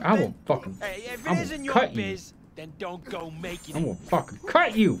or Bitch, something? I will fucking... Hey, if I it will isn't your cut you. biz, then don't go making I it. will fucking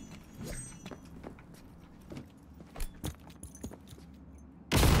cut you!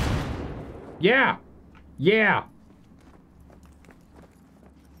 Yeah! Yeah!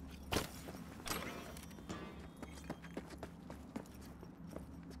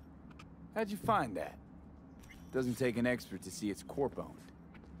 How'd you find that? Doesn't take an expert to see it's corp owned.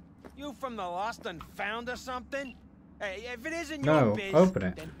 You from the lost and found or something? Hey, if it isn't No, your biz, open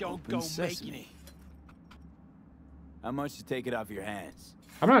it. then don't Open go sesame. making it. How much to take it off your hands?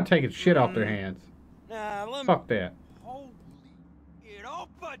 I'm not taking shit off their hands. Nah, let me... Fuck that. Holy it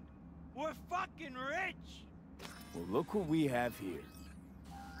open! We're fucking rich! Well, look what we have here.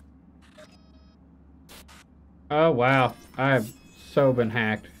 Oh, wow. I've so been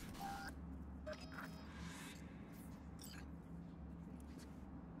hacked.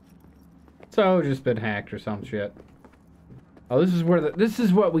 So, just been hacked or some shit. Oh, this is where this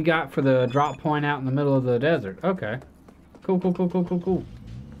is what we got for the drop point out in the middle of the desert. Okay. Cool, cool, cool, cool, cool, cool.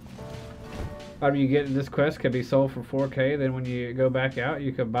 Whatever you get in this quest can be sold for 4K. Then when you go back out,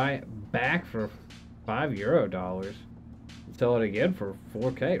 you can buy it back for €5. Sell it again for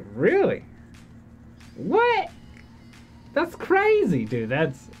 4K. Really? What? That's crazy, dude.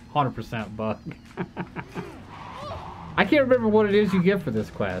 That's 100% bug. I can't remember what it is you get for this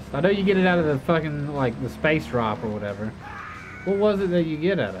quest. I know you get it out of the fucking, like, the space drop or whatever. What was it that you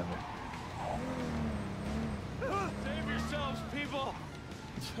get out of it? Save yourselves, people.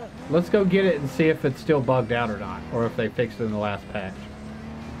 Let's go get it and see if it's still bugged out or not. Or if they fixed it in the last patch.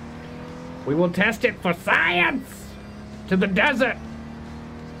 We will test it for science! To the desert!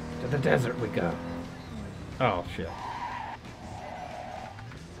 To the desert we go. Oh, shit.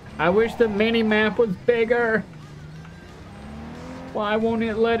 I wish the mini-map was bigger. Why won't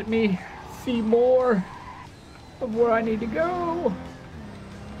it let me see more of where I need to go?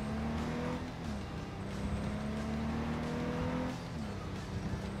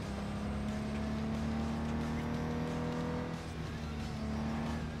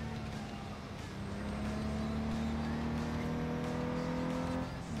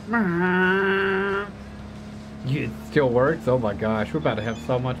 It still works? Oh my gosh, we're about to have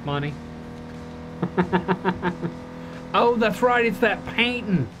so much money. Oh, that's right, it's that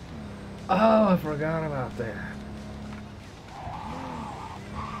painting. Oh, I forgot about that.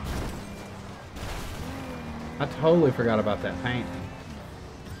 I totally forgot about that painting.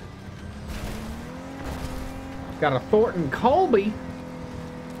 Got a Thornton Colby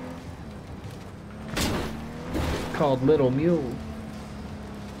called Little Mule.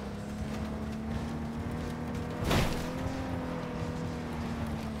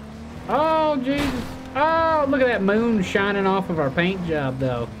 Oh, Jesus. Oh, look at that moon shining off of our paint job,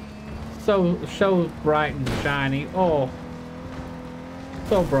 though. So bright and shiny. Oh.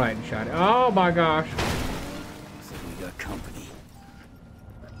 So bright and shiny. Oh, my gosh. So we got company.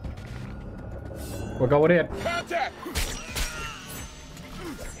 We're going in. Contact!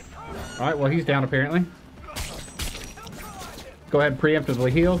 Alright, well, he's down, apparently. Go ahead and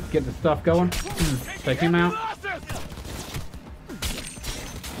preemptively heal. Get the stuff going. Take him out.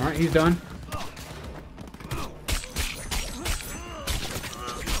 Alright, he's done.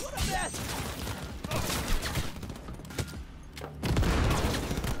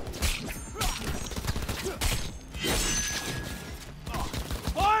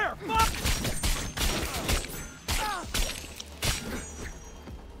 Fire! Fuck!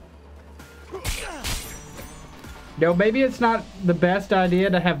 Yo, maybe it's not the best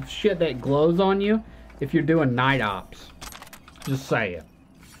idea to have shit that glows on you if you're doing night ops. Just say it.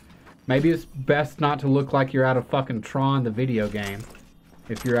 Maybe it's best not to look like you're out of fucking Tron, the video game,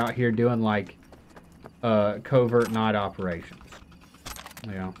 if you're out here doing like covert night operations.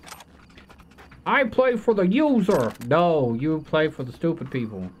 Yeah. I play for the user. No, you play for the stupid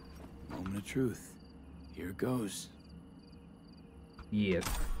people. Moment of truth. Here it goes. Yes.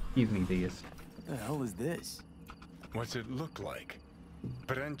 Give me this. What the hell is this? What's it look like?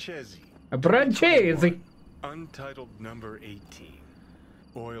 Brancesi. A Brancesi. Untitled number 18.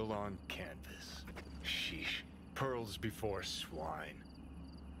 Oil on canvas. Sheesh. Pearls before swine.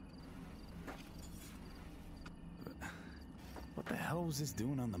 What the hell was this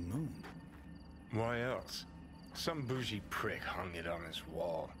doing on the moon? Why else? Some bougie prick hung it on his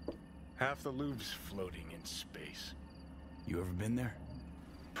wall. Half the Louvre's floating in space. You ever been there?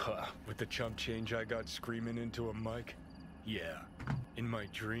 Puh, with the chump change I got screaming into a mic? Yeah, in my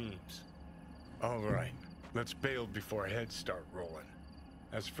dreams. Alright, let's bail before heads start rolling.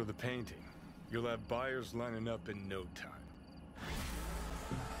 As for the painting, you'll have buyers lining up in no time.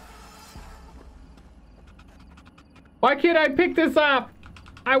 Why can't I pick this up?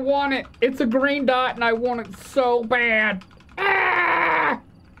 I want it. It's a green dot and I want it so bad. Ah!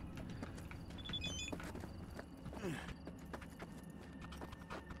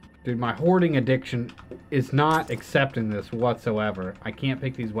 Dude, my hoarding addiction is not accepting this whatsoever. I can't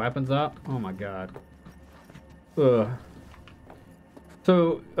pick these weapons up. Oh my god. Ugh.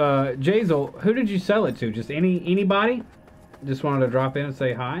 So, Jazel, who did you sell it to? Just anybody? Just wanted to drop in and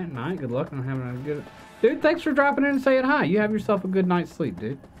say hi. Night. Good luck on having a good... Dude, thanks for dropping in and saying hi. You have yourself a good night's sleep,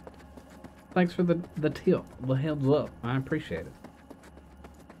 dude. Thanks for the tip. The heads up. I appreciate it.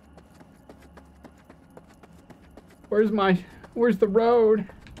 Where's the road?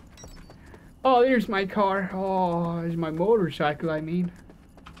 Oh, there's my car. Oh, there's my motorcycle, I mean.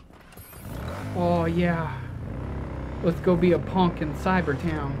 Oh, yeah. Let's go be a punk in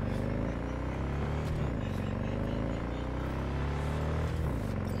Cybertown.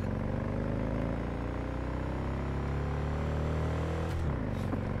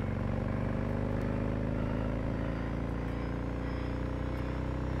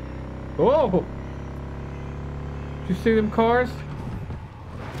 Whoa! Did you see them cars?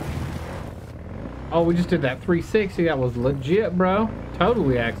 Oh, we just did that 360. That was legit, bro.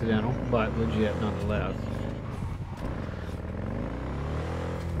 Totally accidental, but legit nonetheless.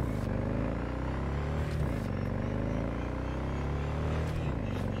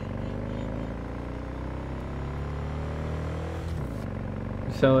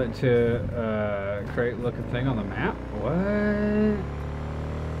 Sell it to a crate looking thing on the map? What?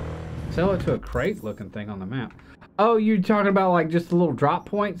 Sell it to a crate looking thing on the map. Oh, you're talking about like just the little drop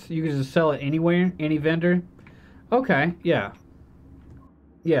points? You can just sell it anywhere, any vendor? Okay, yeah.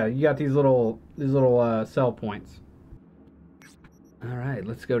 Yeah, you got these little sell points. Alright,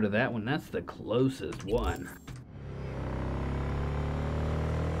 let's go to that one. That's the closest one.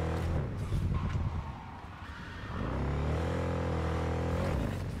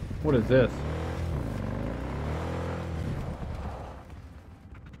 What is this?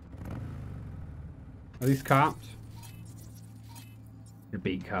 Are these cops? They're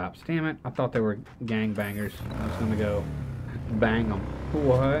beat cops. Damn it. I thought they were gangbangers. I was gonna go bang them.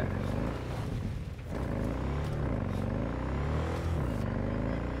 What?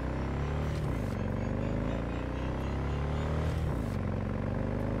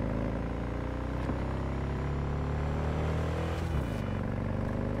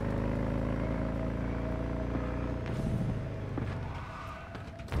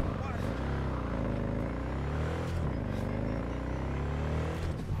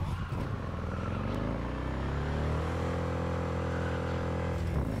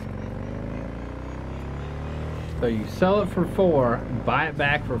 So you sell it for 4, buy it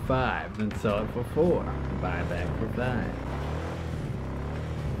back for 5, then sell it for 4, buy it back for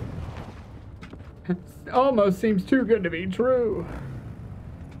 5. It almost seems too good to be true.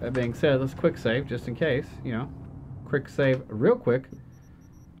 That being said, let's quick save just in case, you know. Quick save real quick.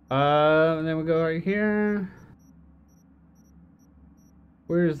 And then we go right here.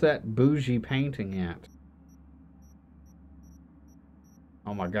 Where's that bougie painting at?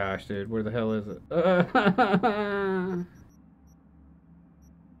 Oh my gosh, dude, where the hell is it?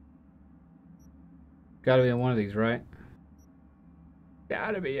 Gotta be in one of these, right?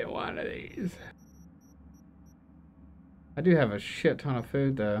 Gotta be in one of these. I do have a shit ton of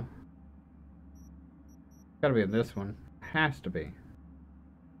food, though. Gotta be in this one. Has to be.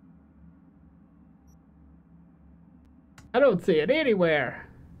 I don't see it anywhere.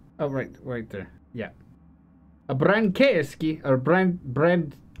 Oh, right there. Yeah. A Brankeski, or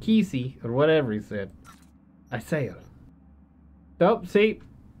Brandkisi, or whatever he said. I sail. Nope, see?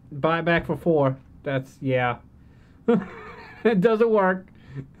 Buy it back for 4. That's, yeah. It doesn't work.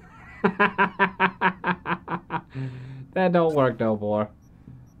 That don't work no more.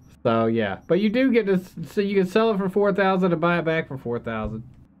 So, yeah. But you do get to, so you can sell it for 4,000 and buy it back for 4,000.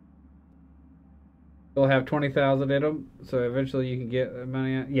 They'll have 20,000 in them, so eventually you can get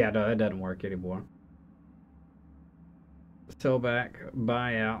money out. Yeah, no, that doesn't work anymore. Sell back,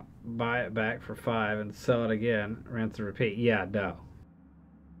 buy out, buy it back for 5 and sell it again, rinse and repeat. Yeah, no.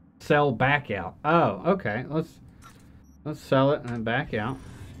 Sell back out. Oh, okay. Let's sell it and then back out.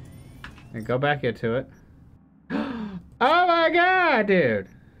 And go back into it. Oh my god, dude.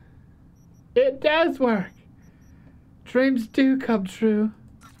 It does work. Dreams do come true.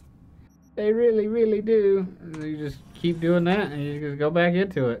 They really, really do. And you just keep doing that and you just go back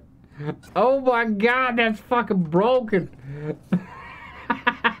into it. Oh my god, that's fucking broken.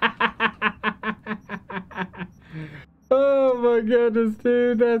 Oh my goodness,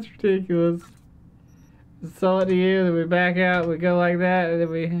 dude, that's ridiculous. Sell it to you, then we back out, we go like that, and then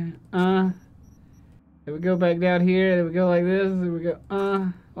we go back down here, then we go like this, and we go,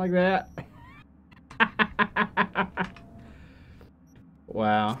 like that.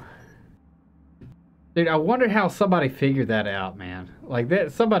 Wow. Dude, I wonder how somebody figured that out, man. Like,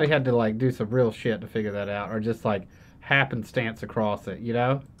 that, somebody had to, like, do some real shit to figure that out, or just, like, happenstance across it, you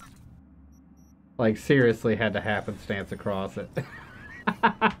know? Like, seriously had to happenstance across it.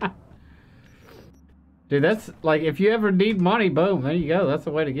 Dude, that's, like, if you ever need money, boom, there you go. That's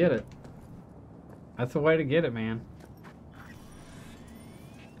the way to get it. That's the way to get it, man.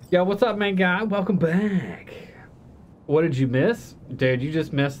 Yo, what's up, man, guy? Welcome back. What did you miss? Dude, you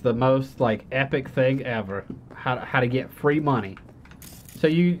just missed the most, like, epic thing ever. How to get free money. So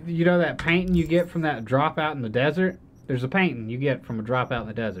you know that painting you get from that dropout in the desert? There's a painting you get from a dropout in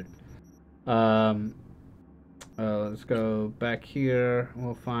the desert. Let's go back here.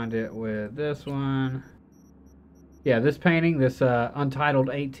 We'll find it with this one. Yeah, this painting, this Untitled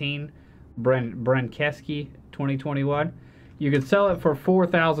 18, Brankeski 2021. You could sell it for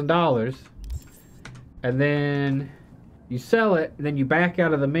 $4,000. And then you sell it, and then you back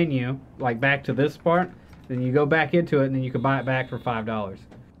out of the menu, like back to this part. Then you go back into it, and then you can buy it back for $5.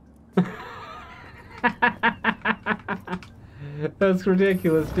 That's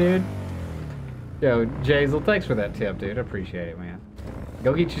ridiculous, dude. Yo, Jazel, thanks for that tip, dude. I appreciate it, man.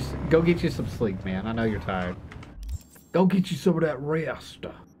 Go get you some sleep, man. I know you're tired. Go get you some of that rest.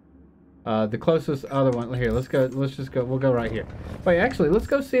 The closest other one here. Let's go. Let's just go. We'll go right here. Wait, actually, let's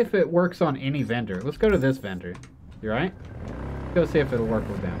go see if it works on any vendor. Let's go to this vendor. You right? Let's go see if it'll work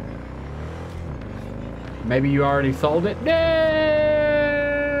with them. Maybe you already sold it. No.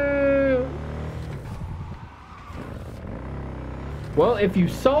 Well, if you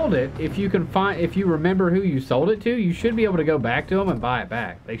sold it, if you remember who you sold it to, you should be able to go back to them and buy it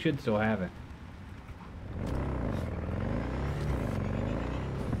back. They should still have it.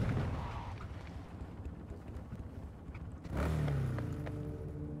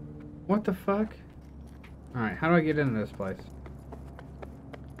 What the fuck? Alright, how do I get into this place?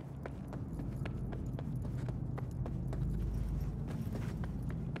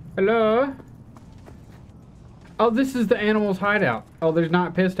 Hello? Oh, this is the animal's hideout. Oh, they're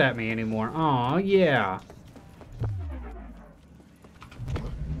not pissed at me anymore. Aw, yeah.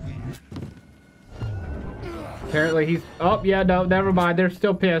 Apparently he's... Oh, yeah, no, never mind. They're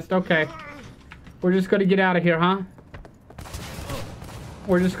still pissed. Okay. We're just gonna get out of here, huh?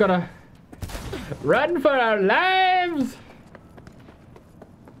 We're just gonna... run for our lives!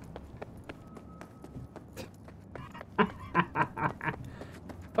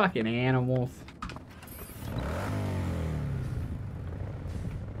 Fucking animals.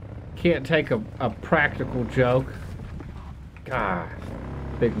 Can't take a practical joke. God.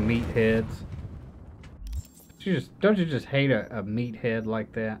 Big meatheads. Don't you just hate a meathead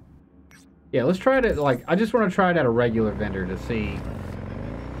like that? Yeah, let's try it, like, I just want to try it at a regular vendor to see.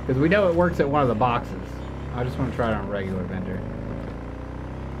 Because we know it works at one of the boxes. I just want to try it on a regular vendor.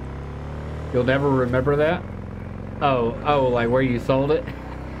 You'll never remember that? Oh, like where you sold it?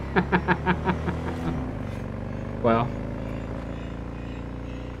 Well.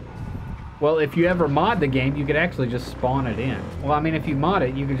 Well, if you ever mod the game, you could actually just spawn it in. Well, I mean, if you mod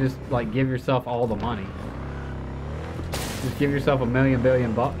it, you could just, like, give yourself all the money. Just give yourself a million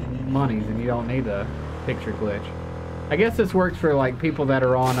billion monies, and you don't need the picture glitch. I guess this works for, like, people that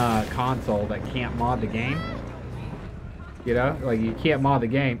are on a console that can't mod the game. You know? Like, you can't mod the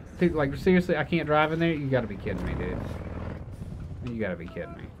game. Dude, like, seriously, I can't drive in there? You gotta be kidding me, dude. You gotta be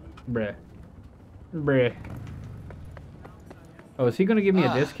kidding me. Bruh. Bruh. Oh, is he gonna give me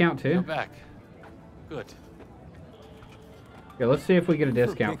a discount too? You're back. Good. Yeah, let's see if we get a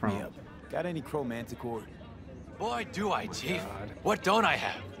discount from him. Got any Crow Manticore? Boy, do I, Chief. What don't I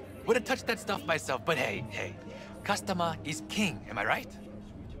have? Would have touched that stuff myself, but hey, customer is king, am I right?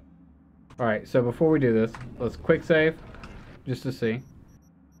 Alright, so before we do this, let's quick save, just to see.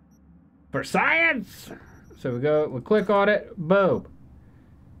 For science! So we click on it, boom.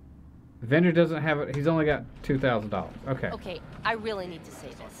 Vendor doesn't have it, he's only got $2,000. Okay. Okay, I really need to say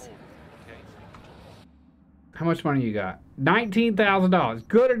this. How much money you got? $19,000,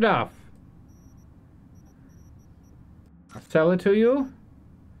 good enough. I'll sell it to you.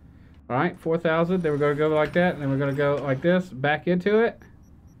 Alright, 4,000, then we're gonna go like that, and then we're gonna go like this, back into it.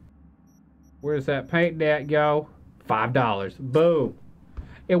 Where's that paint at, go? $5, boom.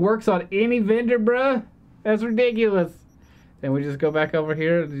 It works on any vendor, bruh. That's ridiculous. Then we just go back over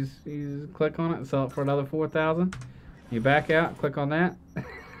here, you just click on it and sell it for another 4,000. You back out, click on that.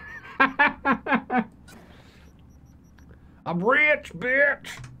 I'm rich, bitch.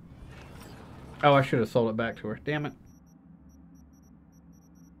 Oh, I should have sold it back to her. Damn it.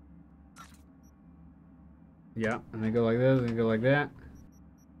 Yeah, and then go like this, and go like that.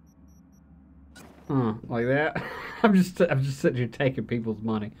 Like that. I'm just sitting here taking people's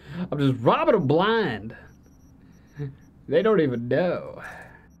money. I'm just robbing them blind. They don't even know.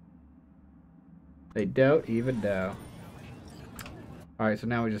 They don't even know. Alright, so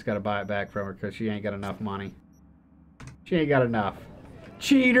now we just gotta buy it back from her because she ain't got enough money. She ain't got enough.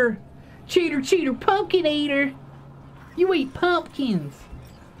 Cheater! Cheater, cheater, pumpkin eater! You eat pumpkins!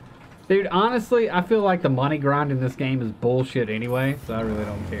 Dude, honestly, I feel like the money grind in this game is bullshit anyway, so I really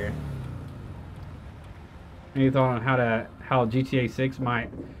don't care. Any thought on how GTA 6 might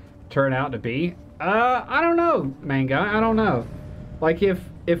turn out to be? I don't know, main guy. I don't know. Like, if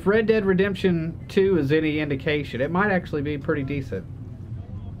Red Dead Redemption 2 is any indication, it might actually be pretty decent.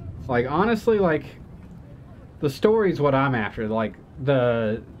 Like, honestly, like, the story's what I'm after. Like,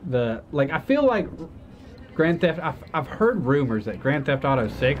 like, I feel like Grand Theft... I've heard rumors that Grand Theft Auto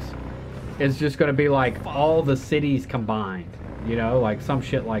 6 is just going to be, like, all the cities combined. You know? Like, some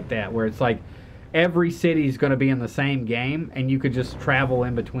shit like that, where it's like, every city's going to be in the same game, and you could just travel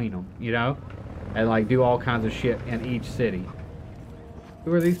in between them, you know? And, like, do all kinds of shit in each city.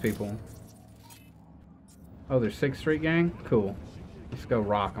 Who are these people? Oh, they're 6th Street Gang? Cool. Let's go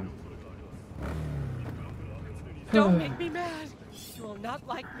rock them. Don't make me mad. You will not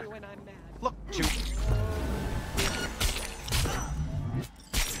like me when I'm mad. Look, shoot.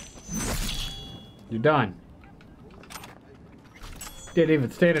 You're done. Didn't even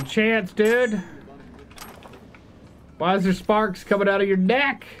stand a chance, dude. Why is there sparks coming out of your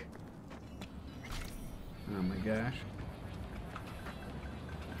neck? Oh my gosh.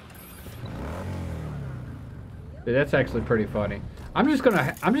 Dude, that's actually pretty funny. I'm just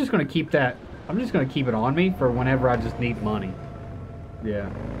gonna keep that. I'm just gonna keep it on me for whenever I just need money. Yeah.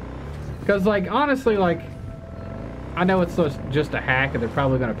 Because, like, honestly, like, I know it's just a hack and they're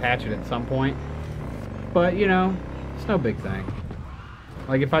probably gonna patch it at some point. But, you know, it's no big thing.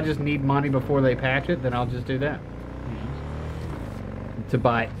 Like, if I just need money before they patch it, then I'll just do that. To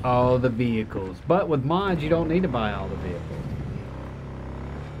buy all the vehicles. But with mods, you don't need to buy all the vehicles.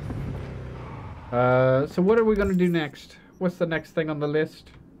 So what are we going to do next? What's the next thing on the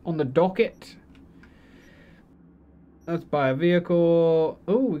list? On the docket? Let's buy a vehicle.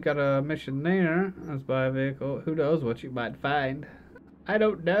 Oh, we got a mission there. Let's buy a vehicle. Who knows what you might find? I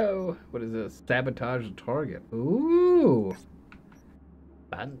don't know. What is this? Sabotage the target. Ooh.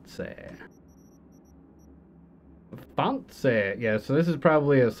 Fancy. Fancy. Yeah, so this is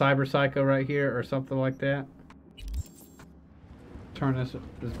probably a cyber psycho right here or something like that. Turn this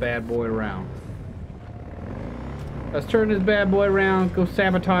bad boy around. Let's turn this bad boy around, go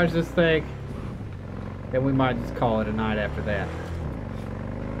sabotage this thing. Then we might just call it a night after that.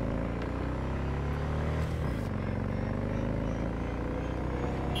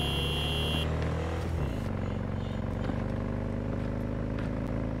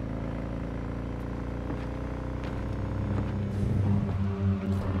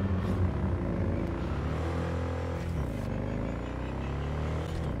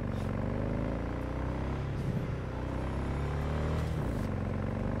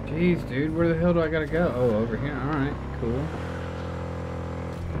 Jeez, dude, where the hell do I gotta go? Oh, over here. Alright, cool.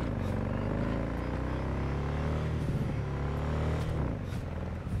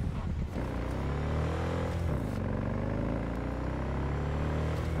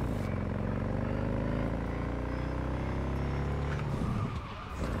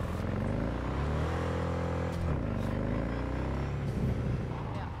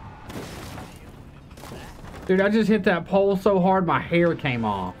 Dude, I just hit that pole so hard my hair came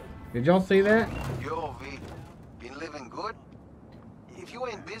off. Did y'all see that? Yo, V, been living good? If you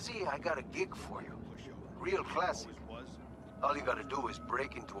ain't busy, I got a gig for you. Real classic. All you gotta do is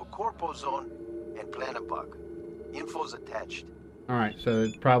break into a corpo zone and plant a bug. Info's attached. Alright, so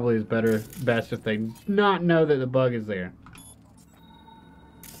it probably is best if they not know that the bug is there.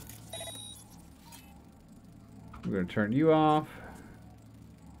 I'm gonna turn you off.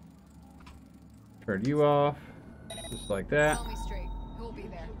 Turn you off. Just like that. Tell me straight. Who'll be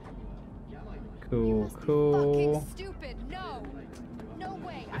there? Cool, cool. Fucking stupid. No. No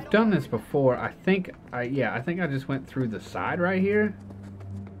way. I've done this before. I think I just went through the side right here.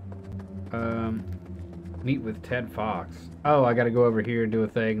 Meet with Ted Fox. Oh, I gotta go over here and do a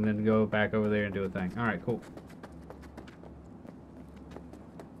thing, and then go back over there and do a thing. Alright, cool.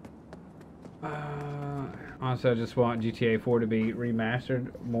 Honestly, I just want GTA 4 to be remastered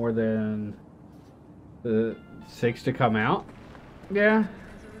more than the 6 to come out. Yeah.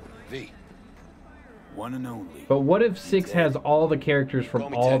 V. One and only. But what if 6 has all the characters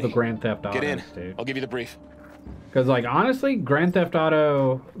from all the Grand Theft Autos, Get in. dude? I'll give you the brief. Because, like, honestly, Grand Theft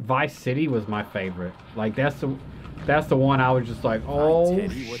Auto Vice City was my favorite. Like, that's the one I was just like, oh,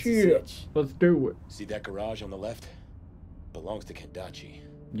 shit, let's do it. See that garage on the left? Belongs to Kendachi.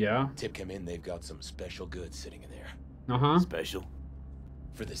 Yeah. Tip came in, they've got some special goods sitting in there. Uh-huh. Special?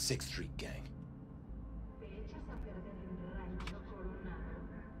 For the 6th Street gang.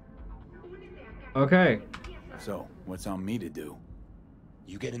 Okay. So, what's on me to do?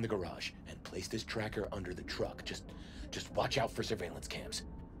 You get in the garage and place this tracker under the truck. Just watch out for surveillance cams.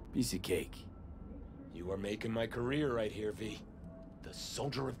 Piece of cake. You are making my career right here, V. The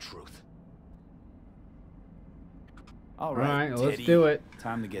soldier of truth. All right, let's Teddy. do it.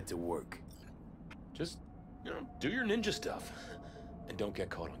 Time to get to work. Just, do your ninja stuff. And don't get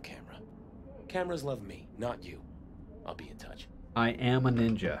caught on camera. Cameras love me, not you. I'll be in touch. I am a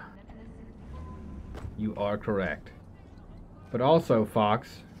ninja. You are correct. But also, Fox,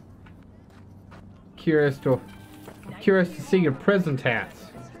 curious to see your prison tats.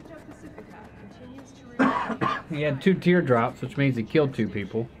 He had 2 teardrops, which means he killed 2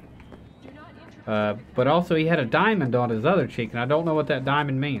 people. But also he had a diamond on his other cheek, and I don't know what that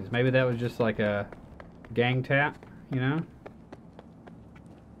diamond means. Maybe that was just like a gang tat, you know?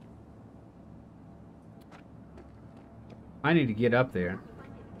 I need to get up there.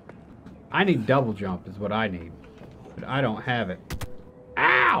 I need double jump is what I need. But I don't have it.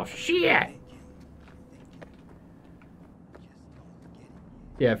 Ow! Shit!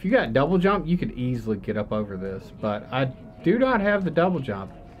 Yeah, if you got double jump, you could easily get up over this. But I do not have the double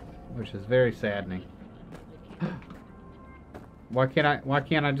jump, which is very saddening. Why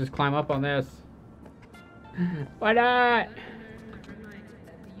can't I just climb up on this? Why not?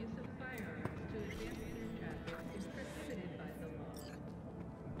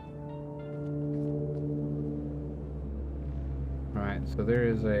 Alright, so there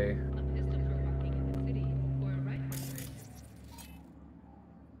is a...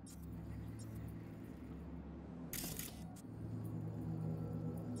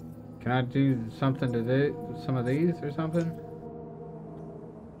 Can I do something to some of these or something?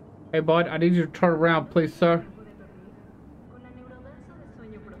 Hey, bud, I need you to turn around, please, sir.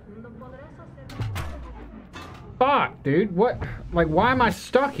 Fuck, dude. What? Like, why am I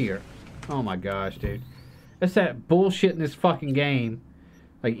stuck here? Oh my gosh, dude. That's that bullshit in this fucking game.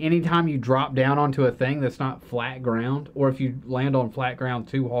 Like, anytime you drop down onto a thing that's not flat ground, or if you land on flat ground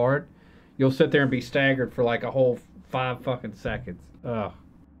too hard, you'll sit there and be staggered for like a whole 5 fucking seconds. Ugh.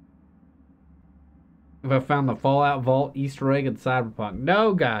 Have I found the Fallout Vault Easter egg in Cyberpunk?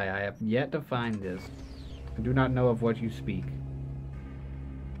 No, guy, I have yet to find this. I do not know of what you speak.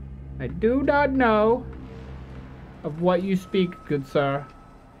 I do not know of what you speak, good sir.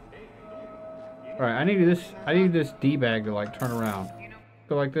 Alright, I need this D-bag to like turn around.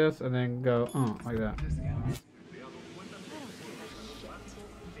 Go like this and then go, like that.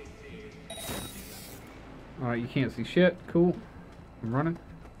 Alright, you can't see shit. Cool. I'm running.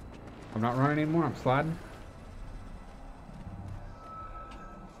 I'm not running anymore, I'm sliding.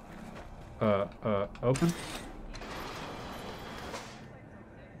 Open.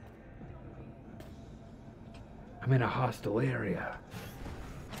 I'm in a hostile area.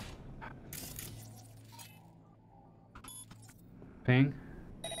 ping.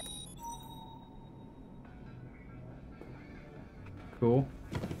 Cool.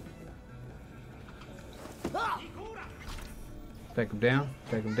 Take him down.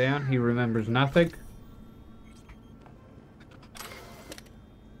 Take him down. He remembers nothing.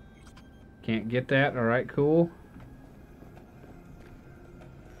 Can't get that. Alright, cool.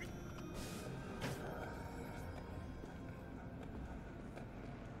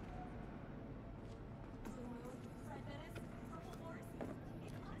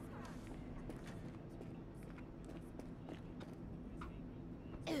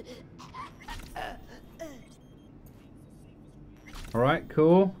 Alright,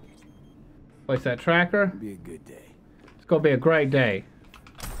 cool. Place that tracker. Be a good day. It's gonna be a great day.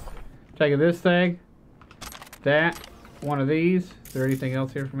 Taking this thing. That. One of these. Is there anything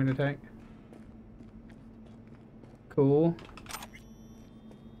else here for me to take? Cool.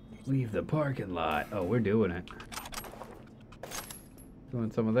 Leave the parking lot. Oh, we're doing it.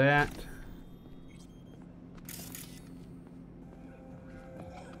 Doing some of that.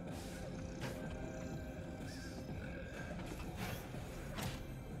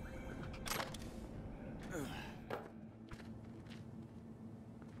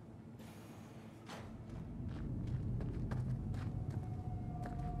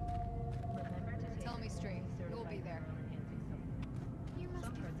 Tell me straight. You'll be there. You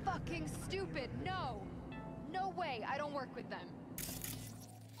must be fucking stupid. No. No way. I don't work with them.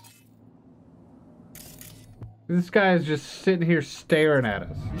 This guy is just sitting here staring at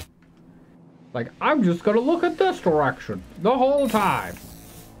us. Like, I'm just gonna look at this direction the whole time.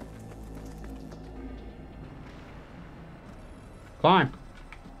 Climb.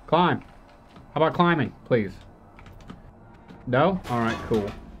 Climb. How about climbing, please? No? Alright,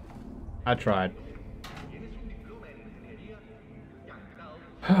 cool. I tried.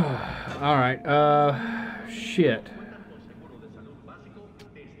 Alright, shit.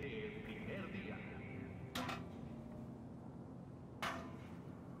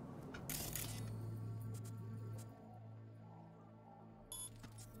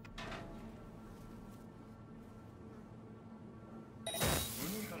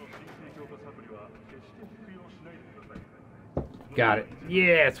 Got it.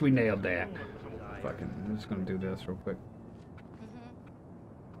 Yes, we nailed that. Fucking, I'm just gonna do this real quick.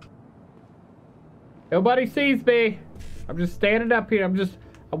 Nobody sees me. I'm just standing up here. I'm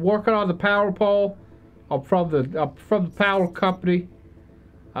working on the power pole. I'm from the power company.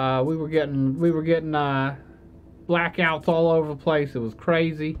 We were getting blackouts all over the place. It was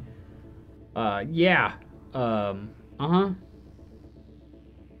crazy. Yeah. So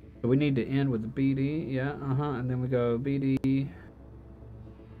we need to end with the BD. Yeah. And then we go BD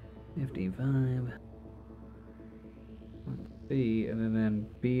 55. B and then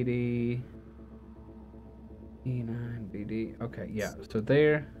BD E9 BD. Okay, yeah. So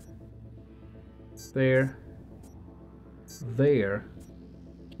there,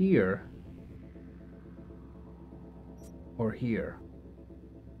 here, or here,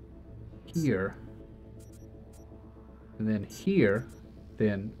 and then here,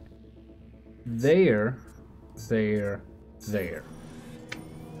 then there.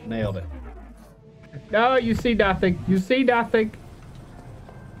 Nailed it. No, you see nothing. You see nothing.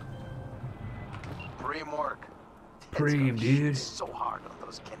 Preem work. Preem, dude. So hard on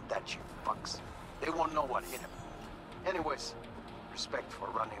those Kendachi fucks. They won't know what hit him. Anyways, respect for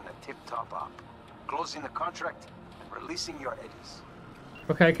running a tip-top op, closing the contract, and releasing your eddies.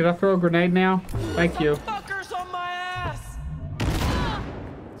 Okay, can I throw a grenade now? Thank you. Fuckers on my ass!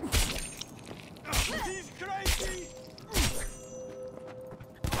 He's crazy!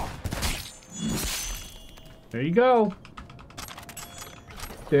 There you go.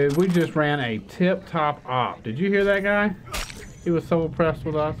 Dude, we just ran a tip-top op. Did you hear that guy? He was so impressed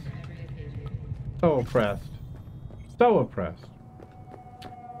with us. So impressed. So impressed.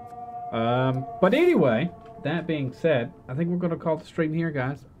 But anyway, that being said, I think we're going to call the stream here,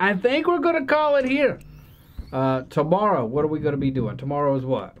 guys. I think we're going to call it here. Tomorrow, what are we going to be doing? Tomorrow is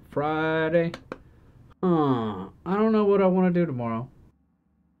what? Friday? I don't know what I want to do tomorrow.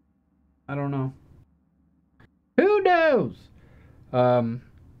 I don't know. Who knows?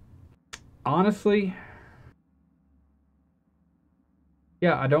 Honestly,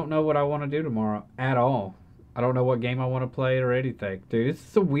 yeah, I don't know what I want to do tomorrow at all. I don't know what game I want to play or anything. Dude, this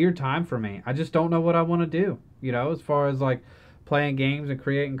is a weird time for me. I just don't know what I want to do, you know, as far as like playing games and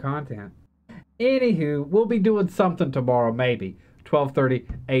creating content. Anywho, we'll be doing something tomorrow, maybe 12:30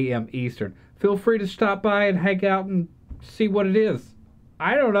 a.m. Eastern. Feel free to stop by and hang out and see what it is.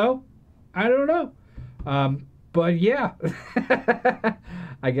 I don't know. But yeah,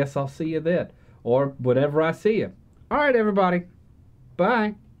 I guess I'll see you then, or whenever I see you. All right, everybody.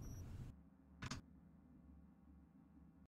 Bye.